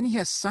 And then he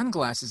has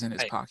sunglasses in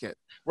his pocket.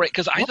 Right,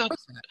 because I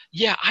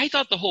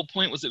thought the whole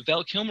point was that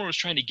Val Kilmer was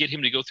trying to get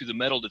him to go through the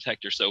metal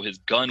detector so his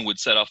gun would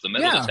set off the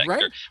metal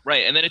detector.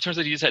 Right, and then it turns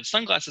out he just had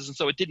sunglasses, and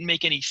so it didn't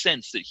make any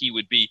sense that he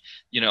would be,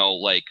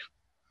 like,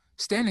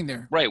 standing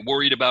there, right,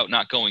 worried about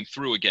not going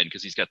through again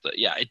because he's got the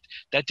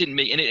that didn't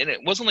make, and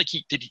it wasn't like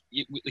he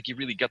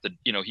really got the,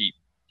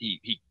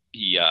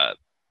 he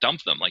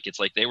dumped them. Like, it's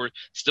like they were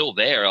still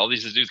there. All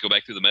these dudes go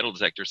back through the metal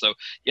detector. So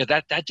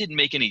that didn't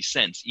make any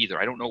sense either.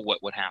 I don't know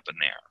what happened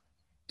there.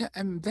 Yeah,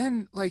 and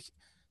then like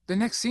the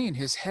next scene,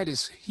 his head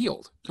is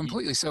healed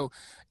completely. So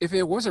if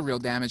it was a real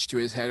damage to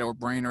his head or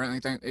brain or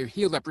anything, it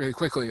healed up really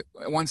quickly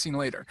one scene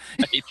later.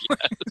 Right,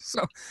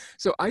 yeah.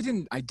 So I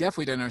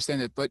definitely didn't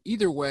understand it. But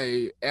either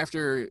way,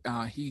 after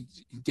he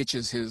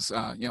ditches his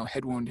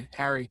head wound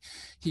Harry,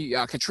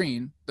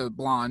 Katrine, the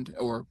blonde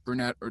or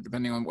brunette, or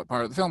depending on what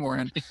part of the film we're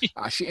in,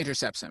 she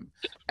intercepts him.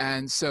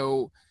 And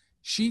so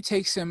she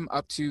takes him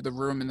up to the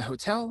room in the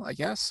hotel, I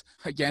guess.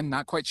 Again,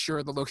 not quite sure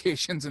of the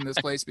locations in this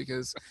place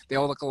because they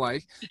all look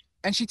alike.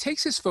 And she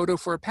takes his photo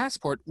for a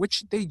passport,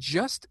 which they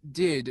just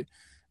did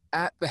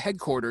at the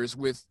headquarters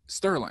with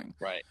Sterling.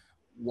 Right.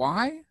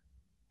 Why?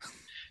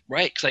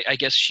 Right, because I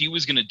guess she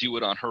was going to do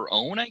it on her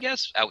own, I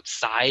guess,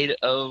 outside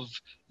of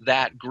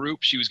that group.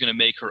 She was going to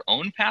make her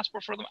own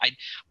passport for them.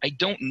 I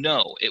don't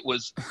know. It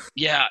was,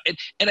 yeah.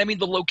 And I mean,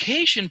 the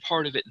location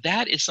part of it,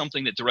 that is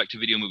something that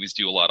direct-to-video movies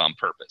do a lot on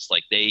purpose.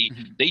 Like, they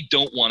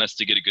don't want us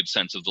to get a good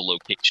sense of the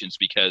locations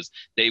because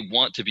they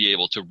want to be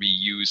able to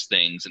reuse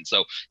things. And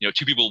so,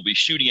 two people will be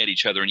shooting at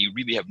each other and you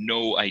really have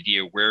no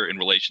idea where in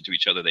relation to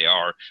each other they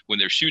are when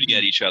they're shooting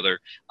at each other.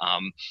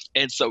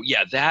 And so,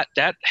 yeah,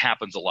 that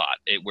happens a lot,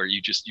 where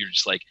you're just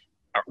like,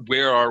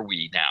 where are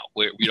we now?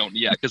 Where we don't,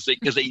 yeah, because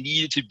they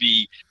needed to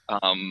be,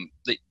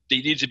 they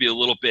needed to be a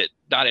little bit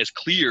not as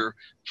clear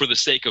for the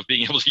sake of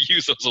being able to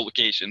use those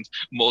locations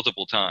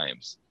multiple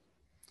times.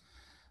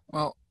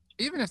 Well,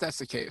 even if that's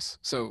the case,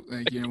 so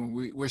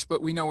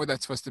we know where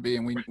that's supposed to be,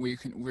 and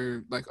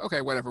we're like,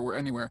 okay, whatever, we're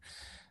anywhere.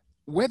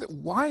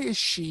 Why is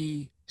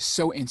she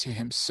so into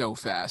him so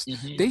fast?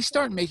 Mm-hmm. They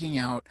start making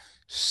out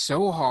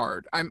so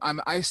hard.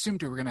 I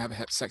assumed we were gonna have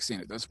a sex scene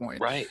at this point,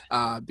 right?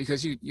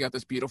 Because you got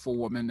this beautiful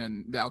woman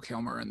and Val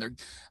Kilmer, and they're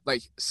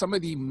like some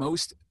of the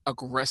most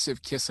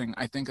aggressive kissing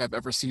I think I've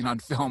ever seen on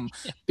film.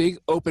 Big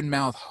open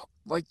mouth,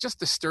 like just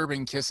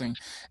disturbing kissing,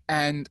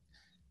 and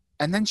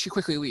then she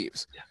quickly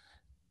leaves. Yeah.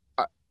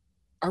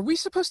 Are we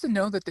supposed to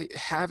know that they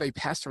have a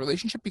past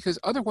relationship? Because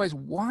otherwise,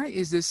 why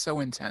is this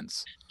so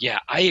intense? Yeah,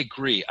 I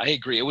agree.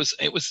 It was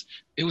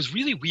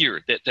really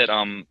weird that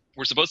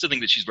we're supposed to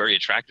think that she's very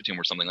attracted to him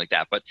or something like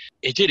that, but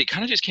it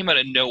kind of just came out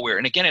of nowhere.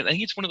 And again, I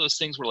think it's one of those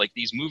things where, like,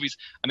 these movies,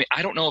 I mean,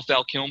 I don't know if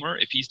Val Kilmer,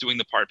 if he's doing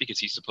the part because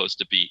he's supposed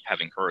to be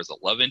having her as a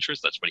love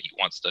interest, that's what he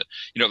wants to,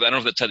 I don't know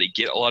if that's how they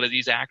get a lot of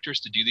these actors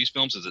to do these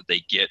films, is that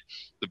they get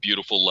the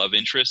beautiful love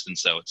interest. And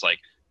so it's like,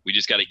 we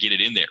just got to get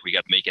it in there. We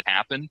got to make it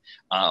happen.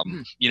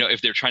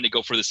 If they're trying to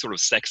go for this sort of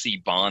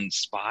sexy Bond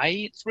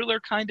spy thriller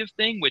kind of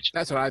thing, which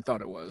that's what I thought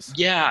it was.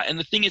 Yeah, and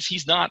the thing is,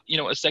 he's not,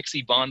 a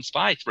sexy Bond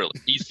spy thriller.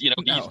 He's,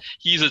 No.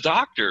 he's a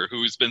doctor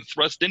who's been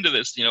thrust into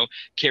this,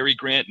 Cary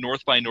Grant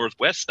North by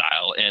Northwest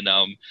style, and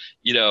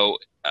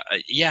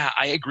yeah,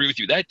 I agree with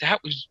you. That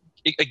was,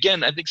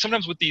 again, I think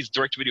sometimes with these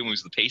direct-to-video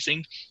movies, the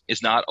pacing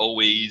is not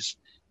always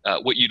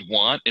what you'd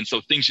want, and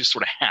so things just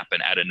sort of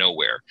happen out of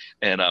nowhere,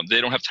 and they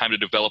don't have time to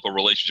develop a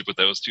relationship with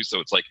those two, so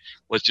it's like,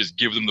 let's just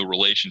give them the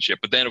relationship.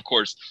 But then, of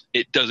course,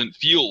 it doesn't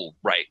feel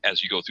right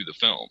as you go through the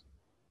film.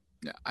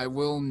 Yeah, I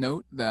will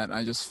note that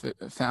I just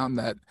found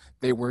that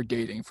they were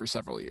dating for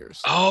several years.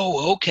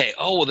 Oh, okay.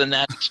 Oh, well, then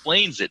that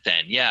explains it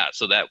then. Yeah,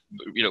 so that,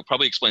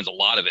 probably explains a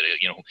lot of it,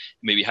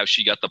 maybe how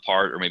she got the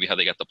part, or maybe how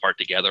they got the part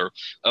together.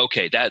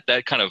 Okay,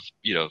 that kind of,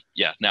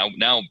 yeah, now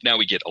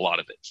we get a lot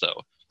of it, so.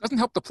 Doesn't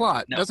help the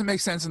plot. No. Doesn't make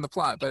sense in the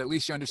plot, but at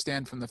least you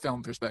understand from the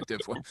film perspective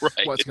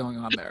Right. what's going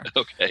on there.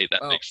 Okay,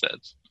 that makes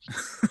sense.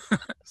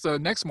 So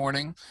next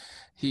morning,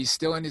 he's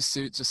still in his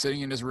suit, just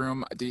sitting in his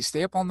room. Did he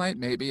stay up all night?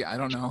 Maybe. I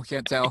don't know.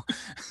 Can't tell.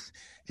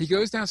 He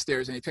goes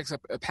downstairs and he picks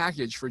up a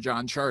package for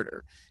John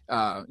Charter.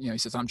 He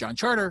says, "I'm John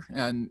Charter,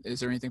 and is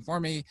there anything for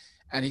me?"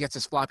 And he gets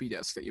his floppy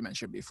disk that you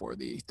mentioned before,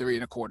 the 3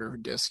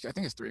 1/4 disc. I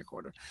think it's 3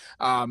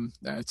 1/4.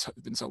 It's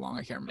been so long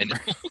I can't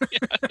remember.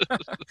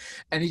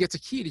 And he gets a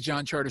key to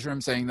John Charter's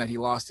room, saying that he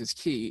lost his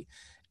key.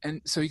 And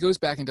so he goes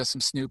back and does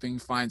some snooping,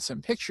 finds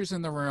some pictures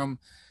in the room.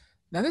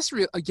 Now this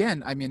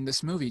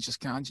this movie just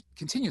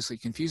continuously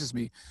confuses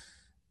me.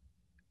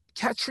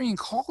 Katrine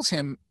calls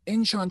him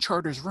in John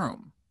Charter's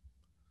room.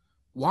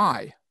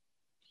 Why?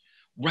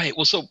 Right.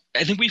 Well, so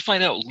I think we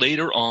find out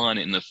later on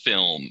in the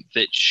film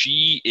that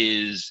she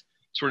is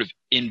sort of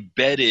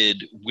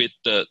embedded with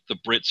the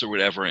Brits or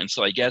whatever. And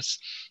so I guess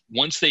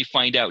once they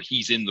find out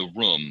he's in the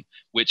room,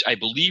 which I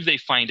believe they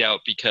find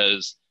out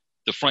because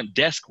the front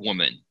desk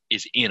woman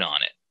is in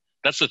on it.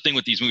 That's the thing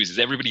with these movies, is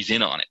everybody's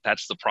in on it.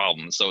 That's the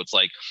problem. So it's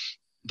like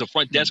the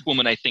front desk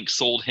woman, I think,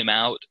 sold him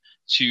out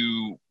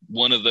to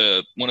one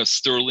of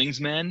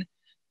Sterling's men.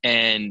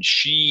 And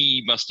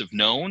she must have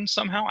known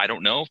somehow. I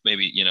don't know if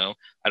maybe,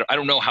 I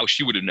don't know how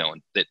she would have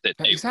known that.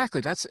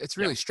 Exactly. It's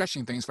really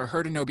stretching things for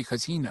her to know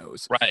because he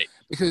knows. Right.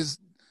 Because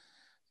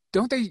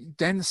don't they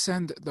then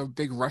send the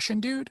big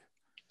Russian dude?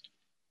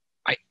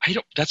 I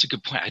don't, that's a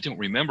good point. I don't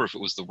remember if it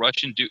was the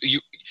Russian dude.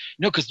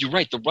 Because you're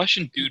right. The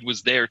Russian dude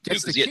was there too.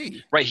 Gets the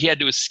key. He had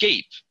to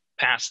escape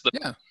past the.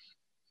 Yeah.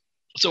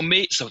 So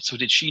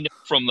did she know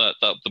from the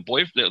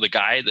boy, the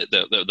guy,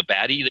 the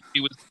baddie that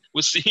he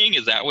was seeing?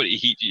 Is that what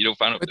he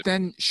found out? But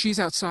then she's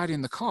outside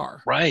in the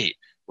car. Right.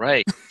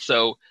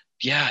 So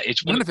Yeah,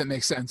 it's None of it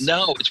makes sense.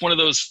 No, it's one of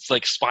those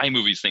like spy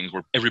movies things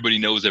where everybody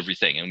knows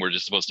everything, and we're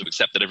just supposed to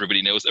accept that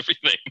everybody knows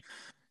everything.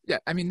 Yeah,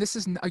 I mean, this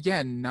is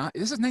again not.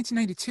 This is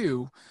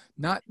 1992.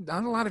 Not a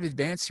lot of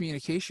advanced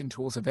communication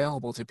tools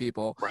available to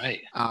people.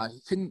 Right.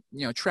 Couldn't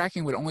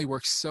tracking would only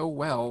work so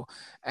well,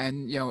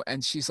 and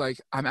and she's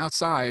like, I'm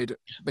outside,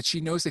 but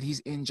she knows that he's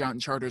in John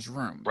Charter's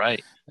room.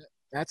 Right.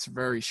 That's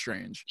very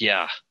strange.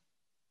 Yeah.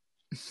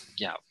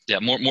 Yeah.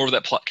 More of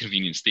that plot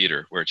convenience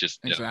theater where it just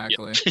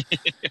exactly.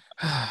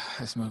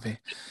 This movie.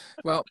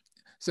 Well,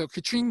 so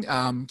Katrine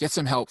gets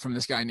some help from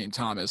this guy named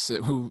Thomas,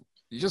 who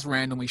just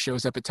randomly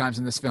shows up at times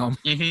in this film.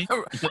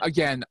 Mm-hmm.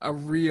 Again, a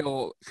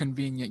real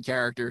convenient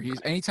character. He's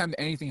anytime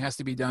anything has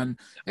to be done.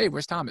 Hey,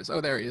 where's Thomas?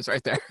 Oh, there he is,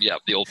 right there. Yeah,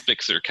 the old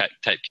fixer type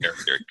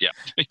character. Yeah.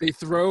 They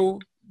throw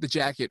the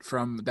jacket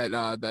from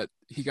that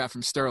he got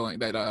from Sterling,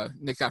 that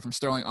Nick got from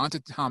Sterling, onto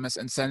Thomas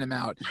and send him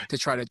out to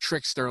try to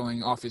trick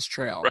Sterling off his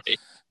trail. Right.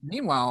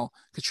 Meanwhile,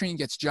 Katrine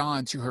gets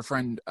John to her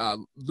friend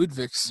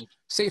Ludwig's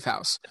safe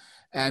house.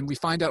 And we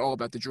find out all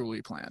about the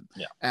jewelry plan.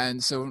 Yeah.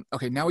 And so,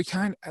 okay, now we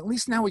kind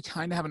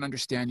of have an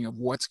understanding of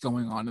what's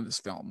going on in this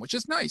film, which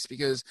is nice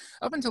because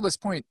up until this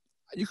point,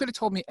 you could have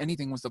told me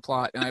anything was the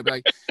plot, and I'd be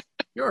like,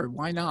 sure,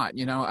 why not?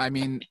 I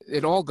mean,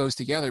 it all goes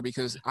together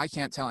because I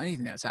can't tell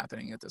anything that's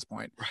happening at this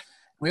point. Right.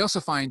 We also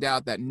find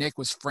out that Nick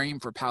was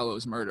framed for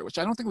Paolo's murder, which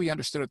I don't think we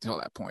understood until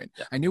that point.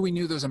 Yeah. I knew we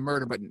knew there was a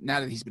murder, but now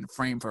that he's been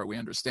framed for it, we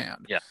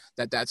understand. Yeah.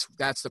 That's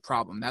the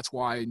problem. That's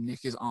why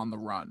Nick is on the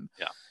run.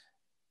 Yeah.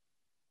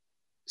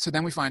 So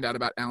then we find out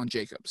about Alan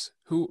Jacobs,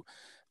 who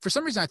for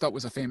some reason I thought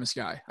was a famous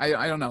guy.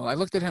 I don't know. I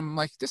looked at him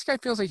like, this guy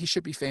feels like he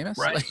should be famous.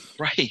 Right, Like,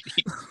 right,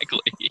 exactly,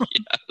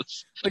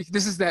 yes. like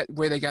this is that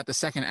where they got the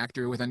second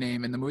actor with a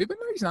name in the movie, but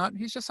no, he's not.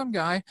 He's just some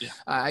guy. Yeah.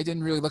 I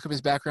didn't really look up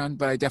his background,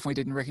 but I definitely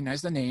didn't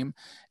recognize the name.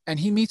 And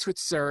he meets with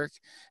Sarek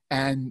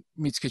and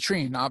meets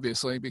Katrine,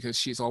 obviously, because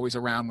she's always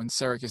around when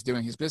Sarek is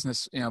doing his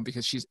business,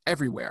 because she's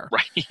everywhere.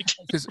 Right.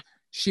 Because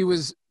she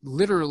was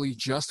literally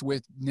just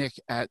with Nick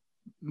at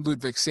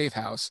Ludwig's safe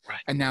house,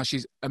 right. And now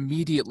she's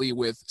immediately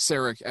with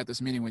Sarek at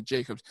this meeting with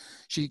Jacobs.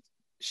 She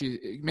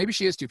maybe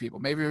she is two people.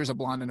 Maybe there's a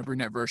blonde and a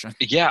brunette version.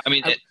 Yeah, I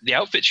mean, the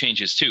outfit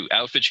changes too.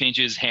 Outfit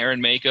changes, hair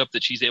and makeup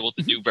that she's able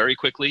to do very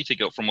quickly to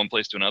go from one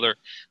place to another.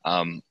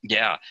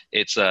 Yeah,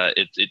 it's I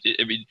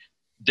mean,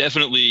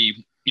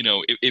 definitely.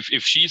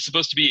 If she's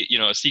supposed to be,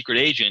 a secret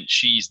agent,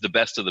 she's the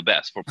best of the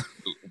best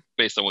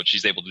based on what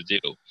she's able to do.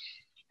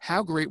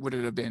 How great would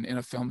it have been in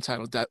a film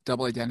titled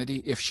Double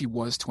Identity if she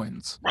was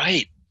twins?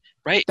 Right.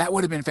 That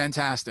would have been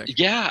fantastic.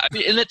 Yeah, I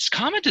mean, and it's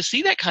common to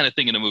see that kind of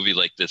thing in a movie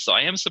like this. So I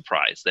am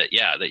surprised that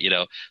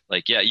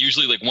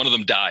usually like one of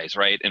them dies,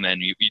 right, and then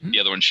the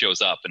other one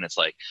shows up, and it's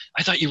like,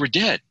 I thought you were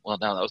dead. Well,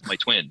 no, that was my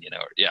twin.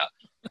 Yeah.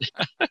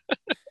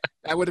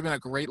 That would have been a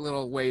great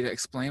little way to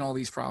explain all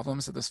these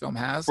problems that this film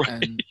has.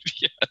 Right. And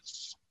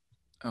yes.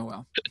 Oh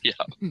well.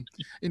 Yeah.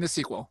 In the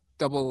sequel,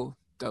 double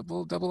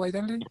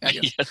identity. I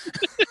guess. Yes.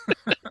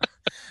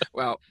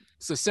 Well.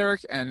 So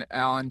Sarek and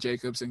Alan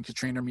Jacobs and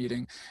Katrine are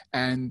meeting,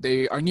 and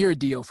they are near a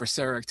deal for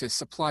Sarek to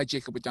supply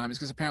Jacob with diamonds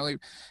because apparently,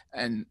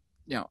 and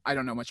I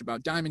don't know much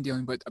about diamond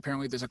dealing, but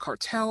apparently there's a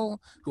cartel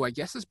who I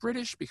guess is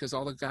British because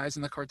all the guys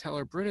in the cartel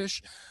are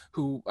British.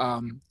 Who,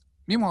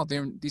 meanwhile,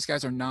 these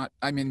guys are not.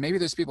 I mean, maybe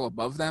there's people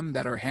above them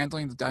that are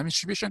handling the diamond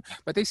distribution,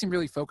 but they seem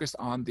really focused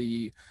on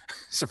the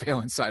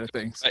surveillance side of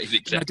things. Right,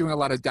 exactly. They're not doing a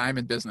lot of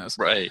diamond business.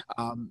 Right.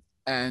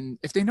 And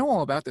if they know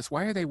all about this,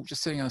 why are they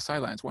just sitting on the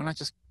sidelines? Why not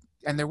just?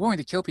 And they're willing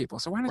to kill people,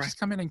 so why not just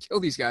come in and kill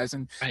these guys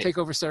and take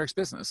over Sarek's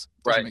business?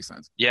 Doesn't make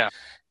sense. Yeah.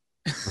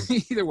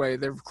 Either way,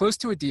 they're close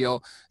to a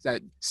deal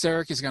that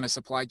Sarek is going to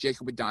supply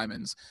Jacob with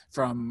diamonds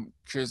from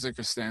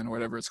Kyrgyzstan or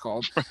whatever it's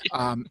called,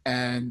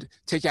 and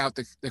take out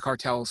the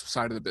cartel's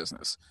side of the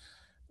business.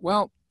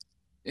 Well,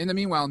 in the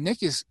meanwhile,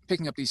 Nick is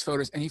picking up these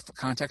photos, and he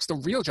contacts the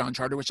real John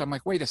Charter, which I'm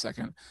like, wait a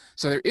second.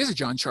 So there is a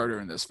John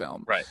Charter in this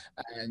film. Right.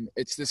 And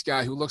it's this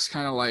guy who looks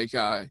kind of like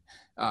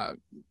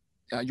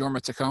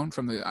Jorma Taccone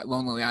from the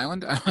Lonely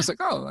Island. I was like,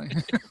 oh,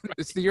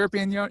 it's the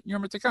European Jorma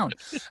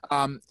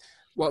Taccone.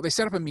 Well, they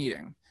set up a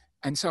meeting.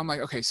 And so I'm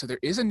like, okay, so there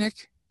is a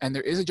Nick and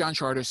there is a John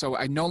Charter. So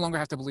I no longer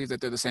have to believe that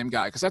they're the same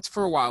guy. Because that's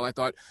for a while I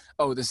thought,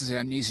 oh, this is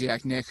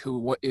amnesiac Nick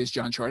what is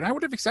John Charter. And I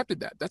would have accepted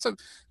that. That's a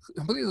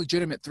completely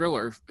legitimate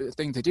thriller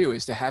thing to do,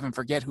 is to have him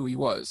forget who he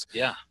was.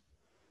 Yeah.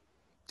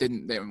 They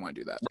didn't want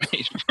to do that.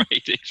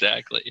 Right,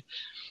 exactly.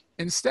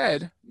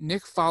 Instead,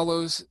 Nick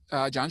follows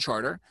John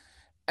Charter.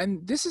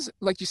 And this is,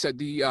 like you said,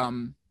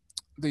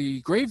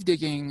 the grave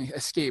digging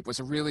escape was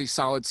a really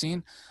solid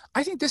scene.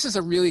 I think this is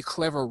a really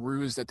clever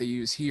ruse that they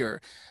use here,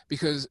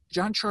 because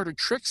John Charter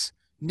tricks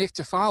Nick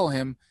to follow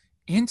him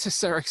into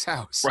Sarek's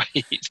house,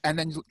 right, and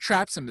then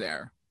traps him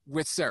there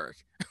with Sarek.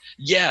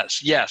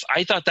 Yes.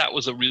 I thought that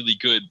was a really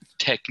good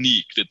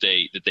technique that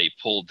they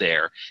pulled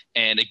there.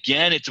 And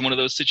again, it's one of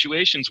those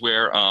situations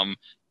where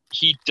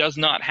he does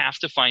not have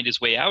to find his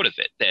way out of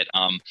it. That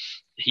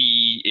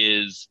he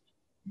is.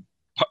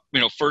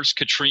 First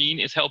Katrine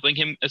is helping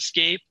him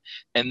escape,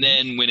 and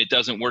then when it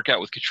doesn't work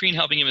out with Katrine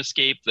helping him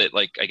escape, that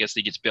I guess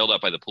he gets bailed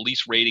out by the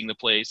police raiding the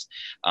place.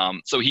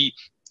 So he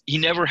he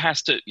never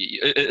has to.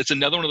 It's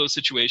another one of those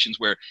situations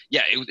where,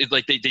 yeah,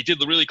 like they did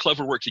the really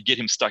clever work to get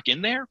him stuck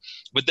in there,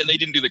 but then they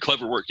didn't do the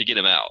clever work to get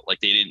him out. Like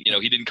they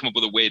didn't, he didn't come up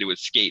with a way to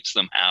escape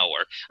somehow.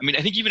 Or I mean,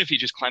 I think even if he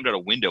just climbed out a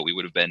window, we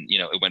would have been,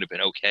 it would have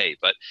been okay.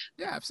 But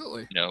yeah,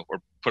 absolutely.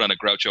 Or put on a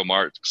Groucho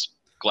Marx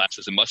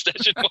glasses and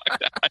mustache and walk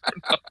that. I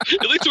don't know.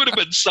 At least it would have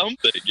been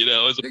something,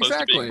 as opposed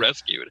to being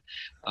rescued.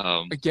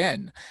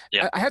 Again,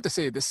 yeah. I have to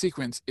say this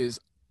sequence is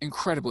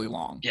incredibly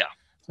long. Yeah.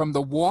 From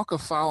the walk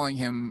of following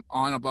him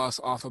on a bus,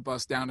 off a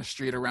bus, down a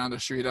street, around a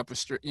street, up a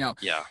street,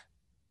 Yeah.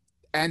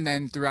 And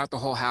then throughout the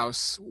whole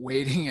house,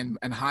 waiting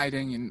and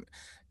hiding. And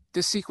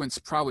this sequence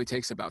probably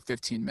takes about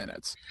 15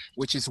 minutes,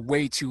 which is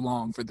way too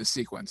long for this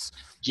sequence.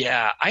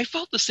 Yeah, I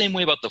felt the same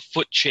way about the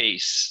foot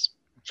chase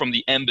from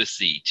the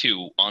embassy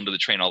too onto the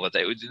train, all that.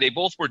 They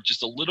both were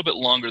just a little bit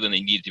longer than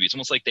they needed to be. It's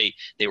almost like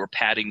they were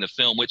padding the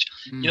film, which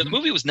the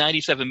movie was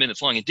 97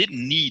 minutes long. It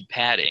didn't need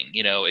padding.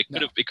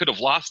 It could have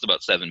lost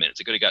about 7 minutes.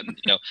 It could have gotten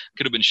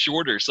could have been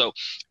shorter. So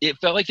it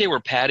felt like they were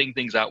padding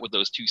things out with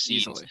those two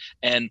scenes. Easily.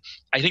 And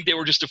I think they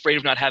were just afraid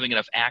of not having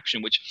enough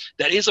action, which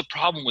that is a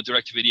problem with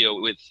direct-to-video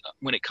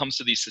when it comes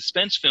to these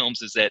suspense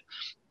films, is that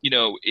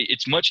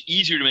it's much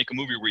easier to make a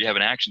movie where you have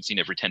an action scene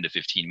every 10 to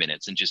 15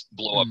 minutes and just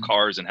blow up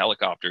cars and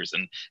helicopters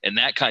and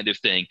that kind of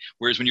thing.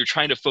 Whereas when you're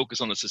trying to focus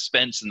on the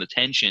suspense and the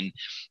tension,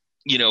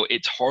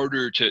 it's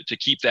harder to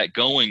keep that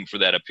going for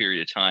that a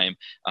period of time,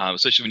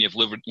 especially when you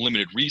have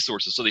limited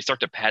resources. So they start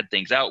to pad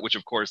things out, which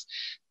of course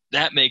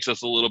that makes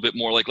us a little bit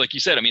more like you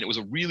said. I mean, it was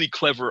a really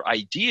clever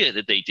idea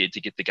that they did to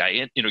get the guy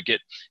in,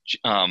 get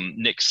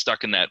Nick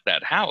stuck in that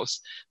house.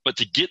 But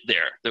to get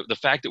there, the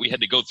fact that we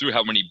had to go through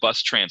how many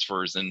bus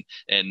transfers and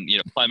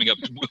climbing up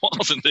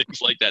walls and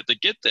things like that to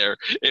get there,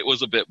 it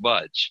was a bit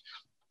much.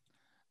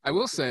 I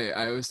will say,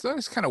 I thought it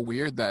was kind of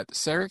weird that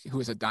Sarek,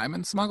 who is a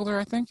diamond smuggler,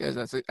 I think,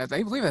 I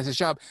believe that's his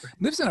job,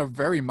 lives in a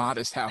very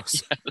modest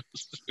house.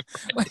 Yes.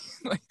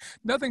 like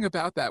nothing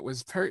about that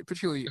was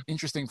particularly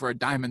interesting for a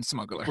diamond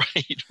smuggler.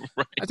 Right.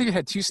 I think it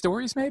had 2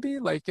 stories, maybe,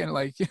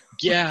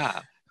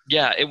 Yeah.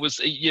 Yeah, it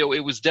was,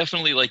 it was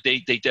definitely like they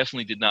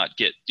definitely did not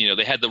get,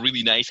 they had the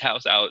really nice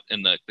house out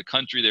in the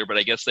country there, but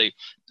I guess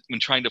when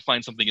trying to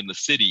find something in the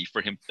city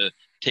for him to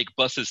take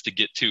buses to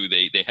get to,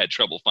 they had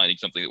trouble finding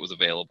something that was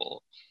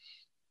available.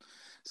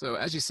 So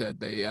as you said,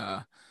 they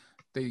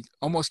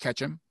almost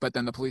catch him, but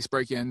then the police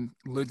break in.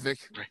 Ludwig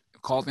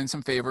called in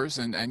some favors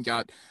and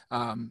got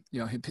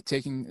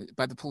taken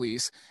by the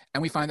police,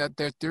 and we find out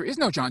that there is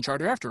no John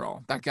Charter after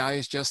all. That guy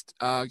is just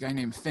a guy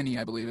named Finney,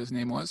 I believe his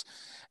name was,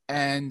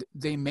 and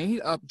they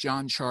made up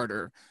John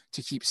Charter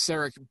to keep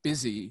Sarek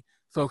busy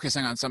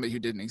focusing on somebody who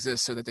didn't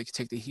exist, so that they could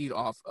take the heat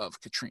off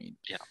of Katrine.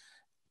 Yeah.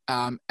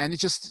 And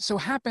it just so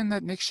happened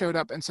that Nick showed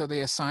up, and so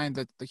they assigned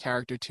the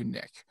character to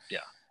Nick. Yeah.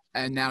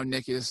 And now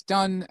Nick is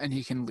done and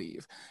he can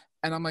leave.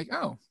 And I'm like,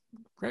 oh,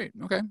 great.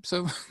 Okay.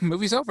 So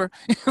movie's over.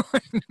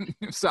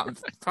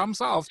 Problem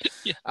solved.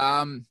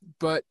 Yeah.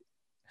 But,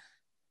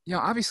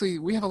 obviously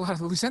we have a lot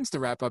of loose ends to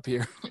wrap up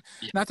here.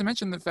 Yeah. Not to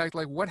mention the fact,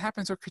 what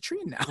happens with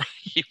Katrine now?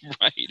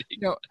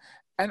 Right.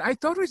 And I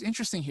thought it was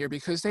interesting here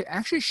because they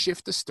actually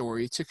shift the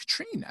story to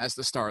Katrine as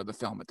the star of the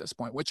film at this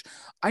point, which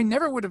I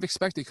never would have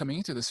expected coming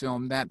into this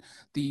film, that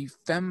the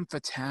femme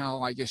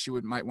fatale, I guess you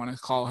might want to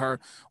call her,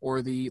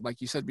 or the,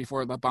 like you said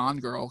before, the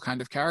Bond girl kind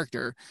of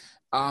character,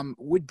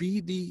 would be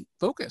the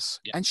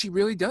focus. Yeah. And she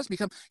really does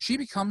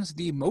becomes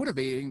the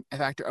motivating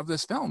factor of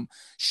this film.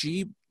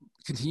 She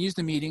continues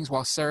the meetings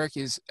while Sarek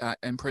is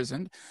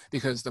imprisoned,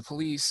 because the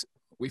police,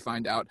 we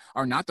find out,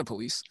 are not the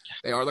police.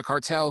 They are the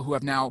cartel, who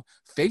have now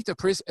faked a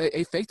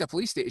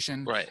police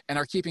station, right, and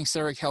are keeping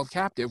Sarek held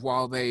captive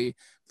while they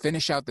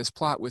finish out this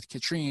plot with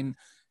Katrine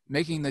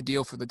making the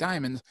deal for the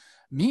diamonds.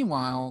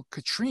 Meanwhile,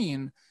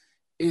 Katrine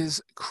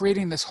is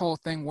creating this whole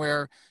thing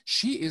where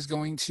she is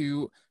going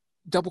to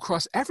double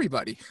cross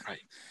everybody. Right.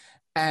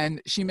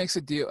 And she makes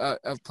a deal,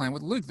 a plan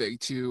with Ludwig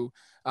to,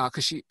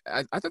 because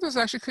I thought that was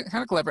actually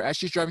kind of clever. As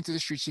she's driving through the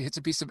street, she hits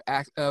a piece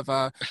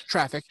of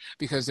traffic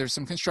because there's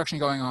some construction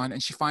going on,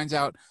 and she finds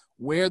out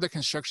where the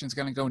construction is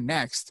going to go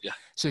next,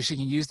 so she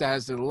can use that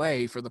as the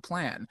delay for the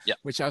plan. Yeah.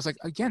 Which I was like,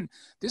 again,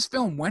 this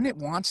film, when it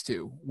wants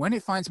to, when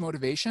it finds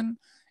motivation,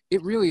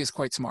 it really is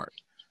quite smart.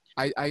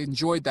 I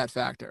enjoyed that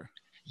factor.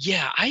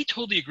 Yeah, I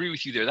totally agree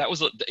with you there. That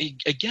was,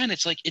 again,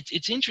 it's like,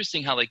 it's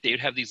interesting how they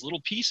would have these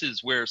little pieces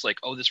where it's like,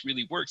 oh, this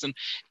really works. And,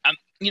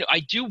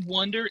 I do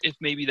wonder if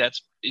maybe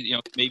that's,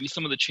 maybe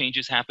some of the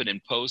changes happened in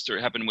post, or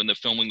happened when the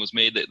filming was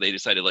made, that they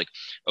decided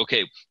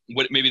okay,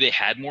 maybe they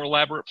had more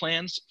elaborate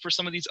plans for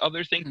some of these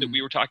other things that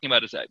we were talking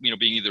about, is that,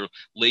 being either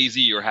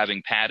lazy or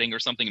having padding or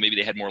something. Maybe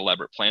they had more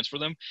elaborate plans for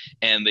them,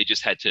 and they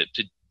just had to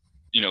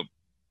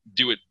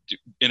do it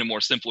in a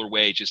more simpler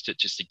way, just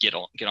to get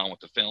on with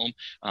the film,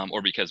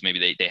 or because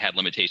maybe they had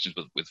limitations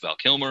with Val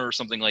Kilmer or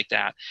something like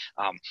that.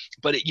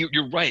 But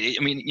you're right.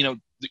 I mean,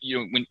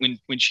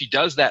 when she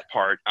does that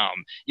part,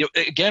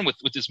 again with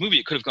this movie,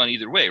 it could have gone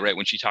either way, right?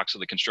 When she talks to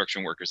the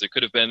construction workers, it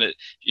could have been that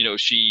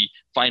she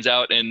finds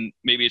out, and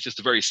maybe it's just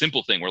a very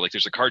simple thing where like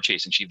there's a car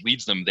chase and she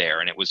leads them there,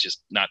 and it was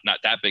just not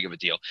that big of a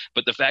deal.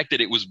 But the fact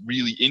that it was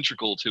really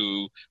integral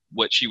to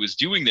what she was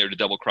doing there to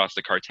double cross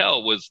the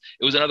cartel was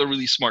another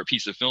really smart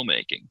piece of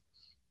filmmaking.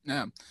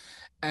 Yeah,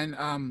 and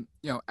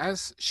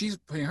as she's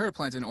putting her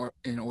plans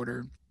in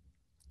order,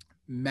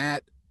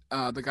 Matt,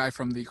 the guy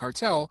from the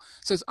cartel,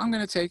 says, "I'm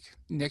going to take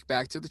Nick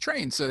back to the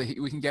train so that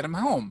we can get him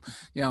home."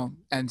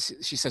 And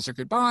she says her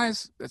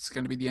goodbyes. That's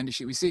going to be the end of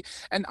she we see.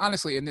 And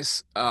honestly, in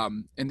this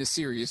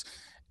series,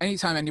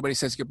 anytime anybody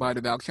says goodbye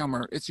to Val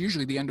Kilmer, it's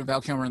usually the end of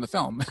Val Kilmer in the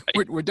film.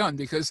 Right. We're done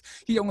because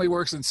he only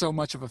works in so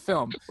much of a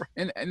film.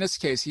 And in this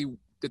case, he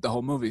did the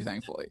whole movie,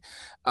 thankfully.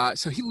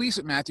 So he leaves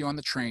with Matthew on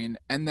the train,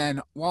 and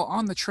then while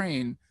on the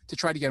train to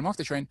try to get him off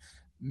the train,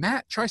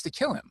 Matt tries to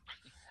kill him.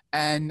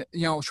 And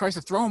tries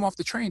to throw him off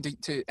the train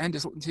to end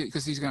his,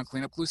 because he's going to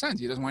clean up loose ends.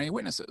 He doesn't want any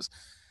witnesses.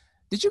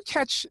 Did you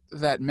catch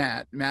that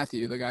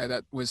Matthew, the guy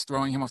that was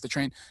throwing him off the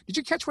train? Did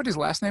you catch what his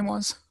last name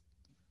was?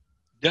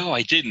 No,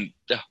 I didn't.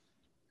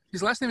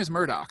 His last name is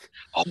Murdoch.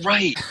 Oh,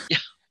 right. Yeah.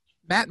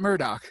 Matt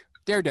Murdoch,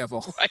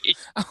 Daredevil. Right.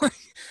 I'm like,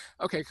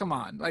 okay, come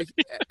on. Like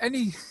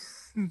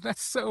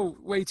that's so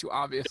way too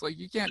obvious. Like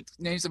you can't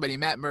name somebody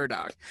Matt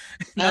Murdoch,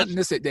 not in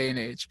this day and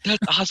age. That's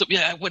awesome.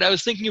 Yeah, when I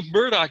was thinking of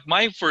Murdoch,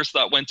 my first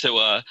thought went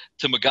to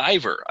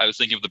MacGyver. I was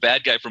thinking of the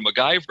bad guy from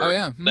MacGyver, oh,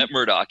 yeah. Matt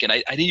Murdoch, and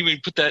I didn't even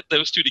put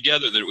those two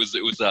together. That it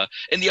was.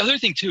 And the other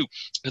thing too,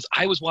 because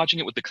I was watching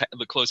it with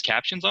the closed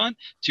captions on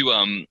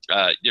to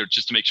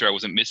just to make sure I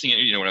wasn't missing it.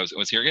 When I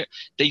was hearing it,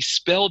 they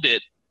spelled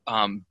it.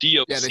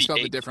 D-O-C-H. Yeah, they spelled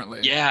it differently.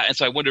 Yeah, and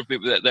so I wonder if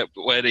maybe that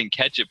why I didn't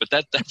catch it, but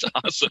that's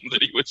awesome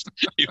that he was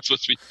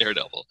supposed to be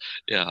Daredevil.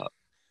 Yeah.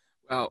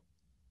 Well,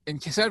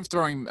 instead of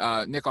throwing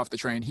Nick off the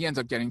train, he ends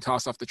up getting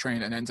tossed off the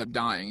train and ends up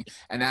dying.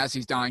 And as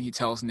he's dying, he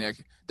tells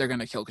Nick they're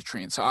going to kill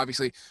Katrine. So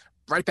obviously,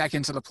 right back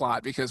into the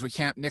plot because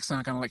Nick's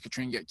not going to let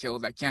Katrine get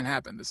killed. That can't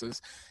happen. This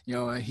is,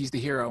 he's the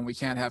hero, and we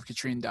can't have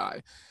Katrine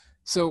die.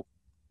 So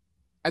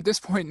at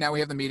this point, now we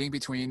have the meeting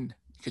between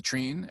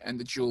Katrine and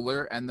the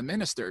jeweler and the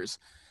ministers.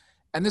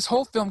 And this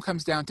whole film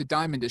comes down to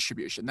diamond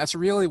distribution. That's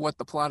really what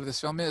the plot of this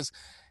film is.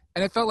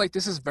 And it felt like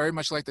this is very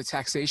much like the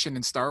taxation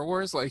in Star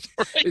Wars. Like,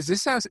 right. Is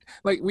this how,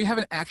 like, we have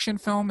an action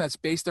film that's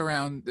based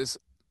around this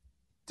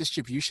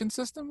distribution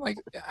system? Like,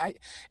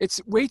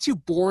 it's way too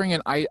boring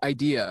an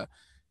idea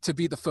to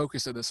be the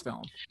focus of this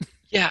film.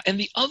 Yeah, and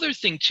the other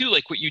thing, too,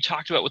 like what you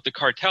talked about with the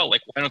cartel,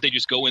 like, why don't they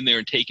just go in there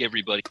and take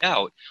everybody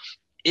out?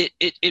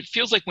 It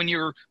feels like when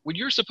you're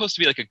supposed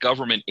to be like a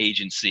government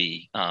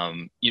agency,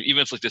 even if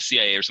it's like the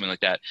CIA or something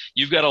like that,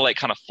 you've got to like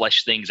kind of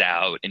flesh things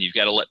out, and you've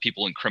got to let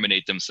people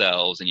incriminate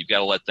themselves, and you've got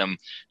to let them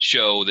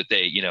show that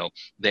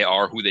they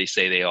are who they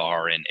say they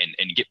are, and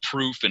get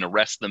proof and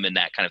arrest them and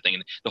that kind of thing.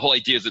 And the whole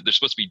idea is that there's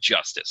supposed to be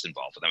justice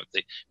involved with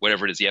them,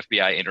 whatever it is, the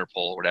FBI, Interpol,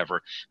 or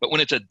whatever. But when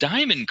it's a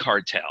diamond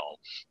cartel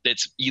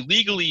that's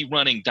illegally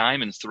running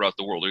diamonds throughout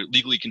the world, or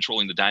legally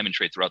controlling the diamond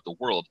trade throughout the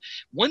world,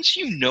 once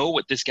you know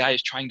what this guy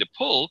is trying to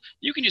pull,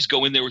 you can just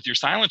go in there with your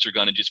silencer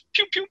gun and just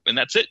pew pew, and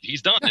that's it.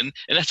 He's done, and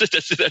that's it.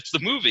 That's the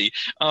movie.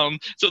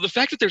 So the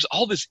fact that there's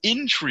all this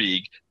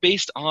intrigue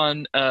based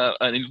on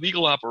an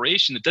illegal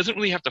operation that doesn't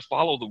really have to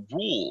follow the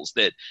rules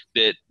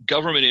that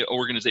government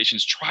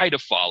organizations try to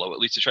follow, at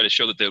least to try to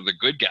show that they're the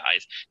good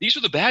guys. These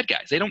are the bad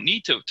guys. They don't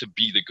need to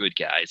be the good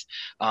guys.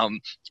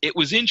 It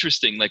was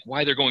interesting, like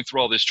why they're going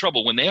through all this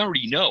trouble when they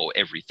already know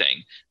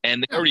everything,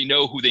 and they already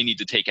know who they need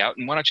to take out,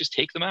 and why not just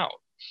take them out?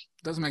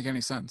 Doesn't make any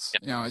sense,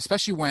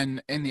 especially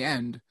when in the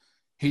end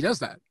he does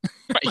that.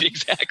 Right,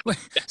 exactly.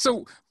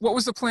 So what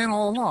was the plan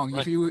all along?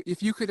 Right.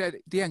 If you could at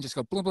the end just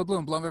go boom, boom,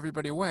 boom, blow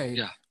everybody away,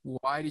 yeah.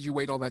 Why did you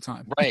wait all that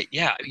time? Right,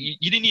 yeah.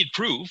 You didn't need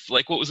proof.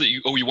 Like, what was it?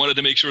 You wanted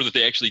to make sure that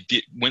they actually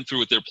went through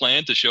with their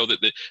plan to show that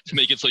to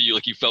make it so you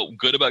felt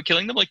good about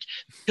killing them. Like,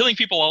 killing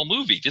people all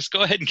movie. Just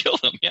go ahead and kill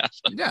them. Yeah.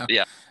 So,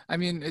 yeah. I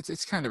mean,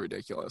 it's kind of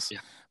ridiculous. Yeah.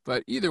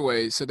 But either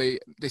way, so they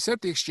set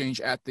up the exchange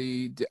at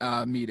the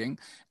meeting,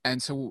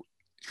 and so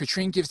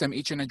Katrine gives them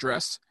each an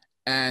address,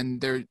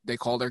 and they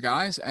call their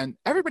guys, and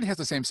everybody has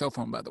the same cell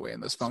phone, by the way, in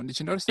this phone. Did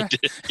you notice that?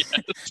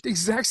 Yes. The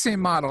exact same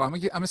model.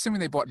 I'm assuming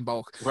they bought in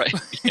bulk. Right.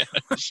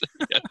 Yes.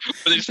 Yeah.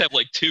 But they just have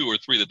like 2 or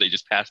 3 that they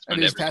just pass around.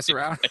 And they just pass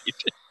around.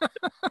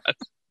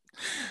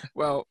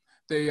 Well,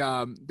 they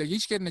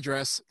each get an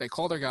address. They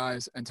call their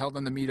guys and tell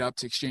them to meet up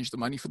to exchange the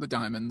money for the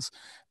diamonds.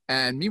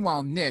 And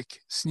meanwhile, Nick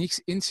sneaks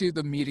into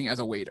the meeting as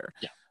a waiter.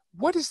 Yeah.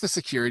 What is the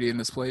security in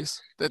this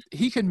place that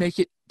he can make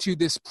it to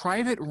this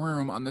private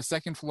room on the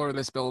 2nd floor of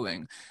this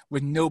building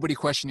with nobody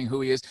questioning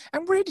who he is?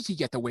 And where did he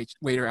get the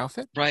waiter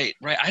outfit? Right.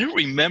 I don't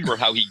remember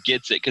how he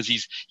gets it, because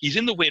he's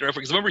in the waiter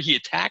outfit. Because remember, he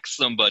attacks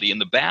somebody in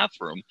the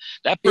bathroom.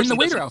 That person in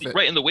the waiter outfit.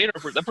 Right, in the waiter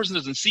outfit. That person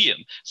doesn't see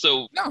him.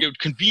 So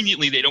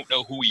conveniently, they don't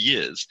know who he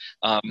is.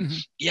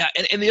 Yeah,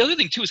 and the other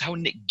thing, too, is how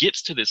Nick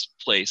gets to this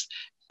place.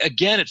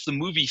 again, it's the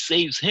movie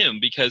saves him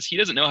because he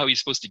doesn't know how he's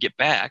supposed to get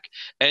back.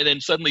 And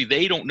then suddenly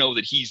they don't know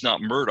that he's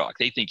not Murdoch.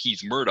 They think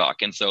he's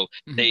Murdoch. And so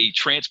they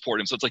transport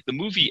him. So it's like the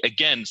movie,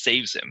 again,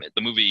 saves him.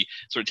 The movie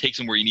sort of takes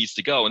him where he needs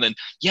to go. And then,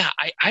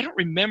 I don't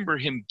remember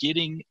him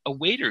getting a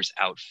waiter's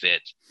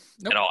outfit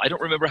at all. I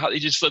don't remember how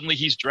suddenly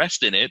he's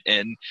dressed in it.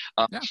 And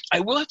I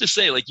will have to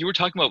say, like you were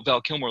talking about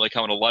Val Kilmer, like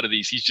how in a lot of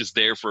these, he's just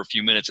there for a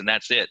few minutes and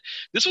that's it.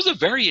 This was a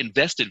very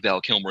invested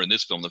Val Kilmer in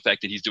this film. The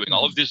fact that he's doing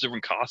all of these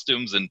different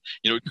costumes and,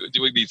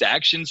 doing these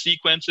action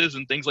sequences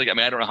and things like,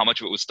 I don't know how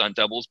much of it was stunt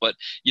doubles, but,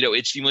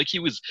 it seemed like he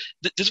was,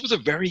 this was a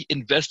very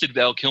invested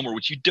Val Kilmer,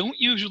 which you don't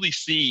usually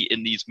see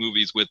in these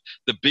movies with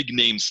the big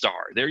name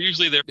star. They're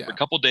usually there for a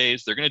couple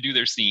days. They're going to do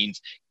their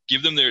scenes,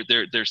 give them their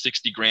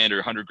 $60,000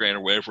 or $100,000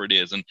 or whatever it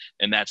is,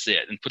 and that's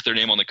it, and put their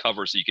name on the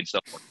cover so you can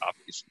sell more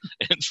copies.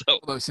 And so,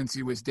 although since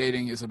he was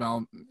dating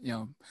Isabel,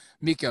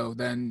 Miko,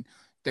 then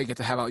they get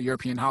to have a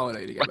European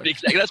holiday together. Right,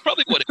 exactly. That's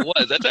probably what it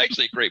was. That's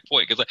actually a great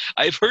point because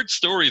I've heard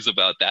stories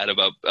about that,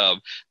 about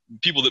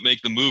people that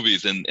make the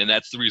movies, and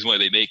that's the reason why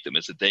they make them,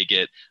 is that they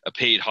get a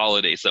paid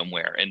holiday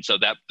somewhere, and so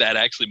that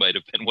actually might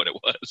have been what it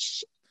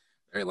was.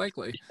 Very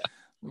likely. Yeah.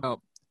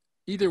 Well,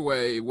 either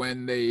way,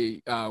 when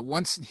they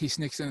once he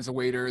sneaks in as a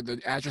waiter, the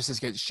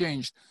addresses get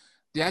changed.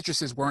 The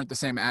addresses weren't the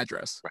same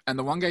address, and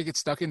the one guy gets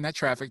stuck in that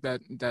traffic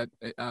that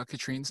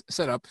Katrine's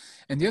set up,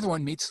 and the other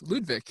one meets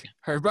Ludwig,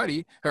 her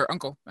buddy, her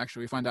uncle.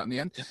 Actually, we find out in the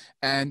end,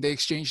 and they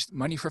exchanged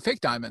money for fake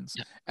diamonds,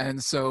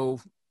 and so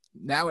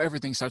now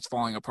everything starts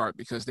falling apart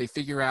because they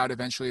figure out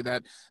eventually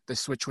that the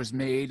switch was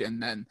made, and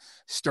then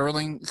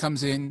Sterling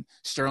comes in,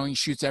 Sterling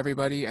shoots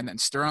everybody, and then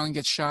Sterling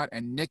gets shot,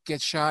 and Nick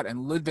gets shot,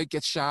 and Ludwig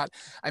gets shot.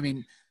 I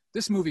mean,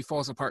 this movie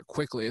falls apart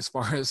quickly as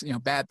far as,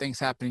 bad things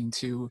happening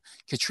to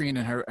Katrine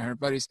and her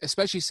buddies,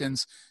 especially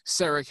since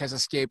Sarek has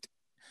escaped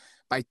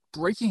by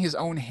breaking his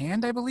own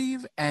hand, I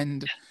believe,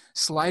 and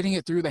sliding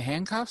it through the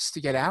handcuffs to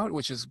get out,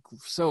 which is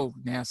so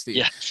nasty.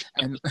 Yes.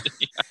 And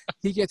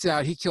he gets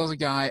out, he kills a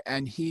guy,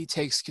 and he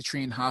takes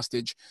Katrine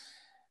hostage.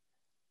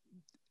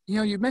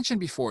 You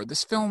mentioned before,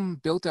 this film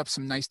built up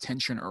some nice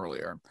tension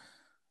earlier.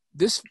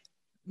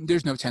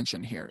 There's no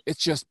tension here.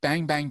 It's just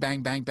bang, bang,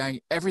 bang, bang, bang.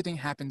 Everything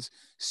happens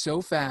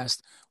so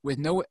fast with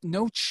no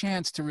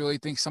chance to really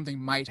think something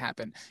might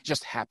happen. It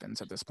just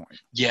happens at this point.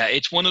 Yeah,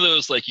 it's one of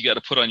those, like, you got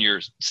to put on your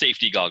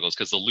safety goggles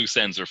because the loose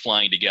ends are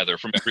flying together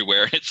from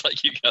everywhere. It's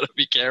like you got to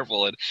be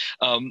careful. And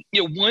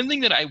one thing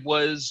that I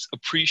was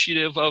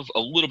appreciative of a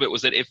little bit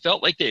was that it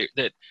felt like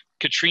that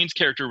Katrine's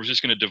character was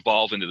just going to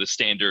devolve into the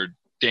standard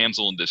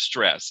damsel in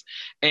distress,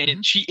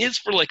 and she is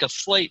for like a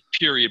slight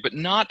period, but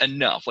not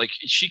enough. Like,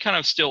 she kind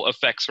of still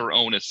affects her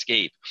own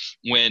escape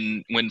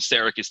when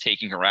Sarek is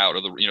taking her out,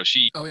 or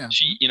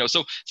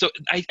so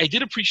I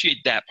did appreciate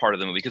that part of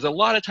the movie, because a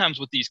lot of times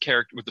with the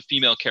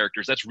female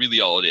characters, that's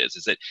really all it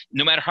is that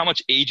no matter how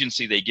much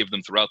agency they give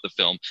them throughout the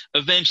film,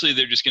 eventually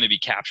they're just going to be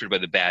captured by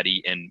the baddie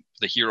and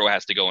the hero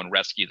has to go and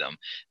rescue them.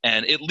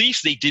 And at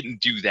least they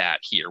didn't do that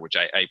here, which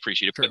I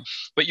appreciated.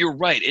 But you're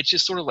right, it's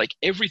just sort of like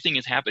everything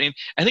is happening.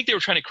 I think they were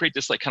trying to create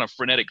this like kind of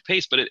frenetic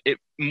pace, but it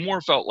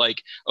more felt like,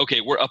 okay,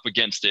 we're up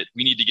against it,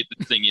 we need to get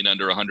the thing in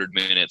under 100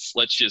 minutes,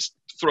 let's just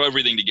throw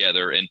everything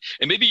together. And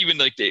maybe even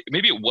like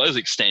maybe it was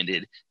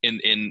extended in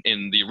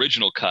the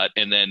original cut,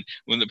 and then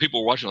when the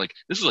people were watching, like,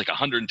 this is like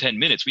 110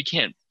 minutes, we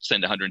can't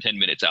send 110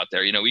 minutes out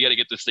there, we got to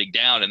get this thing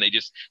down, and they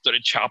just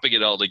started chopping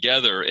it all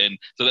together, and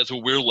so that's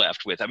what we're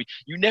left with. I mean,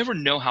 you never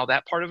know how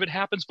that part of it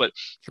happens, but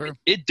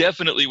it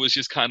definitely was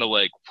just kind of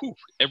like, whew,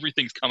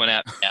 everything's coming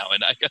at me now,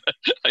 and I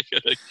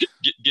gotta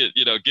get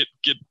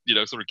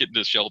sort of get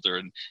into shelter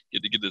and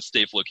get to this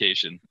safe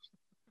location.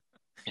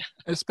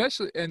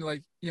 Especially, and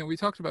like, we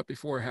talked about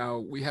before how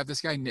we have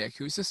this guy Nick,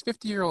 who's this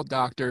 50-year-old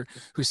doctor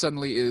who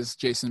suddenly is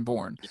Jason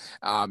Bourne,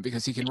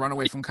 because he can run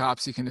away from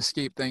cops, he can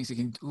escape things, he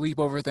can leap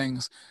over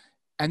things.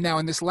 And now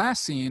in this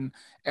last scene,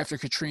 after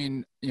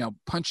Katrine,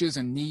 punches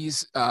and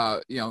knees,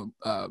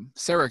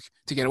 Sarek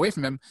to get away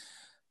from him,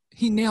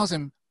 he nails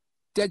him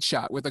dead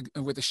shot with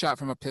a shot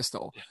from a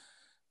pistol. Yeah.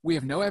 We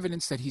have no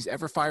evidence that he's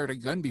ever fired a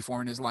gun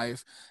before in his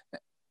life.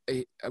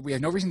 We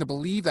have no reason to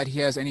believe that he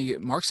has any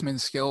marksman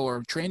skill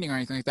or training or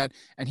anything like that.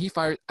 And he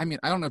fired, I mean,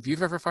 I don't know if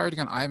you've ever fired a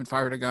gun. I haven't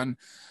fired a gun.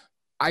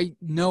 I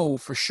know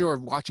for sure,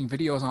 watching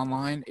videos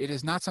online, it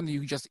is not something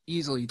you can just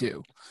easily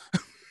do.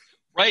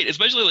 Right,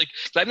 especially like,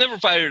 I've never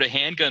fired a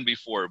handgun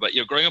before, but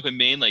growing up in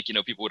Maine, like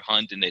people would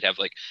hunt and they'd have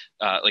like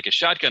a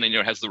shotgun, and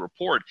it has the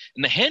report,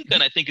 and the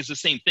handgun I think is the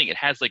same thing. It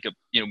has like a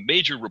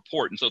major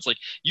report, and so it's like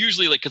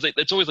usually like, because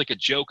it's always like a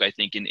joke I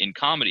think in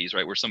comedies,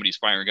 right, where somebody's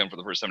firing a gun for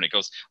the first time and it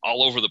goes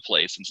all over the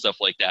place and stuff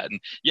like that, and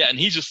and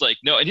he's just like,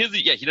 no, and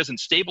he doesn't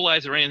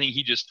stabilize or anything,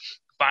 he just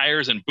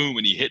fires and boom,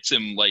 and he hits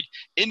him like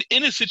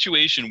in a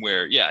situation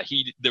where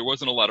there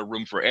wasn't a lot of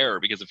room for error,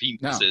 because if he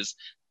misses,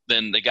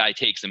 then the guy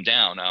takes him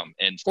down.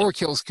 Or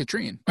kills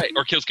Katrine. Right,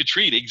 or kills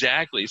Katrine,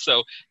 exactly.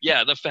 So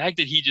yeah, the fact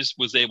that he just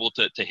was able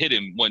to hit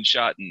him one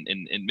shot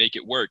and make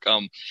it work.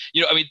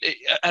 You know, I mean,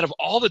 out of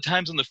all the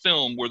times in the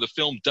film where the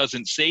film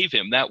doesn't save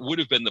him, that would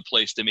have been the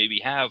place to maybe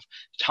have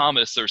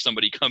Thomas or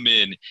somebody come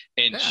in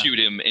and shoot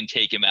him and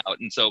take him out.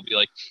 And so be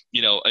like,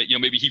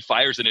 maybe he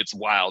fires and it's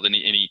wild and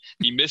he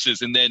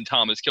misses and then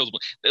Thomas kills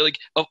him. Like,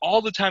 of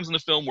all the times in the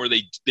film where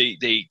they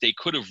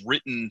could have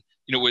written,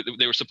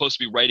 they were supposed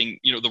to be writing,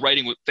 the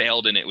writing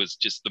failed and it was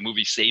just the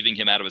movie saving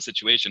him out of a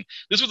situation.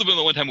 This would have been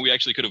the one time we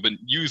actually could have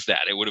used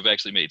that. It would have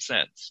actually made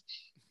sense.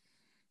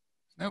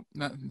 Nope,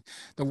 not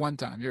the one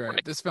time. You're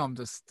right. This film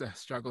just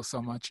struggles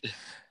so much.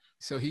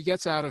 So he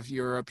gets out of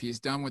Europe. He's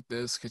done with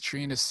this.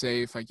 Katrine is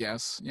safe, I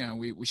guess.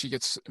 She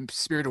gets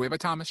spirited away,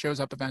 but Thomas shows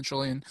up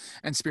eventually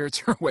and spirits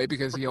her away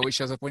because he always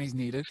shows up when he's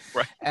needed.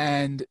 Right.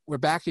 And we're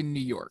back in New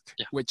York,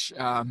 which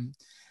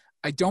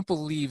I don't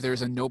believe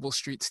there's a Noble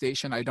Street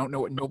station. I don't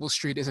know what Noble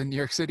Street is in New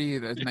York City.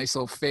 The nice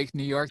little fake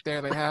New York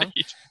there they have.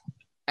 Right.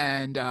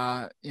 And,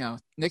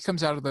 Nick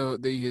comes out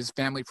of his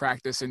family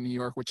practice in New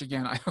York, which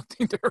again, I don't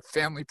think there are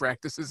family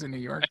practices in New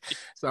York. Right.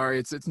 Sorry,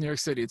 it's New York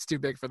City. It's too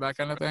big for that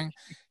kind of thing.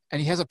 And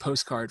he has a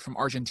postcard from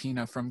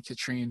Argentina from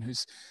Katrine,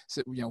 who's,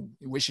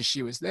 wishes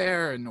she was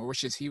there or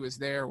wishes he was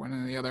there, one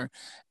or the other.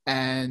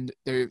 And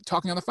they're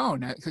talking on the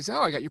phone because,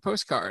 I got your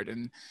postcard.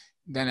 And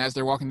then as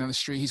they're walking down the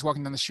street, he's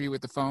walking down the street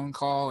with the phone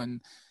call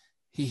and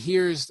he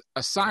hears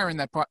a siren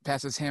that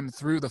passes him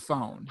through the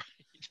phone.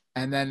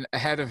 And then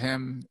ahead of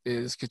him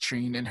is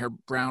Katrine in her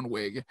brown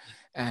wig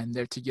and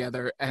they're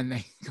together and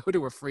they go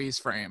to a freeze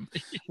frame,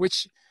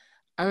 which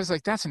I was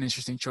like, that's an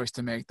interesting choice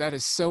to make. That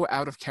is so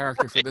out of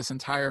character for this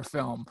entire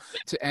film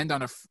to end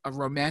on a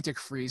romantic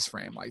freeze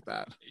frame like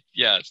that.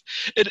 Yes.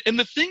 And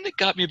the thing that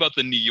got me about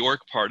the New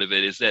York part of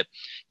it is that,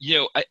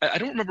 I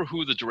don't remember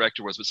who the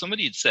director was, but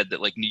somebody had said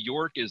that like New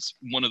York is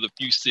one of the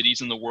few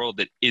cities in the world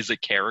that is a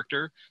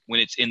character when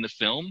it's in the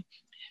film.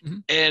 Mm-hmm.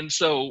 And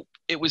so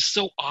it was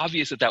so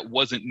obvious that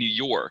wasn't New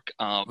York.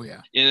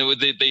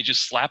 They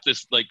just slapped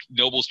this like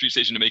Noble Street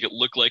station to make it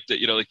look like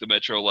like the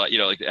Metro,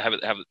 like have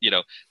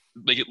it,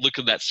 make it look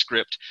at that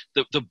script.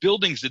 The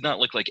buildings did not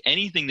look like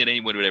anything that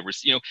anyone would ever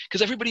see,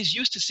 because everybody's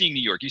used to seeing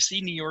New York. You see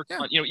New York,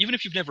 on, even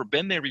if you've never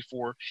been there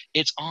before,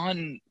 it's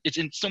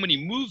in so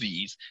many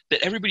movies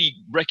that everybody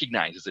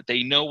recognizes it.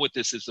 They know what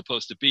this is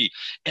supposed to be.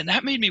 And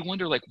that made me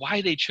wonder like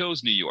why they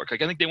chose New York.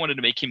 Like I think they wanted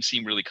to make him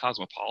seem really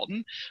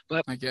cosmopolitan,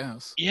 but I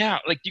guess,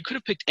 like you could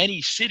have picked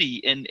any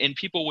city and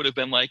people would have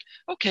been like,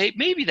 okay,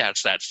 maybe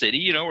that's that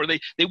city, or they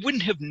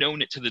wouldn't have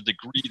known it to the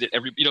degree that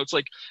it's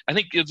like, I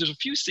think there's a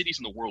few cities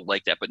in the world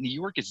like that, but New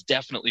York is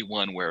definitely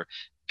one where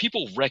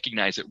people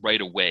recognize it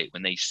right away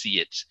when they see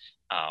it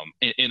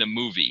in a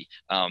movie.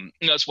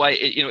 That's why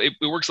it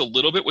works a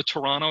little bit with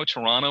Toronto.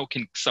 Toronto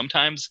can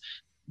sometimes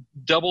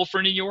double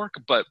for New York,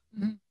 but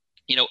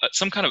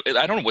some kind of,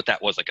 I don't know what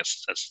that was, like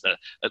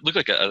it looked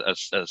like a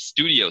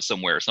studio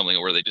somewhere or something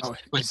where they just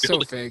it's so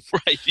fake.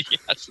 Right.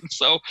 Yes. And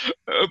so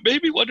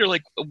made me wonder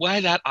like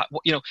why that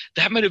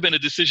that might have been a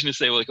decision to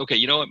say like, okay,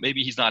 you know what,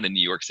 maybe he's not in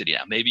New York City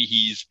now, maybe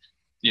he's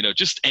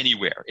just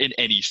anywhere in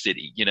any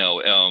city, they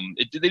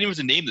didn't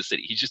even name the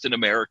city. He's just in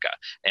America.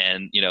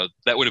 And,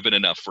 that would have been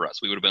enough for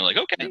us. We would have been like,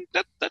 okay,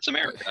 that's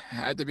America. It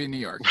had to be New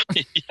York.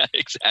 Right? Yeah,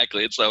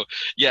 exactly. And so,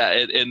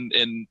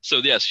 and so,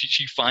 yes,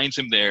 she finds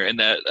him there and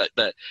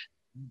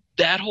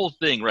that whole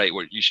thing, right,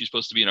 where she's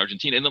supposed to be in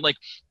Argentina. And then like,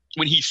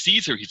 when he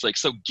sees her, he's like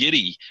so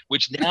giddy,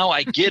 which now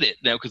I get it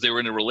now because they were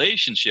in a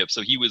relationship.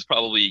 So he was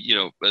probably,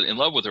 in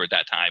love with her at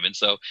that time. And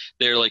so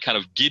they're like kind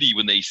of giddy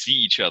when they see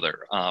each other.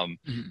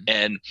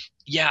 And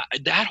yeah,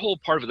 that whole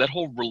part of it, that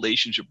whole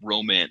relationship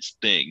romance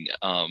thing,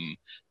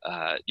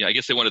 I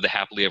guess they wanted the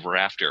happily ever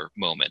after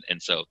moment.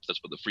 And so that's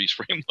what the freeze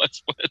frame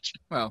was. But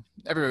well,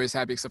 everybody was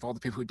happy except for all the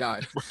people who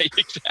died. Right.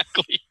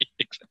 Exactly.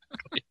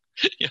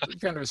 Yeah.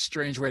 Kind of a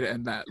strange way to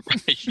end that.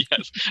 Right,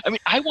 yes. I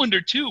mean, I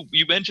wonder too,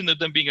 you mentioned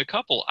them being a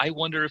couple. I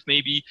wonder if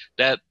maybe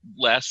that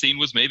last scene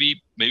was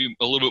maybe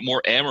a little bit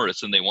more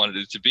amorous than they wanted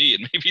it to be.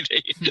 And maybe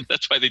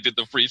that's why they did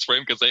the freeze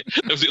frame, because that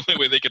was the only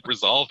way they could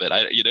resolve it.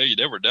 You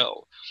never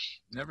know.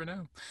 Never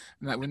know.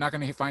 We're not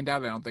going to find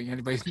out. I don't think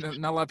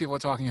not a lot of people are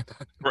talking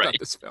about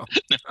this film.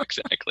 No,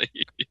 exactly.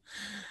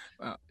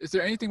 Is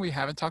there anything we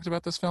haven't talked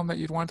about this film that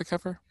you'd want to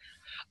cover?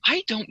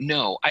 I don't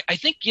know. I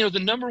think, the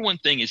number one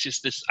thing is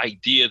just this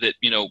idea that,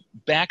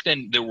 back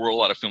then there were a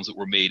lot of films that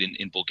were made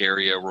in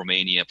Bulgaria,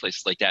 Romania,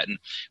 places like that. And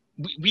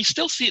we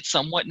still see it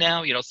somewhat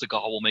now.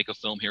 Seagal will make a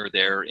film here or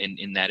there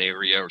in that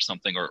area or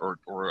something, or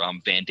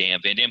Van Damme.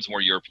 Van Damme's more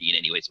European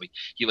anyway, so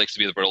he likes to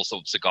be there, but also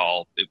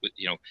Seagal,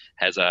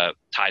 has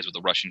ties with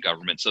the Russian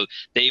government. So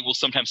they will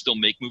sometimes still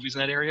make movies in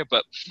that area,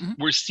 but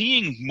we're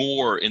seeing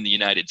more in the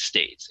United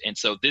States. And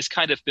so this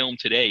kind of film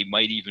today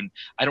might even,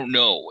 I don't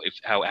know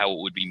how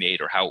it would be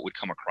made or how it would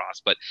come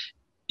across, but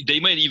they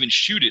might even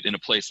shoot it in a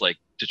place like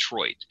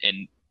Detroit.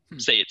 And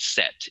say it's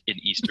set in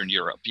Eastern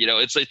Europe.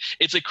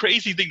 It's a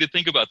crazy thing to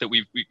think about that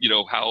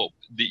how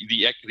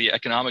the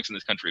economics in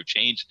this country have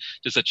changed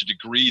to such a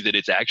degree that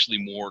it's actually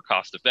more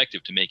cost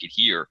effective to make it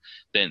here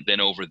than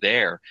over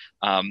there.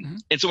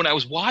 And so when I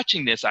was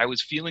watching this, I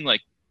was feeling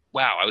like,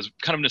 wow, I was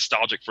kind of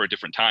nostalgic for a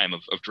different time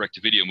of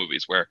direct-to-video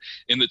movies where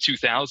in the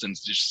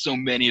 2000s, just so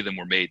many of them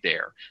were made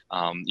there.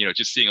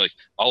 Just seeing like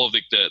all of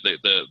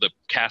the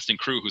cast and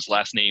crew whose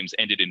last names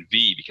ended in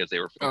V because they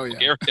were from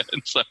Bulgaria.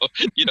 And so,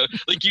 you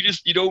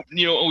don't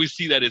always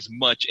see that as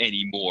much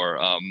anymore,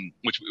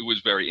 which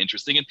was very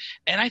interesting.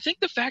 And I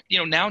think the fact,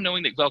 now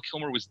knowing that Val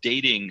Kilmer was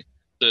dating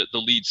the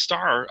lead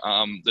star,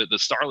 the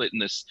starlet in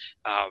this,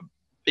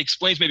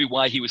 explains maybe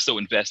why he was so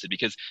invested,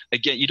 because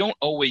again, you don't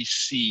always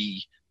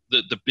see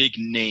the big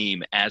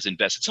name as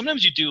invested.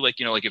 Sometimes you do, like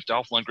if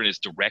Dolph Lundgren is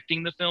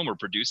directing the film or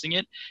producing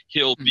it,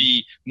 he'll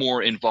be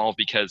more involved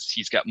because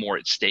he's got more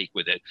at stake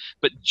with it.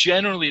 But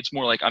generally it's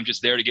more like, I'm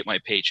just there to get my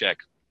paycheck.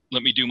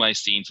 Let me do my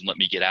scenes and let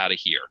me get out of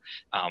here.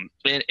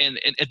 And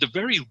at the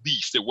very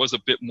least, there was a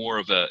bit more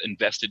of a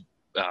invested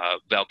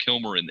Val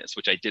Kilmer in this,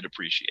 which I did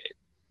appreciate.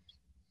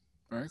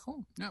 Very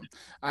cool. Yeah.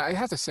 I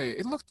have to say,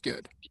 it looked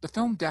good. The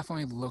film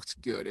definitely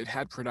looked good. It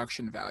had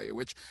production value,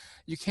 which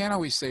you can't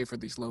always say for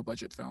these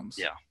low-budget films.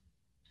 Yeah.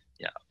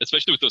 Yeah,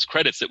 especially with those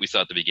credits that we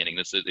saw at the beginning.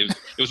 It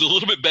was a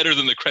little bit better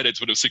than the credits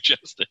would have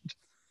suggested.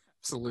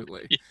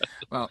 Absolutely. Yeah.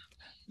 Well,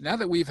 now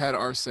that we've had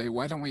our say,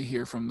 why don't we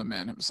hear from the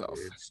man himself?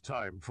 It's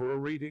time for a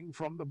reading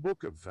from the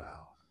Book of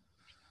Val.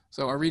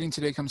 So our reading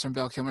today comes from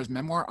Val Kilmer's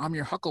memoir, I'm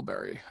Your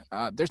Huckleberry.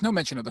 There's no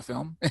mention of the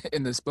film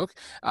in this book,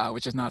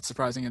 which is not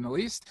surprising in the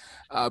least.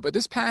 But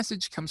this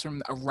passage comes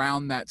from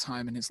around that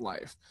time in his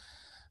life.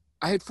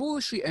 I had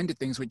foolishly ended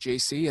things with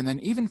JC, and then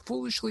even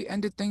foolishly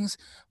ended things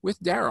with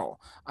Daryl.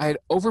 I had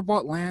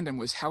overbought land and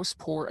was house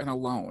poor and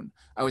alone.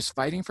 I was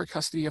fighting for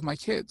custody of my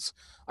kids.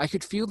 I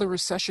could feel the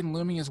recession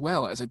looming as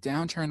well as a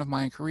downturn of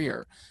my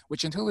career,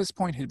 which until this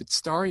point had been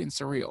starry and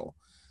surreal.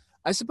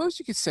 I suppose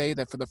you could say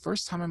that for the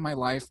first time in my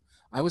life,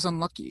 I was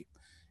unlucky,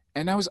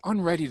 and I was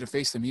unready to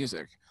face the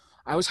music.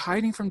 I was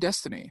hiding from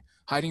destiny,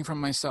 hiding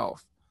from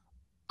myself.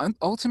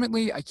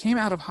 Ultimately, I came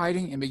out of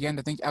hiding and began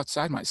to think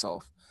outside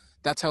myself.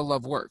 That's how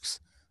love works.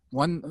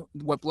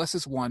 What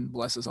blesses one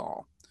blesses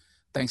all.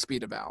 Thanks be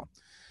to Val.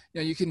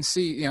 You can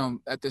see,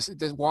 at this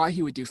why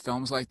he would do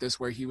films like this,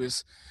 where he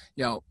was,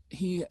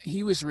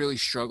 he was really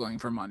struggling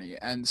for money,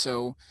 and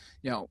so,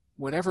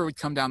 whatever would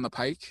come down the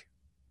pike,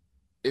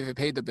 if it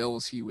paid the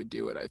bills, he would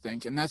do it, I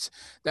think, and that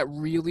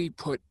really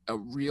put a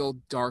real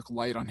dark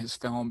light on his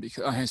film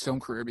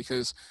career,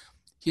 because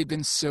he had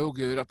been so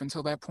good up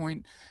until that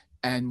point,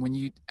 and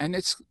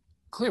it's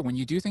clear when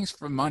you do things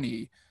for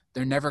money,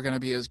 they're never going to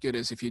be as good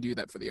as if you do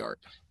that for the art.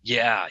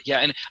 Yeah.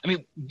 And I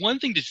mean, one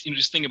thing to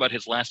just think about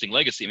his lasting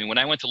legacy. I mean, when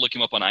I went to look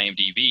him up on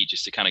IMDb,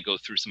 just to kind of go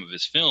through some of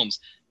his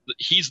films,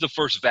 he's the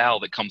first Val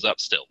that comes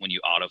up still when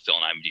you autofill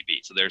on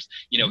IMDb. So there's,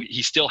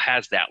 he still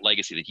has that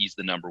legacy that he's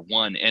the number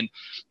one. And,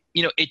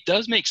 it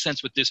does make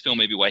sense with this film,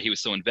 maybe why he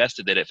was so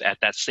invested, that if at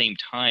that same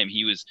time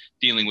he was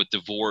dealing with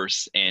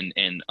divorce and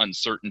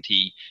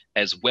uncertainty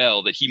as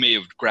well, that he may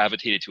have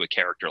gravitated to a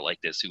character like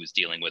this who was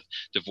dealing with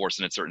divorce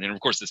and uncertainty. And of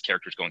course, this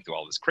character is going through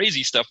all this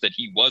crazy stuff that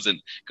he wasn't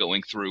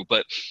going through.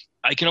 But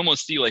I can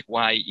almost see like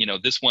why,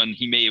 this one,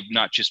 he may have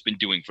not just been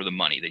doing for the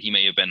money, that he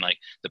may have been like,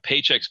 the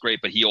paycheck's great,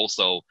 but he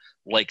also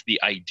liked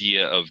the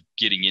idea of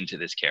getting into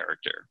this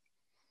character.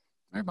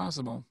 Very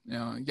possible.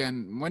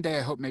 Again, one day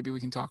I hope maybe we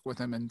can talk with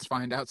him and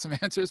find out some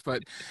answers,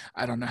 but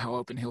I don't know how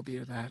open he'll be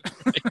to that.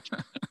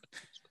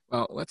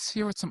 Well, let's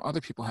hear what some other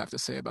people have to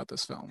say about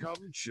this film.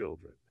 Come,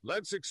 children,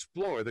 let's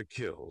explore the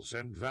kills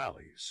and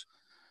valleys.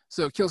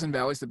 So Kills and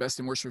Valleys, the best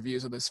and worst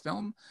reviews of this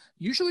film.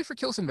 Usually for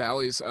Kills and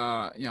Valleys,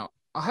 I'll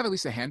have at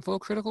least a handful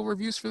of critical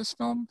reviews for this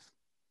film.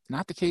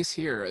 Not the case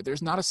here.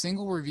 There's not a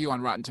single review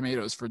on Rotten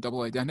Tomatoes for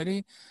Double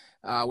Identity,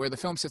 where the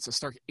film sits a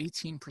stark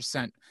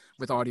 18%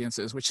 with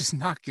audiences, which is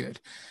not good,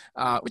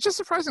 which is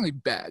surprisingly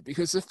bad,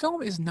 because the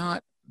film is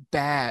not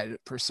bad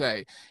per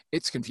se.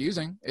 It's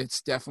confusing.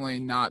 It's definitely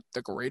not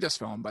the greatest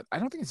film, but I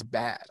don't think it's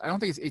bad. I don't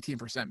think it's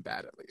 18%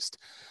 bad, at least.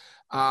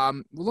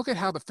 We'll look at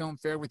how the film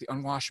fared with the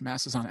unwashed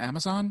masses on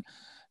Amazon.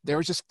 There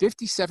were just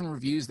 57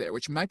 reviews there,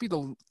 which might be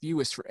the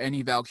fewest for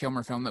any Val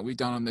Kilmer film that we've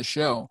done on this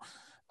show.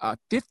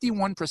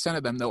 51%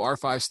 of them, though, are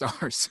 5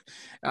 stars.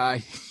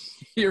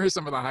 Here are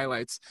some of the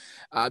highlights.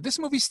 This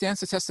movie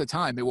stands the test of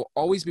time. It will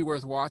always be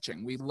worth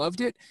watching. We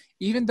loved it,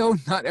 even though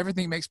not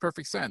everything makes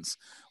perfect sense.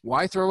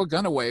 Why throw a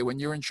gun away when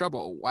you're in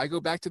trouble? Why go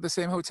back to the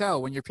same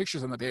hotel when your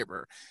picture's on the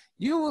paper?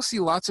 You will see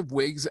lots of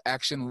wigs,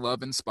 action,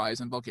 love, and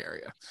spies in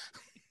Bulgaria.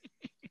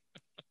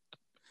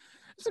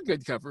 It's a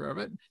good cover of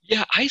it.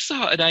 Yeah, I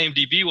saw an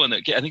IMDb one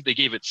that I think they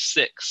gave it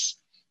 6.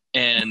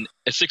 And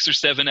a 6 or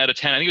 7 out of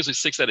 10. I think it was a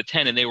 6 out of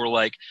 10. And they were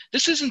like,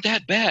 this isn't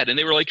that bad. And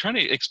they were like trying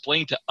to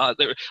explain to us.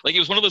 Like, it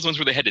was one of those ones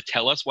where they had to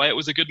tell us why it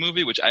was a good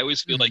movie, which I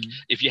always feel like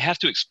if you have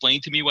to explain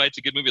to me why it's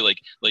a good movie, like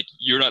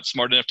you're not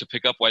smart enough to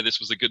pick up why this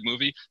was a good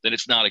movie, then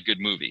it's not a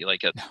good movie.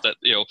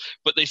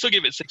 But they still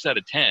gave it 6 out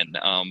of 10.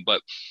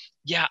 But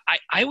Yeah,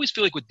 I always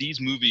feel like with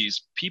these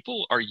movies,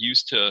 people are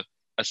used to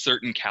a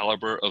certain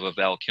caliber of a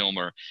Val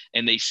Kilmer,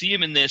 and they see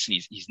him in this, and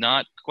he's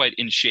not quite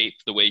in shape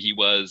the way he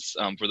was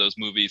for those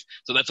movies.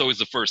 So that's always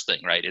the first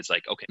thing, right? It's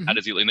like, okay, how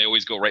does he? And they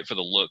always go right for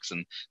the looks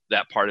and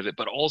that part of it,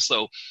 but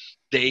also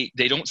they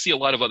don't see a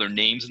lot of other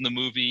names in the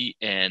movie,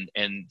 and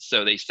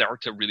so they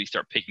start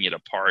picking it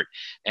apart.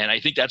 And I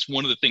think that's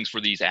one of the things for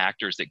these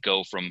actors that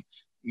go from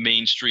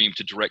mainstream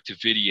to direct to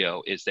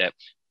video is that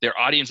their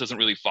audience doesn't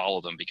really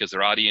follow them, because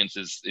their audience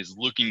is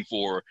looking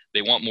for,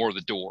 they want more of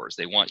the Doors,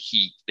 they want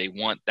Heat, they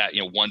want that,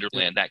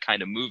 Wonderland, that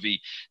kind of movie.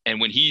 And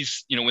when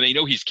he's, when they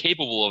know he's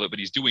capable of it, but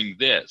he's doing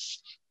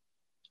this,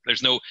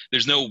 there's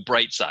no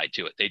bright side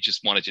to it. They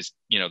just want to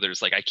they're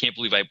just like, I can't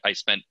believe I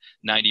spent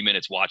 90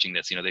 minutes watching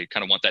this. They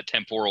kind of want that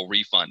temporal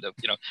refund of,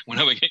 when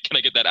can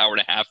I get that hour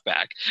and a half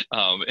back?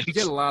 You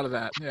get a lot of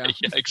that. Yeah,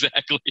 yeah,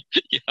 exactly.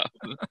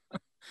 Yeah.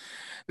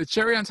 The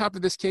cherry on top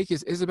of this cake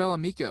is Isabella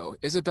Miko.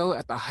 Isabella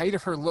at the height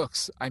of her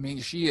looks. I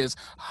mean, she is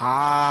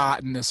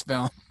hot in this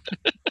film.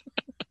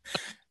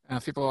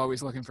 People are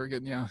always looking for a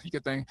good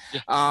thing.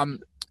 Yeah.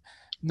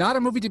 Not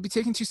a movie to be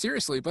taken too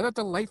seriously, but a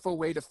delightful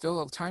way to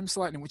fill a time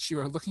slot in which you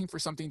are looking for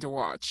something to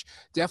watch.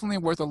 Definitely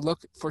worth a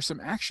look for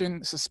some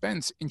action,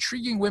 suspense,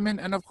 intriguing women,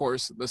 and of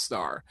course, the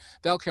star.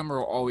 Val Kilmer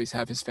will always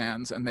have his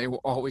fans, and they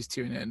will always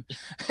tune in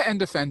and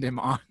defend him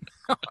on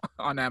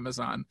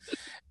Amazon.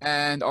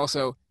 And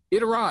also,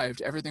 it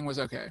arrived. Everything was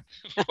okay.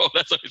 Oh,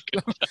 that's always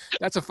good.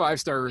 That's a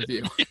 5-star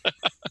review. Yeah.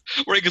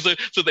 Right, because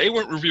so they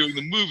weren't reviewing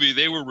the movie;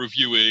 they were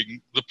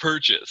reviewing the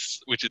purchase,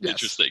 which is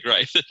interesting,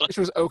 right? Which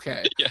was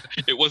okay. Yeah,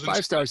 it wasn't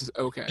 5 stars is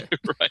okay.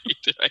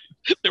 Right.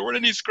 There weren't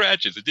any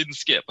scratches. It didn't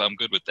skip. I'm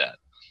good with that.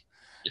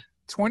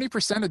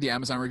 20% of the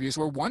Amazon reviews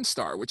were 1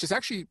 star, which is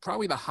actually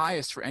probably the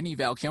highest for any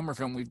Val Kilmer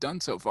film we've done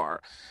so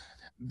far.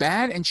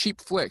 Bad and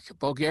cheap flick.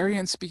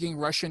 Bulgarian-speaking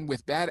Russian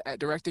with bad at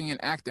directing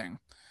and acting.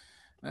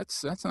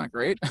 That's not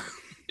great.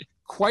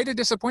 Quite a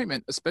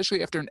disappointment,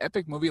 especially after an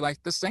epic movie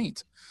like The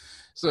Saint.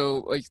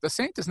 So, The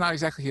Saint is not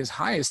exactly his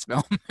highest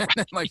film. And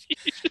then,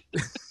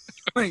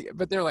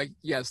 but they're like,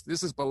 yes,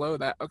 this is below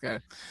that. Okay.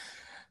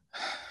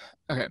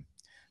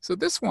 So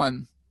this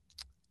one,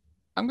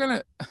 I'm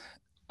gonna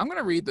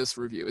read this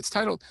review. It's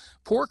titled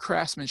 "Poor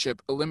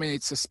Craftsmanship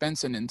Eliminates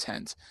Suspense and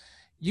Intent."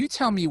 You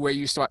tell me where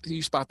you spot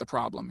the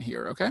problem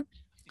here, okay?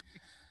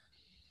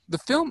 The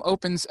film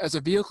opens as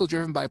a vehicle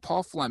driven by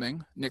Paul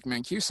Fleming, Nick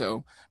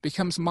Mancuso,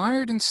 becomes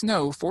mired in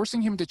snow,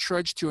 forcing him to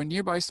trudge to a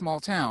nearby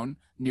small town,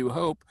 New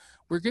Hope,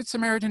 where Good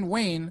Samaritan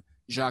Wayne,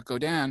 Jacques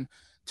Godin,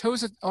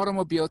 tows an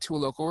automobile to a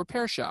local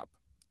repair shop.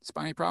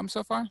 Spot any problem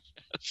so far?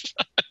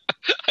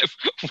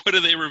 What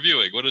are they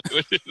reviewing? What is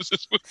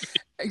this movie?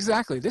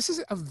 Exactly. This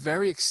is a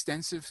very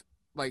extensive,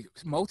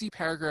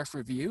 multi-paragraph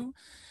review.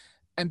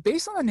 And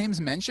based on the names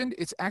mentioned,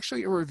 it's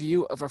actually a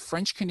review of a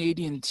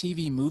French-Canadian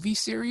TV movie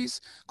series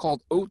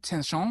called Haute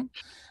Tension,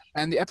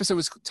 and the episode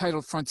was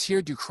titled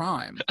Frontier du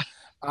Crime.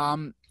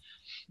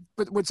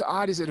 But what's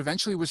odd is it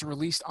eventually was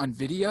released on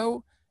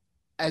video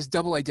as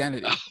Double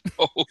Identity.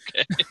 Oh,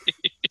 okay.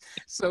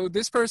 So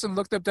this person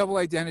looked up Double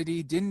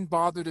Identity, didn't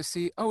bother to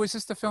see, is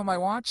this the film I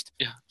watched?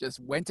 Yeah.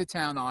 Just went to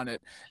town on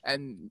it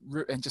and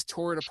just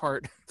tore it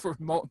apart for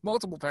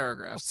multiple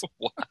paragraphs.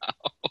 Wow.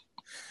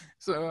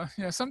 So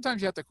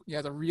sometimes you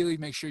have to really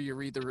make sure you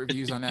read the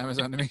reviews on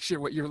Amazon to make sure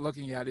what you're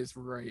looking at is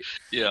right.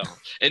 Yeah,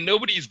 and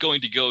nobody's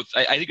going to go.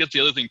 I think that's the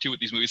other thing too with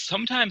these movies.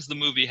 Sometimes the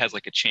movie has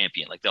a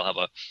champion, they'll have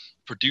a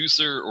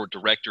producer or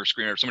director,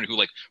 screenwriter, somebody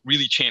who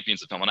really champions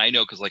the film. And I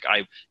know because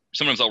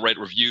sometimes I'll write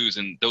reviews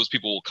and those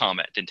people will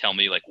comment and tell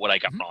me what I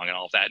got wrong and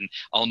all of that, and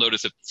I'll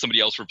notice if somebody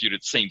else reviewed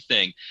it, same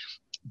thing.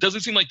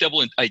 Doesn't seem like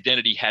Double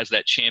Identity has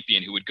that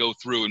champion who would go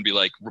through and be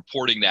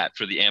reporting that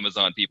for the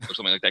Amazon people or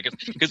something like that.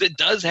 Because it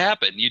does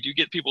happen. You do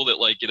get people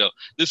that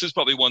this is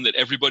probably one that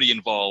everybody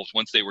involved,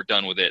 once they were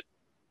done with it,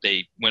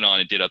 they went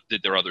on and did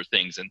their other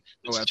things. And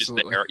it's just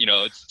there,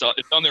 it's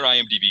on their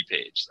IMDb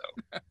page.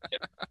 So, yeah.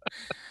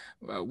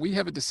 Well, we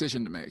have a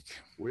decision to make.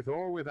 With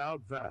or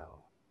without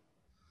Val.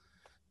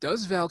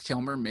 Does Val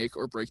Kilmer make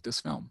or break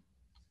this film?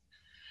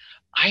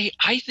 I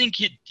think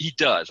he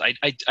does.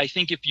 I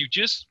think if you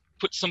just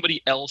put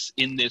somebody else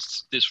in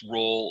this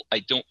role, I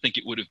don't think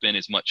it would have been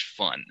as much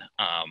fun.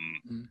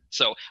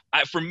 So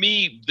for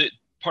me, the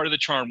part of the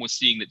charm was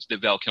seeing that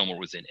Val Kilmer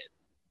was in it.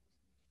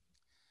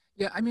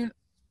 Yeah, I mean,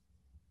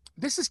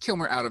 this is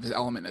Kilmer out of his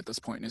element at this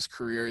point in his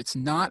career. It's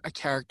not a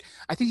character.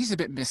 I think he's a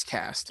bit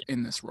miscast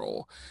in this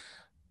role.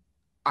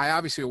 I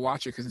obviously will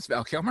watch it because it's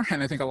Val Kilmer,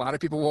 and I think a lot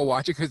of people will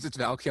watch it because it's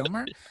Val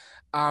Kilmer.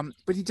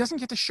 But he doesn't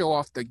get to show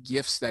off the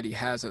gifts that he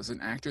has as an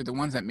actor, the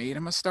ones that made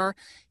him a star.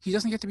 He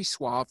doesn't get to be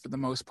suave for the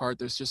most part.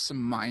 There's just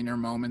some minor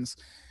moments.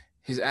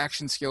 His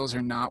action skills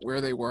are not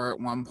where they were at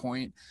one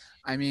point.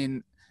 I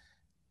mean,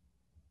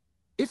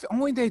 if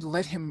only they'd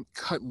let him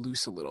cut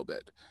loose a little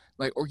bit,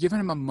 or given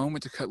him a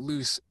moment to cut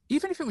loose,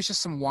 even if it was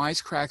just some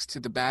wisecracks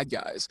to the bad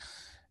guys.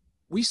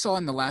 We saw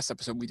in the last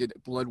episode we did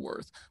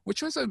Bloodworth,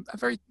 which was a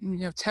very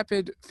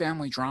tepid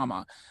family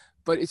drama.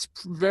 But it's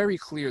very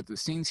clear the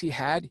scenes he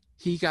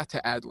got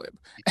to ad-lib.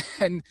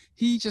 And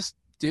he just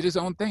did his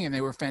own thing, and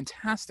they were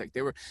fantastic.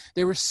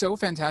 They were so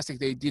fantastic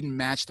they didn't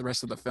match the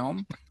rest of the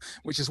film,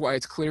 which is why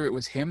it's clear it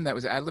was him that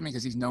was ad-libbing,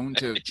 because he's known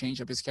to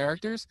change up his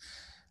characters.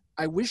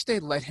 I wish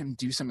they'd let him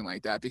do something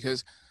like that,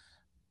 because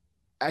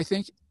I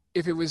think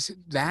if it was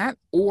that,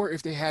 or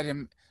if they had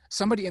him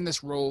somebody in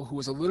this role who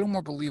was a little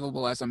more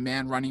believable as a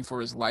man running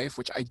for his life,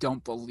 which I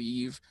don't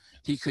believe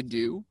he could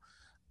do,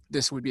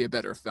 this would be a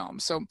better film.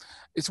 So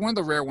it's one of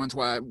the rare ones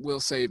where I will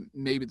say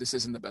maybe this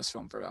isn't the best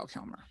film for Val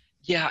Kilmer.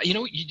 Yeah,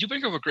 you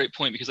bring up a great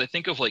point, because I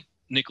think of like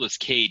Nicolas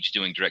Cage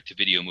doing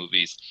direct-to-video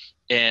movies,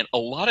 and a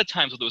lot of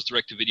times with those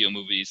direct-to-video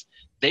movies,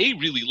 they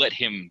really let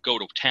him go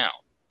to town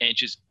and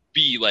just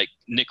be like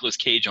Nicolas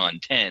Cage on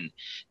 10.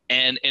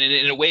 And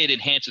in a way, it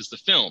enhances the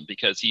film,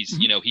 because he's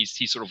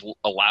he's sort of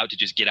allowed to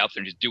just get out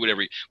there and just do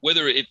whatever,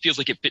 whether it feels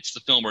like it fits the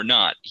film or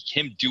not.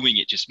 Him doing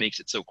it just makes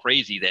it so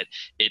crazy that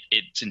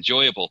it's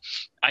enjoyable.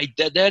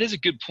 That is a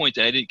good point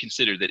that I didn't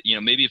consider, that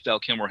maybe if Val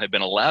Kilmer had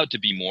been allowed to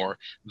be more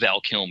Val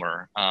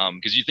Kilmer,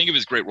 because you think of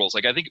his great roles,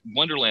 like I think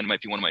Wonderland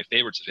might be one of my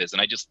favorites of his,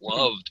 and I just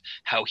loved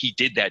how he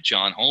did that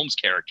John Holmes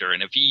character.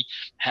 And if he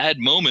had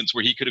moments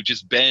where he could have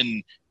just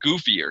been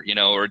goofier,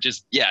 or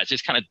just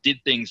kind of did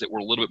things that were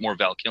a little bit more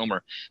Val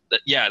Kilmer.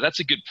 That's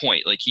a good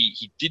point. Like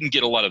he didn't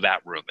get a lot of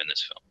that room in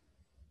this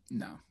film.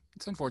 No,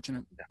 it's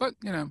unfortunate, but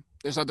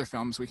there's other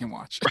films we can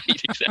watch.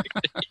 Right,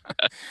 exactly.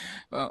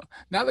 Well,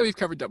 now that we've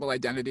covered Double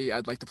Identity,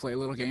 I'd like to play a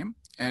little game,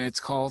 and it's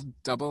called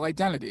Double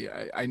Identity.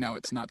 I know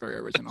it's not very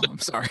original. I'm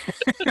sorry.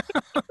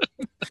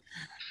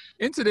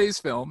 In today's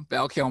film,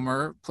 Val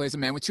Kilmer plays a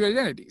man with two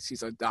identities.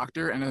 He's a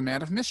doctor and a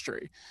man of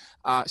mystery.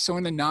 So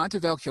in a nod to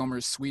Val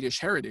Kilmer's Swedish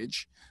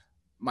heritage,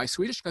 my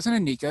Swedish cousin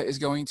Anika is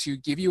going to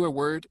give you a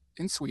word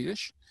in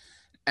Swedish,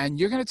 and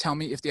you're going to tell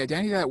me if the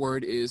identity of that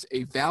word is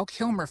a Val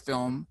Kilmer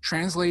film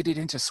translated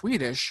into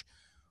Swedish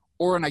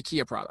or an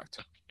IKEA product.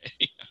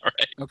 Okay. All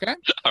right. Okay?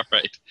 All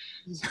right.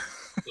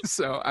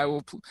 So I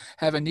will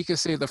have Anika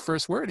say the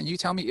first word, and you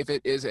tell me if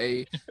it is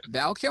a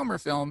Val Kilmer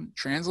film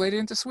translated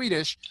into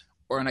Swedish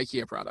or an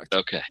IKEA product.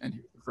 Okay. And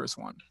here's the first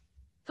one.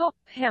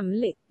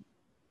 Topphemligt.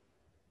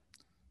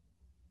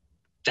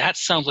 That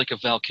sounds like a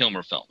Val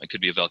Kilmer film. It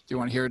could be a Val. Do you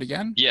want to hear it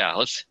again? Yeah,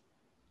 let's.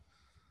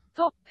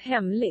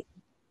 Topphemligt.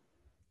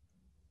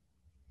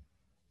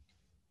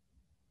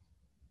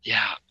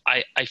 Yeah,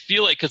 I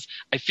feel like, because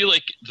I feel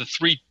like the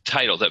three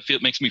titles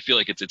makes me feel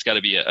like it's got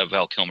to be a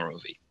Val Kilmer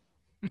movie.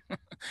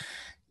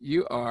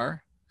 You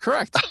are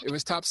correct. It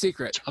was Top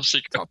Secret. Top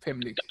Secret.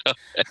 Topphemligt. Okay.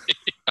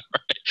 All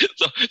right.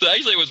 So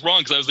actually, I was wrong,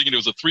 because I was thinking it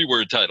was a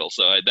 3-word title.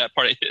 So that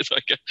part is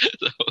like.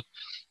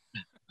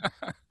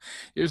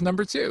 Here's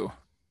number 2.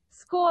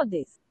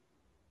 Skådis.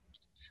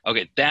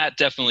 Okay, that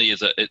definitely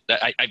is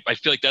I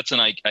feel like that's an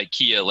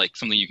IKEA, like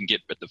something you can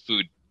get at the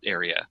food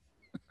area.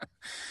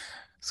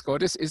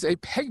 Skådis is a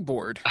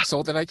pegboard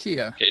sold at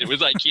IKEA. Okay, it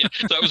was IKEA.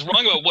 So I was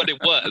wrong about what it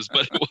was,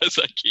 but it was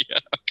IKEA.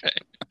 Okay.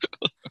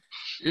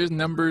 Here's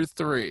number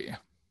 3.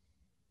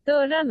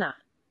 Dörrarna.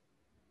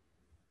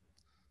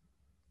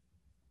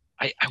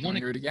 I Want want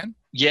to hear to. it again?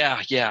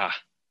 Yeah.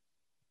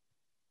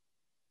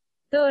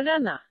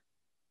 Dörrarna.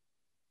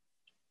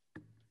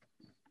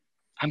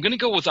 I'm gonna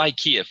go with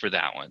IKEA for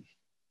that one.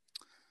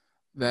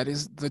 That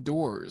is The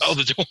Doors. Oh,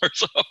 the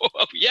Doors.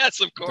 Oh, yes,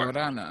 of course.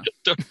 Dörrarna.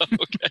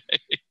 Okay.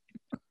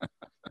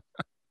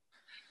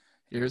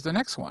 Here's the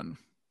next one.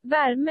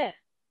 Värme.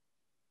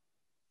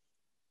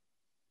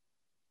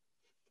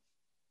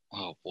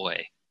 Oh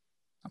boy.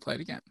 I'll play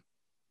it again.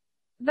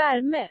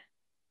 Värme.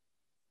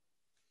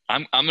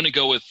 I'm gonna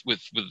go with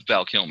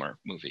Val Kilmer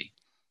movie.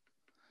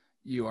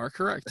 You are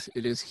correct.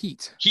 It is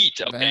Heat.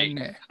 Heat. Okay.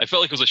 Värme. I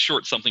felt like it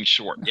was something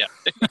short. Yeah.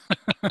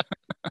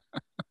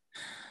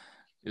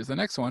 Here's the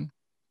next one.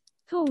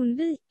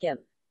 Tonviken.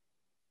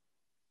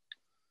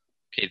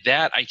 Okay,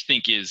 that I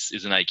think is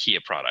an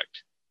IKEA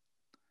product.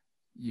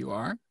 You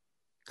are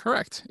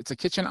correct. It's a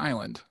kitchen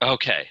island.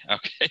 Okay.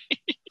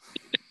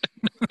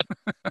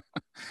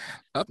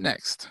 Up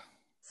next.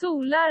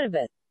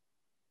 Solarvet.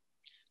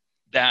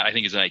 That I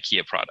think is an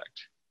IKEA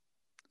product.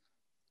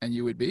 And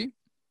you would be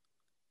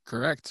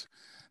correct.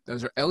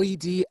 Those are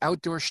LED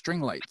outdoor string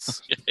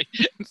lights.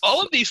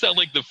 All of these sound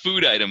like the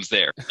food items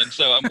there, and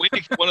so I'm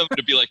waiting for one of them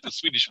to be like the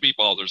Swedish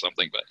meatballs or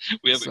something. But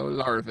we haven't.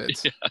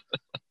 Solarvet. Yeah.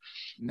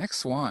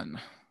 Next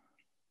one.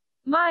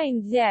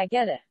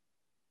 Mindjägare.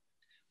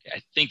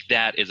 I think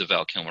that is a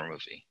Val Kilmer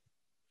movie.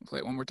 I'll play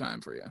it one more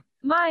time for you.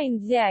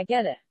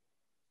 Mindjägare.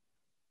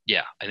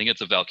 Yeah, I think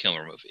it's a Val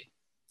Kilmer movie.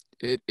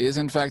 It is,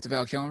 in fact, a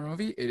Val Kilmer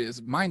movie. It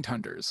is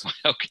Mindhunters.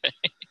 Okay.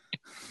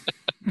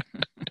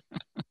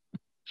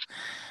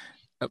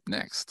 Up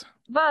next.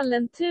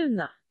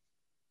 Vallentuna.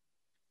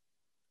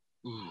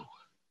 Ooh.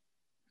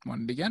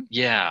 Want it again?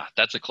 Yeah,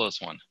 that's a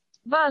close one.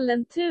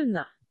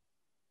 Vallentuna.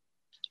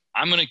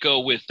 I'm going to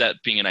go with that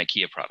being an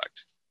IKEA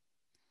product.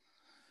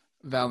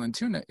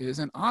 Vallentuna is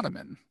an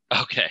ottoman.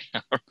 Okay.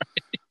 All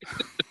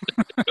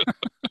right.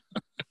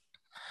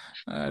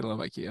 I love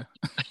IKEA.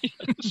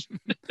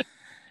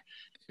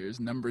 Here's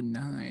number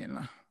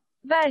 9.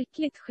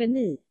 Verkligt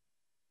geni.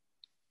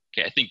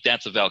 Okay, I think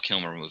that's a Val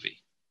Kilmer movie.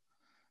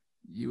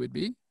 You would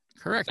be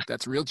Correct.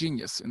 That's real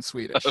genius in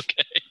Swedish.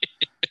 Okay.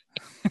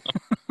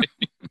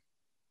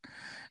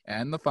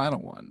 And the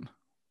final one.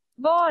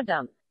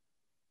 Vardagen.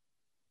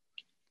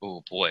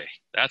 Oh boy,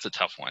 that's a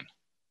tough one.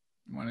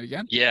 Want it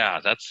again? Yeah,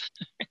 that's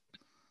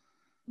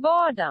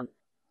Vardagen.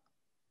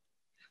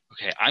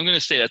 okay. I'm going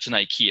to say that's an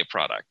IKEA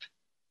product.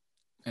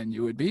 And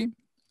you would be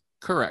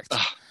correct.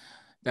 Ugh.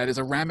 That is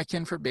a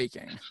ramekin for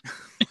baking.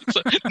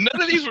 So,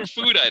 none of these were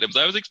food items.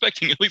 I was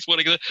expecting at least one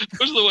of those.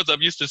 Those are the ones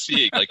I'm used to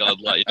seeing, like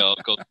online. I'll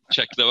go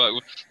check them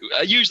out.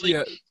 Usually,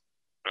 Yeah.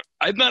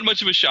 I'm not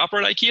much of a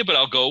shopper at IKEA, but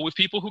I'll go with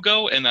people who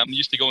go, and I'm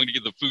used to going to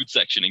get the food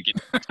section and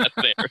getting that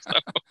there. So.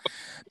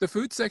 The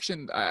food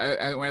section,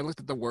 when I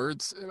looked at the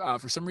words,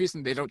 for some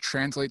reason they don't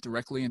translate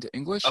directly into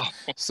English. Oh.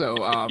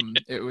 So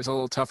it was a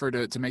little tougher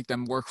to make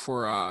them work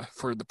for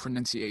the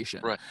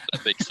pronunciation. Right,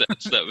 that makes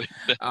sense. That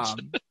makes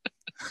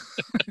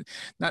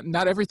sense.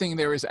 Not everything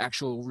there is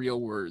actual real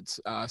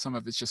words. Some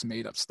of it's just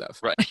made up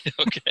stuff. Right.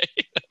 Okay,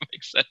 that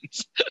makes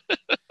sense.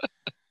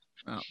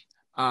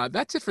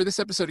 That's it for this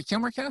episode of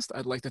Kilmercast.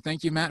 I'd like to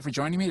thank you, Matt, for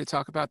joining me to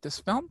talk about this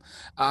film.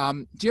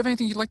 Do you have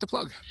anything you'd like to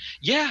plug?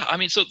 Yeah, I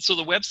mean, so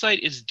the website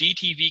is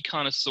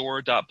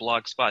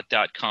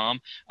dtvconnoisseur.blogspot.com.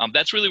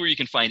 That's really where you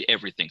can find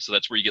everything. So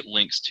that's where you get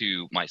links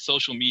to my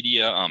social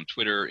media,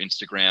 Twitter,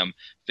 Instagram,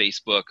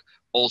 Facebook.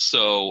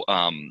 Also,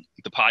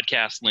 the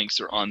podcast links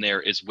are on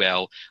there as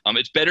well.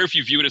 It's better if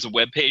you view it as a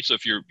web page. So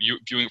if you're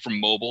viewing it from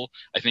mobile,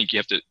 I think you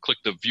have to click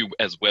the view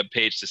as web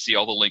page to see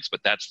all the links,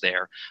 but that's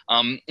there.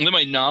 And then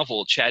my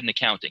novel, Chad and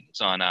Accounting, it's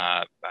on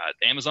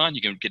Amazon.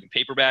 You can get it in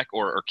paperback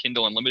or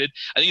Kindle Unlimited.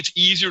 I think it's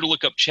easier to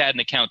look up Chad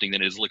and Accounting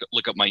than it is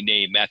look up my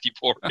name, Matthew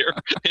Porter,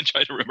 and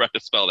try to remember how to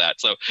spell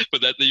that. So,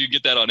 but that you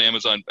get that on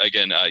Amazon,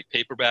 again,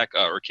 paperback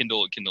or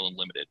Kindle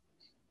Unlimited.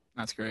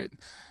 That's great.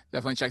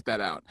 Definitely check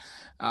that out.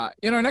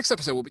 In our next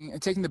episode, we'll be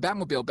taking the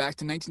Batmobile back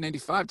to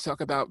 1995 to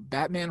talk about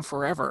Batman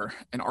Forever,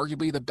 and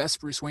arguably the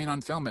best Bruce Wayne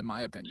on film, in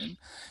my opinion.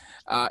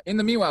 In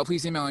the meanwhile,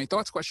 please email any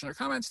thoughts, questions, or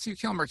comments to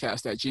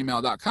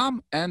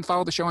kilmercast@gmail.com and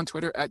follow the show on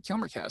Twitter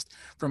 @kilmercast.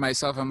 For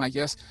myself and my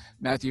guest,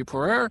 Matthew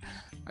Porrer,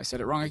 I said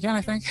it wrong again,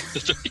 I think.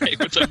 That's okay.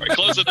 It's all right.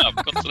 Close it up.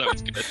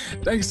 It's good.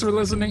 Thanks for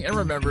listening, and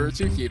remember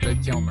to keep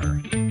it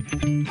Kilmer.